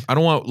don't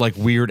want like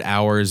weird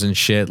hours and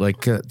shit.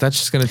 Like that's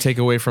just gonna take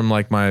away from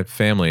like my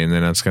family, and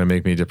then that's gonna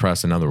make me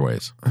depressed in other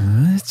ways.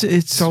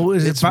 it's So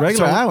it's it's about,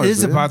 regular hours. It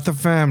is dude. about the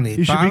family.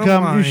 You should Bottom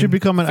become. You line. should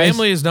become an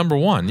Family is number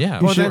one. Yeah,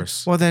 of Well then,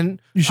 course.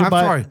 You should I'm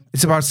buy- sorry.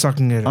 It's about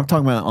sucking it I'm up.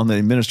 talking about on the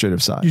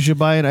administrative side. You should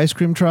buy an ice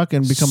cream truck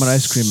and become an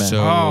ice cream man.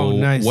 So Oh,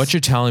 nice. what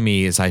you're telling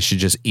me is I should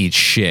just eat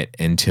shit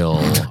until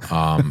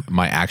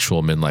my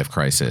actual midlife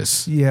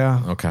crisis.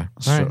 Yeah. Okay.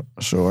 All right.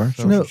 Sure.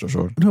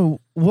 No,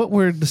 what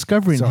we're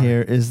discovering Sorry.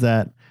 here is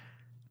that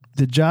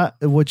the job,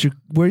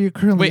 where you're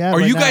currently Wait, at. are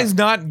right you now guys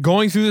not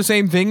going through the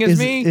same thing as is-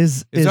 me?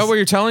 is- that is- what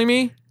you're telling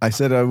me? I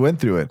said I went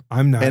through it.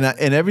 I'm not.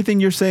 And everything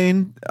you're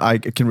saying, I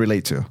can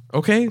relate to.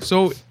 Okay,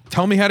 so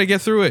tell me how to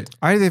get through it.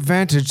 I had the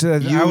advantage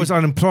that I was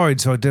unemployed,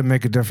 so it didn't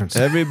make a difference.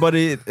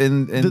 Everybody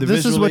individually.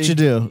 This is what you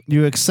do.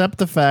 You accept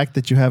the fact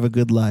that you have a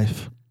good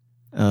life.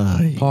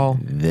 Paul,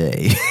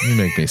 They. you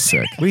make me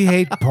sick. We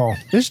hate Paul.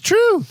 It's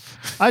true.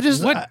 I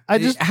just. What? I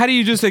just. How do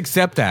you just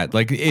accept that?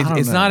 Like it's know,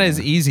 not man. as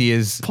easy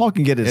as Paul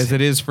can get his. as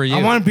it is for you.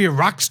 I want to be a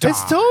rock star.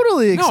 It's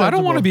totally no, acceptable. I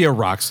don't want to be a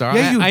rock star.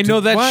 Yeah, you I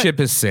know do. that What? ship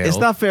has sailed. It's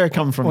not fair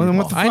coming from Well, you, then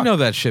what Paul. the I know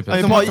that ship I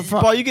has mean,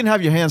 sailed. Paul, you can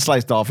have your hand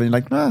sliced off, and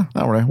you're like,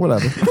 all right,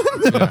 whatever.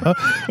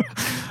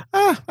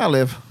 I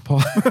live.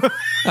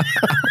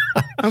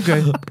 I'm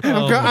good.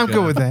 I'm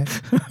good with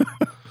that.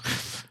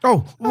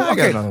 Oh, I got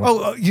okay. another one.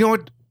 Oh, you know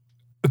what?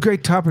 A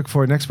great topic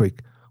for next week.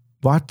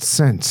 What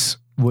sense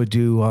would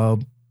you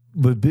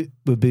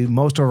would be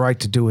most all right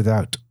to do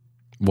without?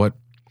 What?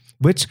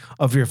 Which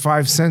of your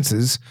 5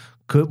 senses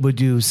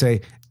would you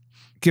say,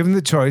 given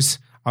the choice,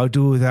 I'll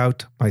do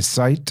without my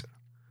sight,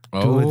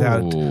 do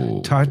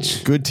without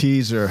touch. Good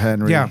teaser,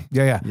 Henry. Yeah.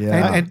 Yeah.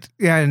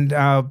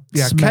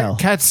 Smell.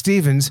 Cat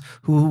Stevens,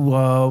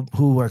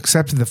 who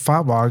accepted the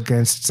fatwa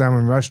against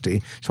Salman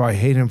Rushdie, so I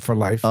hate him for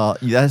life.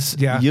 Yes.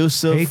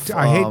 Yusuf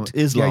I hate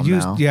Islam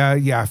now.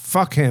 Yeah,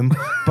 fuck him.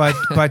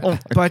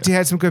 But he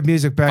had some good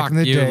music back Fuck in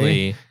the you, day.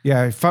 Lee.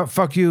 Yeah,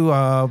 fuck you,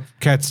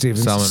 Cat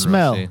Stevens. Salman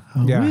Smell.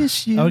 Rushdie. Yeah.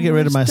 Wish you I would get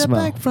rid of my step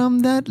smell. back from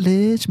that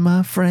ledge,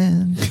 my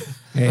friend.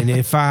 And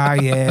if I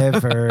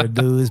ever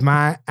lose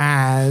my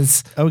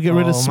eyes, I would get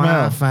rid of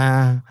smell.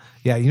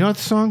 Yeah, you know the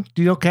song?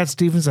 Do you know Cat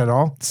Stevens at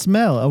all?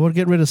 Smell. I would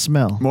get rid of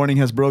smell. Morning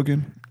has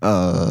broken.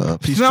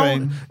 Peace Smell.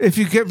 train. If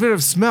you get rid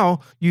of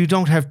smell, you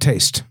don't have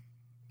taste.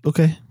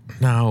 Okay.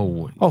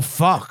 No. Oh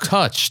fuck!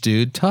 Touch,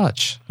 dude.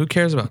 Touch. Who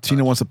cares about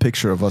Tina wants a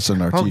picture of us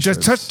in our Oh,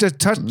 t-shirts. does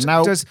touch?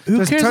 No.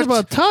 Who cares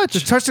about touch?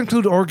 Does touch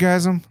include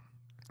orgasm?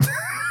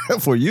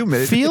 For you,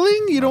 maybe.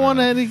 Feeling? You don't want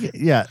any.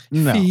 Yeah.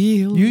 No.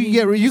 You can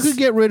get. You could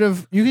get rid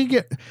of. You can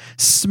get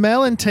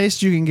smell and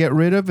taste. You can get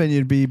rid of, and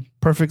you'd be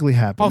perfectly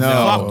happy. Oh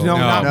fuck! No,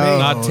 not me.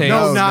 Not taste.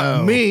 No,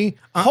 not me.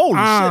 Holy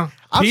shit!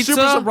 I'm Pizza?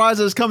 super surprised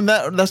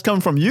that's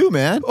coming from you,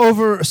 man.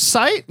 Over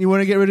sight, you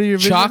want to get rid of your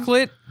vision?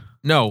 Chocolate?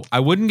 No, I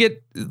wouldn't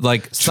get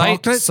like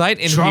sight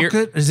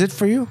Chocolate? Is it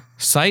for you?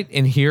 sight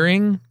and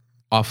hearing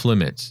off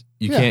limits.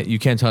 You Yeah.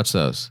 can't touch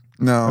those.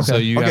 No. So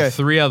you Okay. have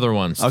 3 other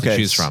ones to Okay.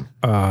 choose from.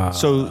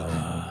 So,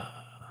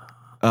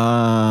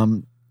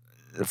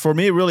 for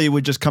me, really, it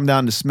would just come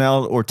down to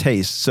smell or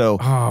taste. So,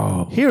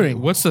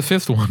 Hearing. What's the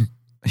 5th one?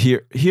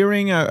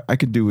 hearing, I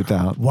could do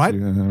without. What? I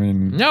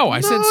mean, No, I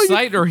said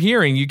sight or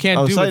hearing. You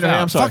can't do sight or hearing,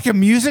 without. I'm sorry. Fucking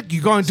music?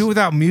 You going to do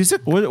without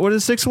music? what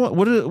is 6 one?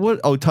 What?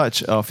 Oh, touch.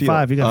 Feel.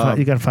 5. You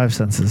got 5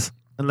 senses.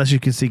 Unless you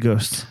can see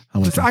ghosts.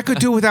 Listen, I could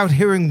do without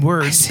hearing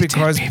words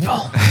because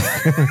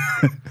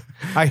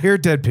I hear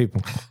dead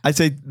people. I'd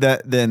say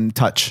that then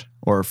touch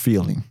or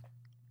feeling.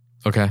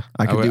 Okay.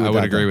 I could do I would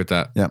without agree that. with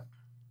that. Yep.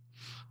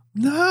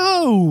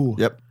 No.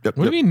 Yep. What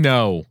do you mean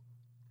no?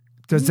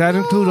 Does that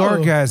include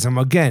orgasm?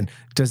 Again,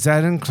 does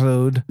that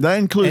include That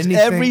includes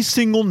anything? every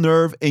single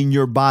nerve in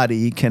your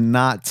body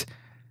cannot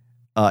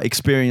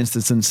experience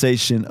the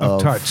sensation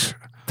of touch?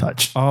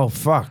 Touch. Oh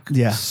fuck!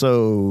 Yeah.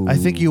 So I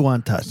think you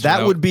want touch.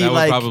 that would be that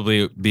like would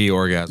probably be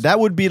orgasm. that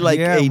would be like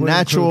Yeah, a it would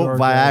natural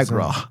include orgasm.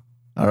 Viagra.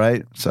 All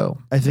right. So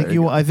I think there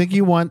you. go. I think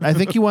you want. I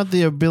think you want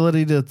the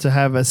ability to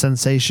have a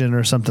sensation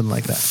or something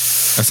like that.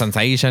 A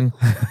sensation.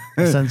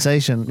 A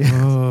sensation.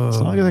 As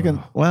long as I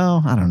can.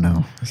 Well, I don't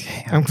know.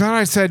 I'm glad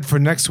I said for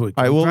next week.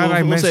 All right. I'm glad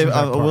I We'll save. mentioned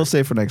that part. We'll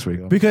save for next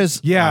week. Because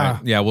Yeah,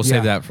 Yeah, we'll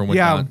save that for when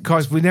Yeah, Don.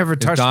 because we never Is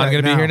touched Don that.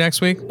 going to be now. here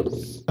next week?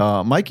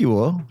 Mikey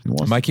will. He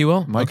wants, Mikey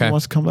will? Mikey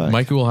wants to come back.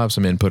 Mikey will have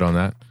some input on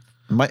that.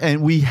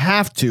 And we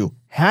have to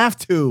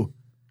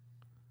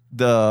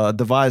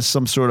devise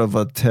some sort of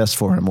a test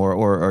for him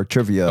or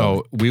trivia.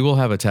 Oh, we will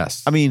have a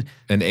test. I mean,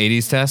 An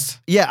 80s test?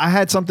 yeah, I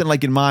had something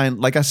like in mind.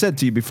 Like I said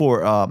to you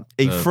before, a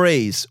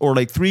phrase or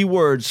like 3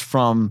 words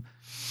from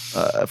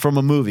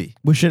a movie.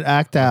 we should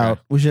act out.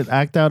 We should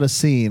act out a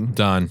scene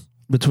Done.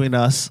 between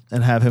us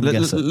and have him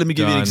guess it. Let me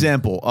give you an Done.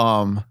 example.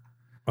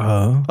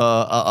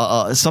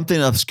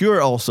 Something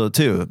obscure also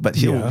too, but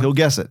he'll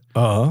guess it.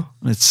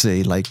 Let's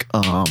see, like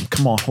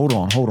come on, hold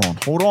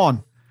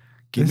on.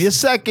 Give me a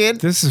second.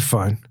 This is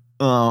fun.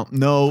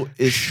 No,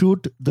 it's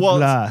Shoot the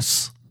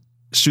glass.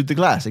 Shoot the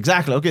glass.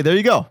 Exactly. Okay, there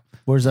you go.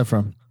 Where's that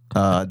from?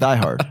 Die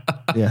Hard.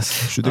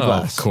 Yes. Shoot the Oh,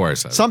 glass. of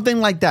course. Something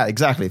like that.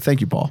 Exactly.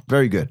 Thank you, Paul.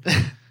 Very good.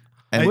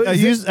 And I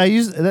use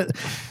that.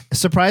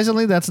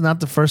 Surprisingly, that's not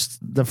the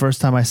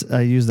first time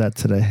I used that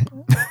today.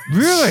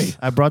 Really?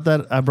 I brought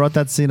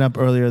that scene up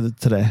earlier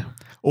today.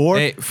 or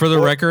Hey, for the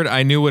record,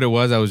 I knew what it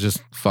was. I was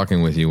just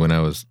fucking with you when I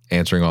was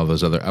answering all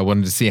those other. I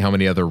wanted to see how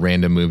many other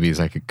random movies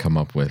I could come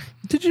up with.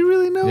 Did you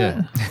really know Yeah.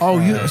 it? Oh,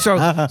 you so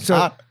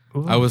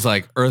I was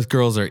like, Earth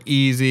Girls are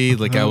easy.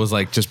 Like, I was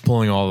like just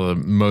pulling all the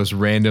most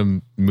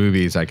random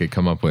movies I could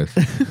come up with.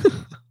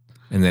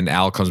 And then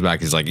Al comes back.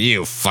 He's like,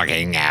 you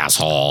fucking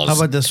assholes. How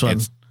about this one?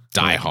 It's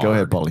Die Hard. go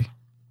ahead, Paulie.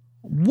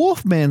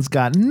 Wolfman's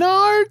got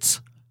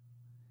nards.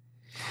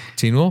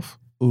 Teen Wolf?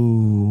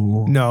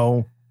 Ooh.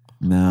 no.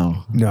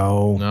 No,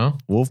 No?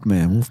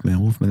 Wolfman.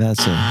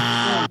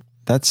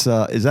 That's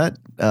is that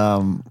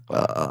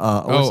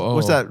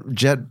what's that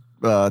jet?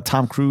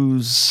 Tom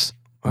Cruise.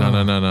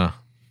 No.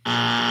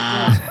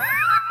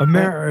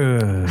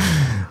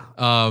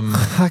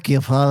 Fuck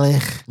you, Polly.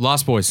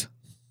 Lost Boys.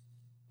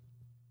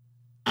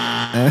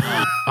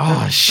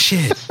 Oh,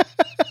 shit.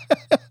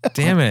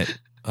 Damn it.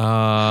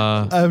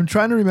 I'm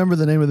trying to remember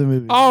the name of the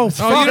movie. Oh,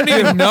 you don't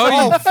even know,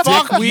 you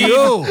fuck dickweed.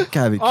 you.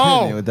 Gotta be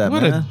kidding me with that,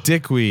 What man. a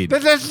dickweed.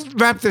 Let's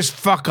wrap this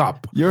fuck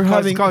up. You're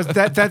having- because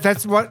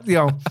that's what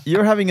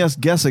You're having us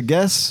guess a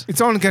guess,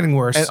 It's only getting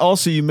worse. and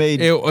also you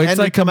made It's Henry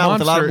like come a out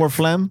with a lot monster. more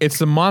phlegm. It's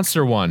the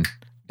monster one.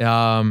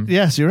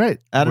 Yes, you're right.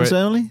 Adam Wait.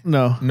 Sandler.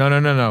 No.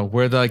 No.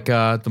 We're like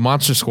the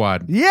Monster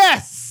Squad.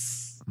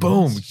 Yes.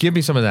 Boom. Give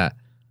me some of that.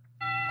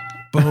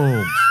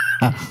 Boom.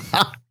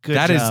 Good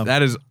That job.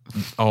 is.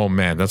 Oh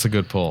man, that's a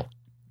good pull.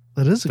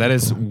 That is. That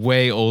is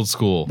way old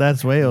school.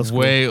 That's way old school.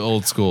 Way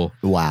old school.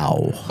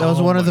 Wow. That was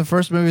one of the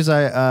first movies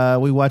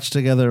we watched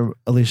together,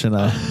 Alicia and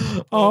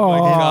I, Oh my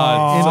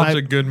God. In Such my-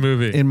 a good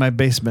movie. in my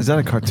basement. Is that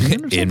a cartoon? Or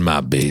something? In my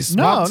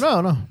basement.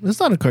 No. It's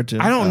not a cartoon.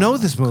 I don't know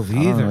this movie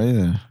I don't either. know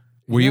either.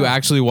 Were you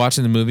actually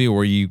watching the movie or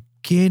were you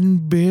getting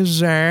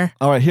busy?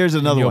 All right, here's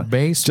another your one.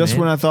 basement. Just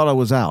when I thought I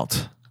was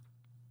out.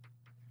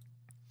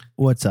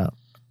 What's up?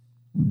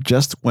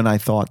 Just when I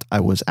thought I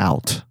was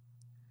out.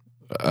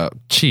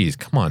 Jeez,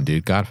 come on,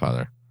 dude.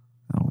 Godfather.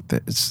 Oh,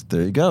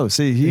 there you go.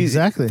 See, he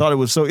Exactly. thought it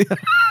was so.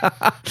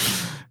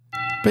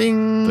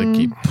 Bing. They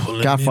keep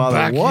pulling Godfather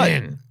me back what?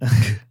 in.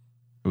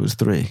 It was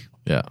 3.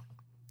 Yeah.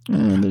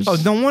 Oh,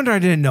 no wonder I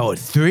didn't know it.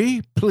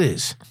 3,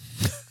 please.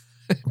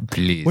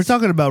 Please. We're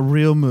talking about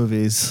real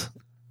movies.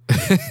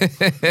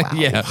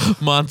 Yeah.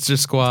 Monster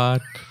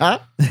Squad. Huh?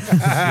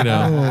 You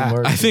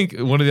know, I think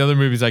one of the other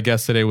movies I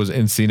guessed today was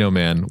Encino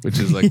Man, which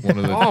is like one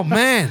of the Oh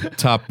man.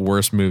 top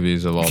worst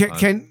movies of all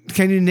time.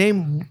 Can you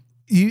name?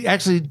 You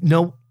actually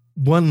know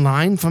one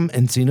line from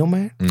Encino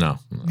Man? No.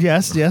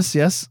 Yes.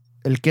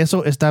 El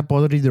queso está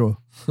podrido.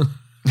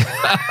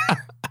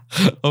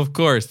 Of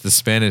course, the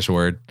Spanish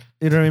word.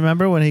 You don't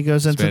remember when he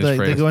goes into Spanish they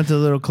phrase. go into the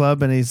little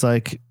club and he's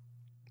like,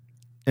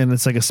 and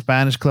it's like a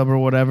Spanish club or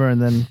whatever,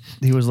 and then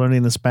he was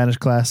learning the Spanish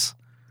class.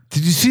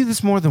 Did you see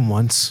this more than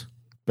once?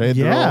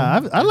 Pedro.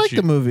 Yeah, I like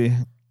the movie.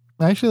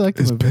 I actually like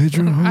the Is movie.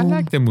 Pedro home? I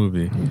like the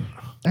movie.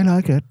 I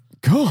like it.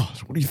 God,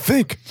 what do you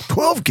think?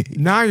 12 gauge.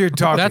 Now you're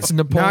talking. That's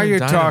Napoleon Now you're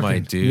Dynamite,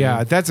 talking. dude.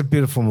 Yeah, that's a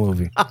beautiful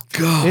movie.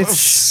 God.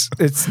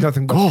 It's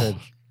nothing but good.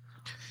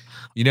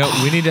 You know,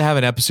 we need to have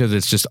an episode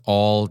that's just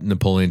all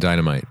Napoleon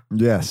Dynamite.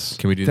 Yes.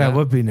 Can we do That that?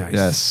 would be nice.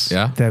 Yes.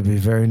 Yeah? That'd be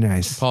very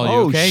nice. Paul, you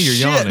Oh, okay? You're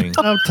shit. yawning.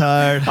 I'm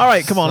tired. All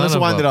right, come on. Son Let's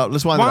of wind a- it up.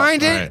 Let's wind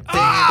Wind it All it.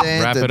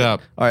 right. Wrap it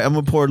up. All right, I'm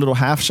going to pour a little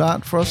half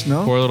shot for us.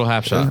 No? Pour a little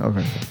half shot.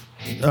 Okay.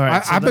 All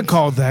right, so I've been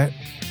called that.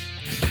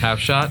 Half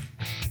shot.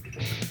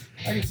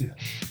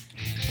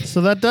 So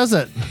that does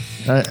it.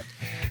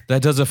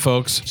 That does it,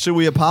 folks. Should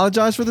we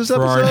apologize for this For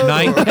episode? our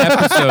ninth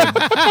episode.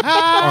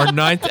 Our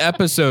ninth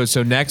episode.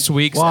 So next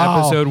week's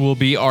Wow. episode will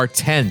be our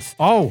 10th.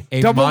 Oh,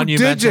 A double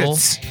monumental,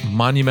 digits.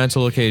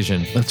 monumental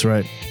occasion. That's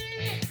right.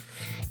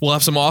 We'll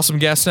have some awesome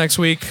guests next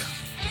week.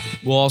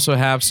 We'll also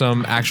have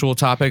some actual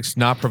topics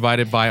not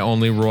provided by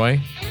only Roy.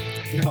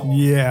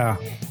 Yeah.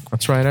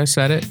 That's right, I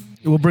said it.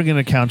 We'll bring in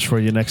a couch for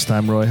you next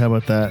time, Roy. How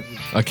about that?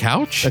 A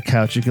couch? A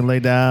couch you can lay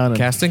down and,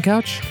 Casting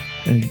couch?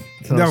 and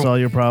tell us No. all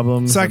your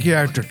problems.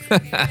 Psychiatric.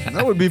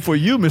 That would be for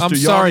you, Mr. I'm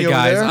sorry, Yawning over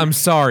guys. there. I'm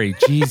sorry.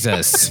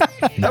 Jesus.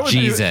 That would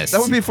Jesus. Be,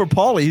 that would be for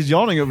Paulie. He's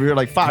yawning over here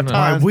like 5 My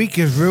times. week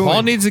is ruined.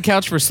 Paul needs a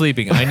couch for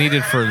sleeping. I need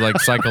it for like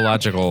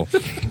psychological,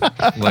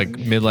 like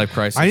midlife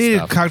crisis I need a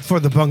stuff. cut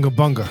for the bunga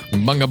bunga.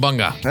 Bunga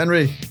bunga.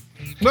 Henry.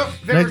 No,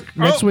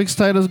 Next week's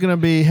title is going to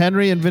be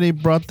Henry and Vinny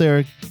brought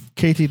their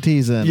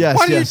KTTs in. Yes,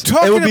 What are you yes.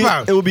 talking it would be,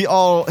 about? It would be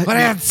all. What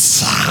are you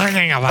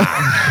talking about?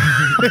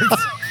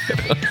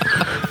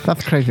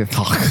 That's crazy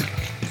talk.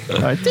 All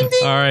right, ding, ding.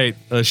 All right,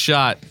 a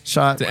shot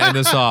Shot. to end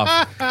us off.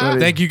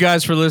 Thank you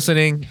guys for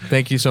listening.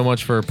 Thank you so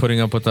much for putting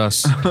up with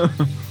us.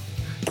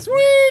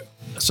 Sweet.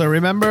 So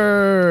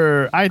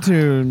remember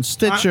iTunes,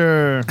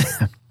 Stitcher.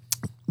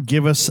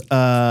 Give us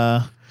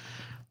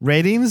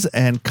ratings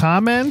and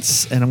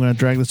comments. And I'm going to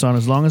drag this on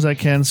as long as I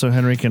can so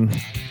Henry can.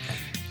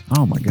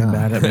 Oh my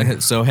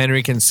God. So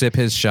Henry can sip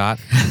his shot.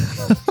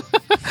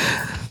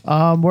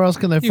 Where else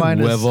can they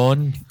find us?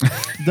 Huevon.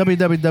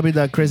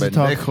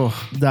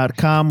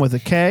 www.crazytalk.com with a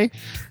K.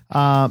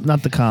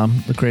 Not the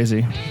com, the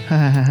crazy.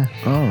 Oh,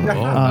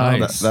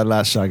 nice. that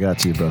last shot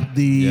got you, bro.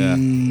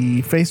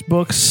 The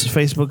Facebooks,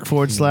 Facebook /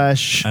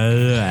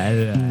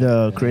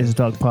 the Crazy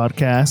Talk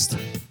Podcast.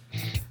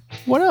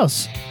 What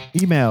else?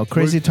 Email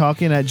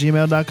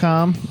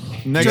crazytalking@gmail.com.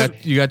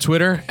 You got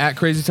Twitter at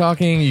Crazy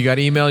Talking. You got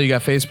email. You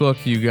got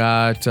Facebook. You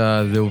got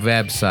the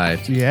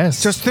website.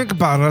 Yes. Just think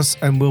about us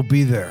and we'll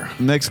be there.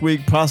 Next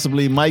week,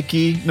 possibly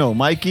Mikey. No,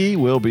 Mikey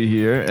will be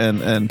here,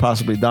 and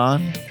possibly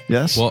Don.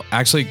 Yes. Well,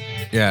 actually,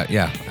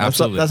 yeah,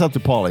 absolutely. That's up to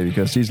Paulie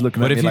because he's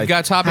looking But at if me you've like,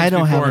 got topics I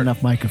don't before, have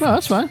enough microphones. No,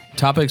 that's fine.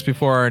 topics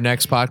before our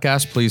next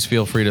podcast, please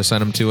feel free to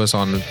send them to us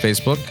on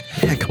Facebook.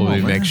 Yeah, come we'll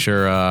on, make man.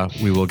 sure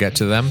we will get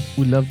to them.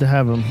 We'd love to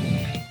have them.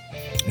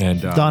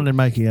 And Don and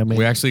Mikey, I mean.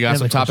 we actually got And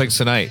some the question. topics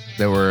tonight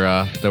that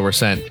were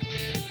sent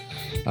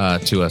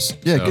to us.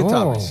 Yeah, So, good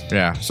topics.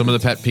 Yeah, some of the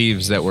pet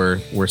peeves that were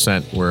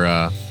sent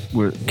were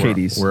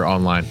Katie's. Were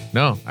online.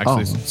 No,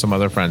 actually, Oh. some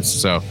other friends.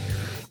 So,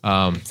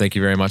 thank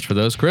you very much for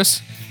those,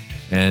 Chris.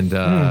 And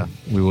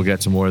we will get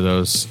to more of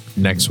those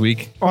next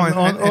week.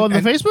 On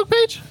the Facebook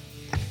page?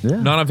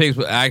 Not on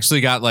Facebook. I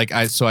actually got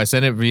I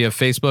sent it via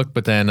Facebook,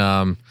 but then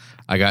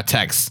I got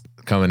texts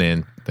coming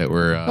in that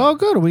were. Oh,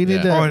 good. We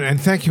need Yeah. to. And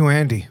thank you,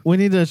 Andy. We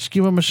need to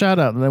give them a shout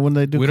out when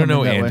they do. we don't come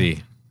know in that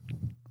way.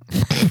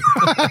 Andy.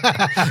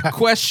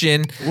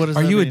 Question: What does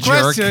Are that you a mean?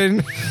 jerk?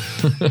 Question.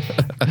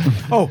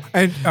 Oh,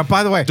 and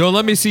by the way, Don't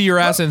let me see your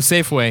ass in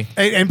Safeway.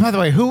 and by the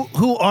way, who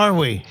are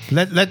we?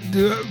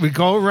 We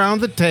go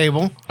around the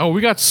table. Oh,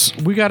 we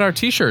got our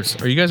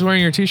T-shirts. Are you guys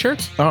wearing your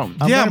T-shirts? Oh,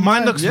 Yeah, wearing mine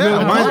mine. looks yeah, really,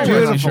 I'm mine's wearing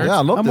beautiful. t-shirts. Yeah,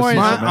 I love I'm this. wearing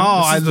t-shirt, mine. man.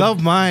 Oh, I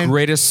love mine.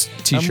 Greatest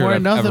I'm T-shirt wearing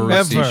I've nothing ever but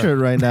received. t-shirt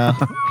right now.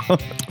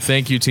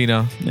 Thank you,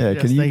 Tina. Yeah,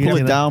 Yes, can you thank you, pull it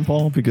Tina. down,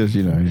 Paul? Because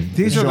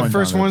These are the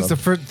first ones.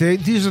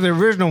 These are the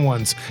original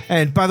ones.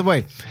 And by the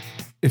way,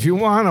 if you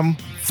want them,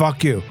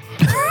 fuck you.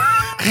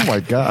 Oh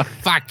my god.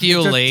 Fuck you,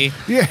 Lee.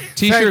 Yeah,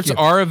 T-shirts thank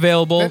you. are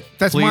available.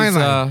 That's Please, my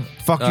line.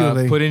 Fuck you,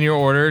 Lee. Put in your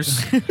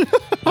orders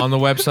on the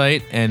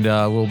website, and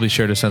we'll be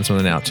sure to send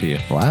something out to you.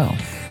 Wow.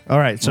 All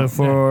right. So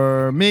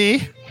for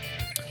me,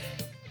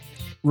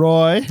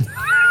 Roy,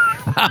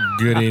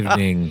 Good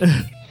evening.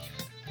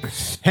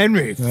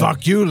 Henry,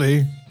 fuck you,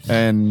 Lee.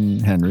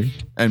 And Henry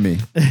and me,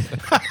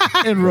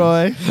 and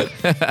Roy,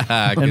 Good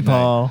and night.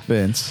 Paul.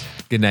 Vince.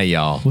 Good night,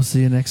 y'all. We'll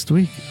see you next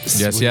week.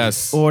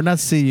 Yes. Or not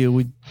see you.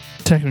 We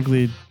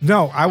technically.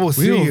 No, I will We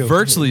see will you.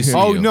 virtually see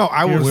Oh you. no,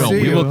 I will No,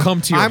 see we you. will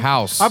come to your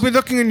house. I'll be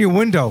looking in your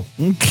window.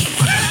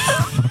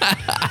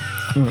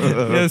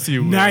 Yes,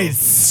 you will.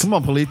 Nice. Come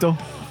on, Polito.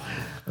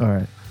 All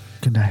right.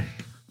 Good night.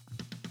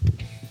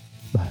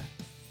 Bye.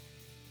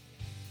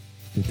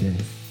 Good day.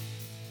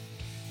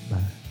 Bye.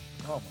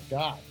 Oh my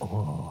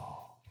god.